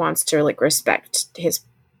probably wants to, like, respect his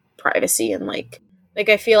privacy. And, like,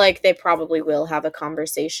 I feel like they probably will have a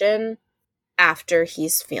conversation after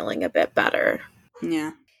he's feeling a bit better.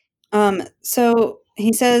 Yeah. So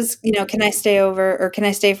he says, you know, can I stay over or can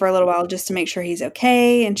I stay for a little while just to make sure he's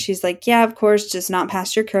okay? And she's like, yeah, of course, just not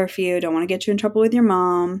past your curfew. Don't want to get you in trouble with your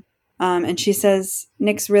mom. And she says,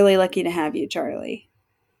 Nick's really lucky to have you, Charlie.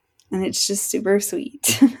 And it's just super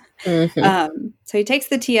sweet. Mm-hmm. So he takes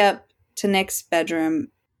the tea up to Nick's bedroom.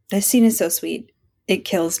 This scene is so sweet. It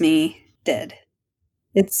kills me dead.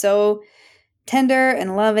 It's so tender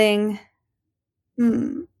and loving.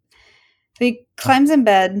 So he climbs in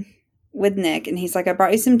bed with Nick and he's like, I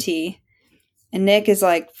brought you some tea. And Nick is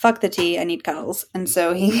like, fuck the tea, I need cuddles. And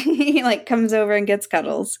so he like comes over and gets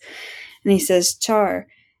cuddles. And he says, Char,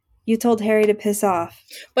 you told Harry to piss off.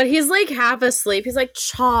 But he's like half asleep. He's like,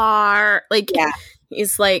 Char. Like, Yeah.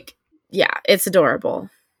 He's like, yeah, it's adorable.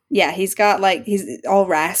 Yeah, he's got like, he's all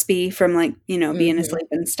raspy from like, you know, being asleep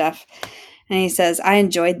and stuff. And he says, I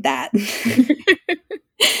enjoyed that.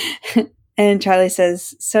 And Charlie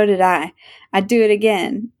says, so did I. I'd do it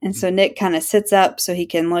again. And so Nick kind of sits up so he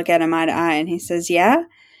can look at him eye to eye. And he says, yeah?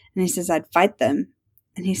 And he says, I'd fight them.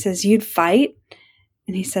 And he says, you'd fight?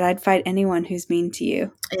 And he said, I'd fight anyone who's mean to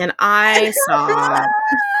you. And I saw.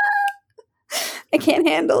 I can't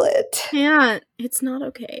handle it. Can't. It's not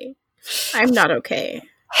okay. I'm not okay.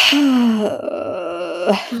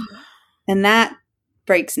 And that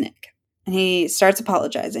breaks Nick. And he starts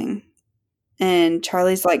apologizing. And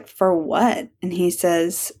Charlie's like, for what? And he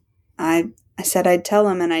says, I said I'd tell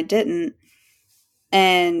him and I didn't.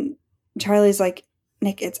 And Charlie's like,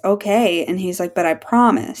 Nick, it's okay. And he's like, but I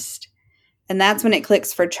promised. And that's when it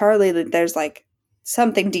clicks for Charlie that there's like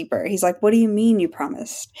something deeper. He's like, what do you mean you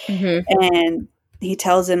promised? Mm-hmm. And he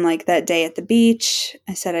tells him like that day at the beach,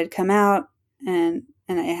 I said I'd come out and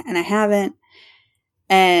I haven't.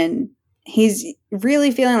 And he's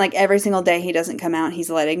really feeling like every single day he doesn't come out, he's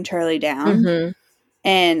letting Charlie down. Mm-hmm.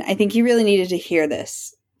 And I think he really needed to hear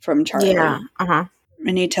this from Charlie. Yeah. Uh-huh.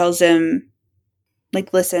 And he tells him,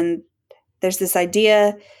 like, listen, there's this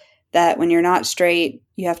idea that when you're not straight,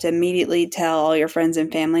 you have to immediately tell all your friends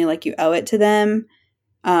and family like you owe it to them,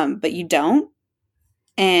 but you don't.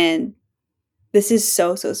 And this is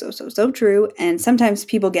so true. And sometimes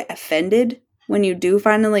people get offended when you do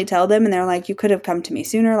finally tell them and they're like, you could have come to me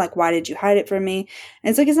sooner. Like, why did you hide it from me? And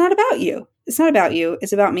it's like, it's not about you. It's not about you.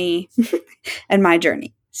 It's about me and my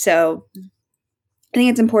journey. So I think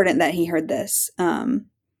it's important that he heard this. And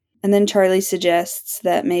then Charlie suggests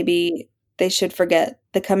that maybe they should forget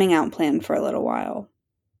the coming out plan for a little while.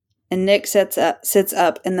 And Nick sits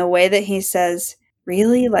up, and the way that he says,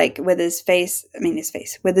 really? Like with his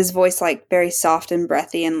voice like very soft and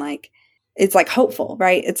breathy and like, it's like hopeful,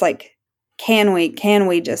 right? It's like, can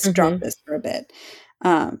we just drop this for a bit?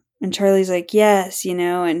 And Charlie's like, yes, you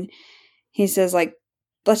know, and he says like,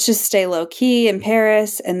 let's just stay low key in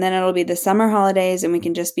Paris and then it'll be the summer holidays and we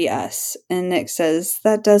can just be us. And Nick says,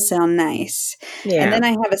 that does sound nice. Yeah. And then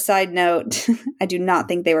I have a side note. I do not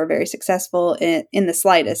think they were very successful in the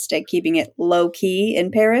slightest at keeping it low key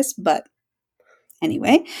in Paris. But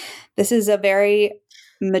anyway, this is a very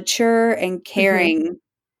mature and caring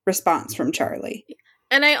response from Charlie.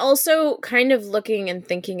 And I also kind of looking and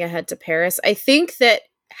thinking ahead to Paris, I think that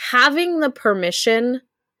having the permission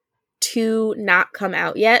to not come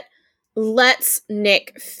out yet lets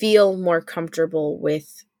Nick feel more comfortable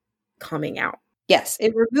with coming out. Yes,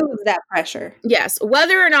 it removes that pressure. Yes,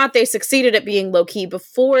 whether or not they succeeded at being low-key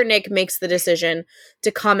before Nick makes the decision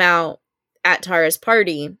to come out at Tara's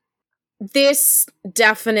party, this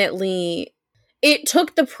definitely, it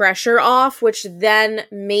took the pressure off, which then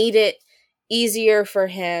made it easier for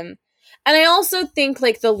him. And I also think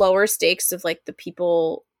like the lower stakes of like the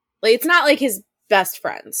people, like it's not like his best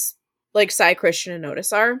friends like Sai, Christian, and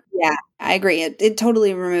Otis are. Yeah, I agree. It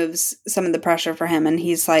totally removes some of the pressure for him. And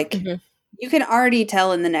he's like, you can already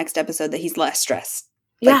tell in the next episode that he's less stressed.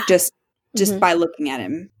 Like just by looking at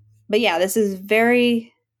him. But yeah, this is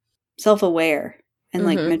very self-aware and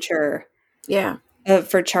like mature. Yeah.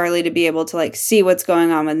 For Charlie to be able to like see what's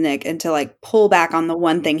going on with Nick and to like pull back on the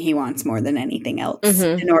one thing he wants more than anything else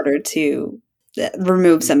in order to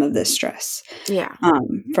remove some of this stress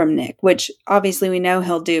from Nick, which obviously we know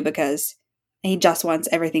he'll do because he just wants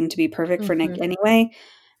everything to be perfect for Nick anyway.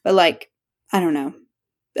 But like, I don't know,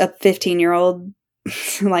 a 15-year-old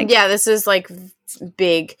Like, yeah, this is like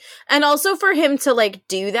big. And also for him to like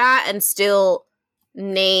do that and still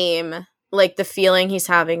name like the feeling he's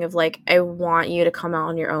having of like, I want you to come out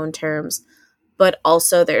on your own terms, but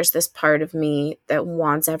also there's this part of me that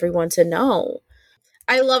wants everyone to know.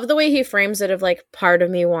 I love the way he frames it of like, part of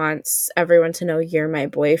me wants everyone to know you're my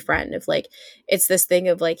boyfriend. Of like, it's this thing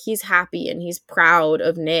of like, he's happy and he's proud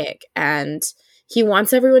of Nick and he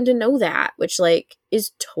wants everyone to know that, which like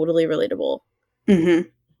is totally relatable. mm-hmm.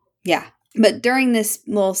 Yeah. But during this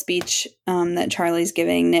little speech that Charlie's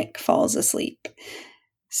giving, Nick falls asleep.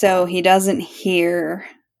 So he doesn't hear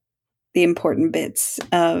the important bits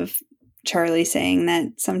of Charlie saying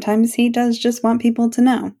that sometimes he does just want people to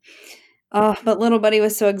know. Oh, but little buddy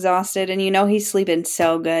was so exhausted, and he's sleeping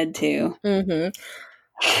so good too.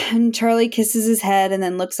 Mm-hmm. And Charlie kisses his head and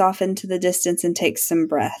then looks off into the distance and takes some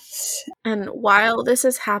breaths. And while this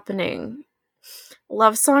is happening,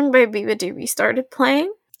 Love Song by Biba Doobie started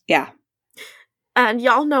playing. Yeah. And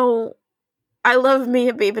y'all know I love me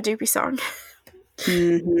a Biba Doobie song.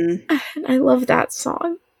 Mm-hmm. And I love that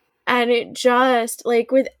song. And it just,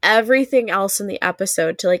 like, with everything else in the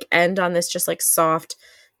episode, to, like, end on this just, like, soft,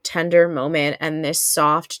 tender moment and this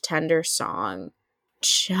soft, tender song,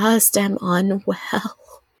 just am unwell.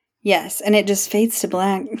 Yes, and it just fades to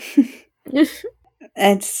black.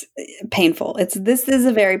 It's painful. This is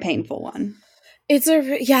a very painful one. It's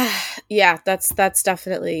that's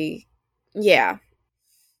definitely, yeah.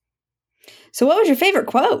 So what was your favorite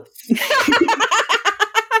quote?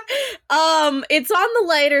 It's on the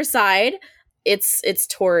lighter side. It's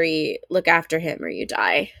Tori, look after him or you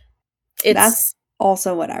die. That's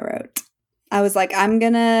also what I wrote. I was like,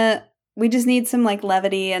 we just need some like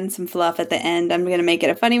levity and some fluff at the end. I'm gonna make it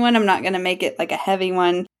a funny one. I'm not gonna make it like a heavy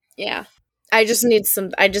one. Yeah. I just need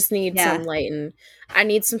some light, and I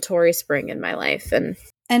need some Tori Spring in my life.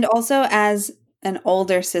 And also as an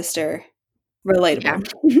older sister,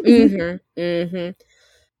 relatable. Yeah. Mm-hmm. Mm-hmm.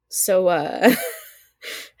 So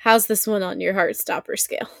how's this one on your Heartstopper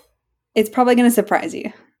scale? It's probably gonna surprise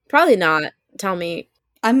you. Probably not. Tell me.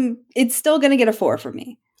 It's still gonna get a 4 for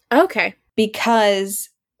me. Okay. Because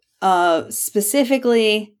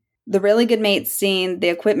specifically the really good mates scene, the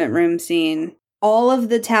equipment room scene, all of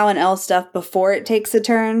the Tao and Elle stuff before it takes a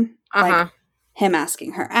turn. Like him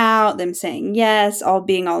asking her out, them saying yes, all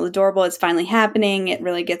being all adorable, it's finally happening. It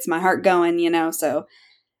really gets my heart going, So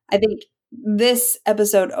I think this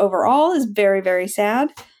episode overall is very, very sad.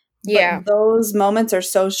 Yeah. But those moments are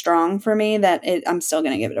so strong for me that I'm still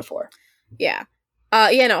going to give it a 4. Yeah.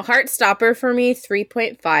 Heartstopper for me,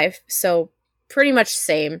 3.5. So pretty much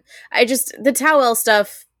same. The Tao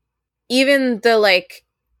stuff, even the like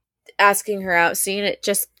asking her out, seeing it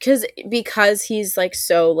just because he's like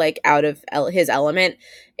so like out of his element,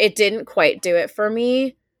 it didn't quite do it for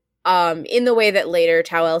me in the way that later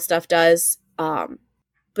Tao stuff does.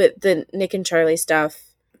 But the Nick and Charlie stuff,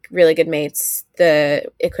 really good mates, the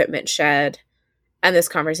equipment shed, and this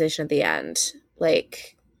conversation at the end,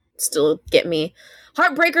 like, still get me.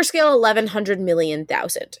 Heartbreaker scale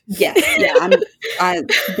 1100,000,000. Yes, yeah, I'm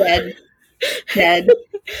dead.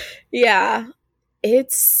 Yeah,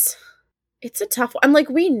 it's a tough one. I'm like,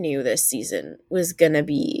 we knew this season was gonna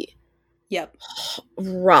be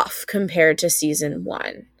rough compared to season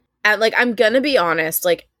 1. And like, I'm gonna be honest,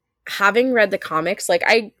 like, having read the comics, like,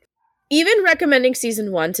 I even recommending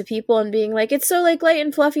season 1 to people and being like, it's so like light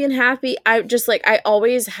and fluffy and happy, I just like, I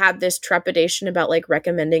always had this trepidation about like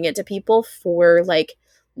recommending it to people for like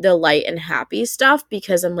the light and happy stuff,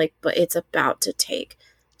 because I'm like, but it's about to take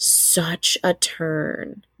such a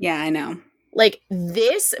turn. Yeah, I know. Like,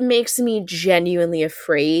 this makes me genuinely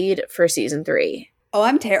afraid for season 3. Oh,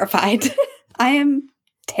 I'm terrified. I am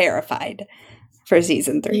terrified for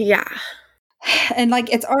season 3. Yeah. And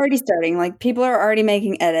like, it's already starting. Like, people are already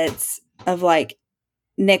making edits of like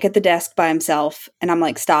Nick at the desk by himself. And I'm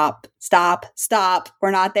like, stop.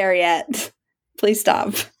 We're not there yet. Please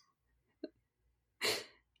stop.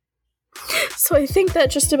 So I think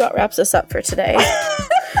that just about wraps us up for today.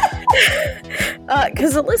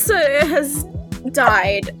 Because Alyssa has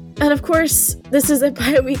died. And of course, this is a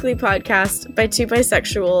bi-weekly podcast by two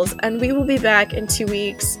bisexuals. And we will be back in 2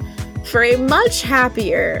 weeks for a much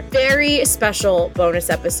happier, very special bonus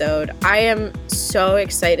episode. I am so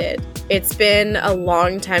excited. It's been a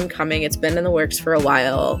long time coming. It's been in the works for a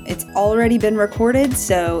while. It's already been recorded,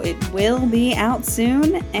 so it will be out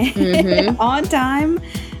soon and on time.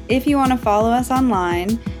 If you want to follow us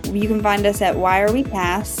online, you can find us at Why Are We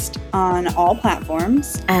Cast on all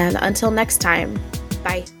platforms. And until next time,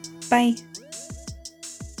 bye. Bye.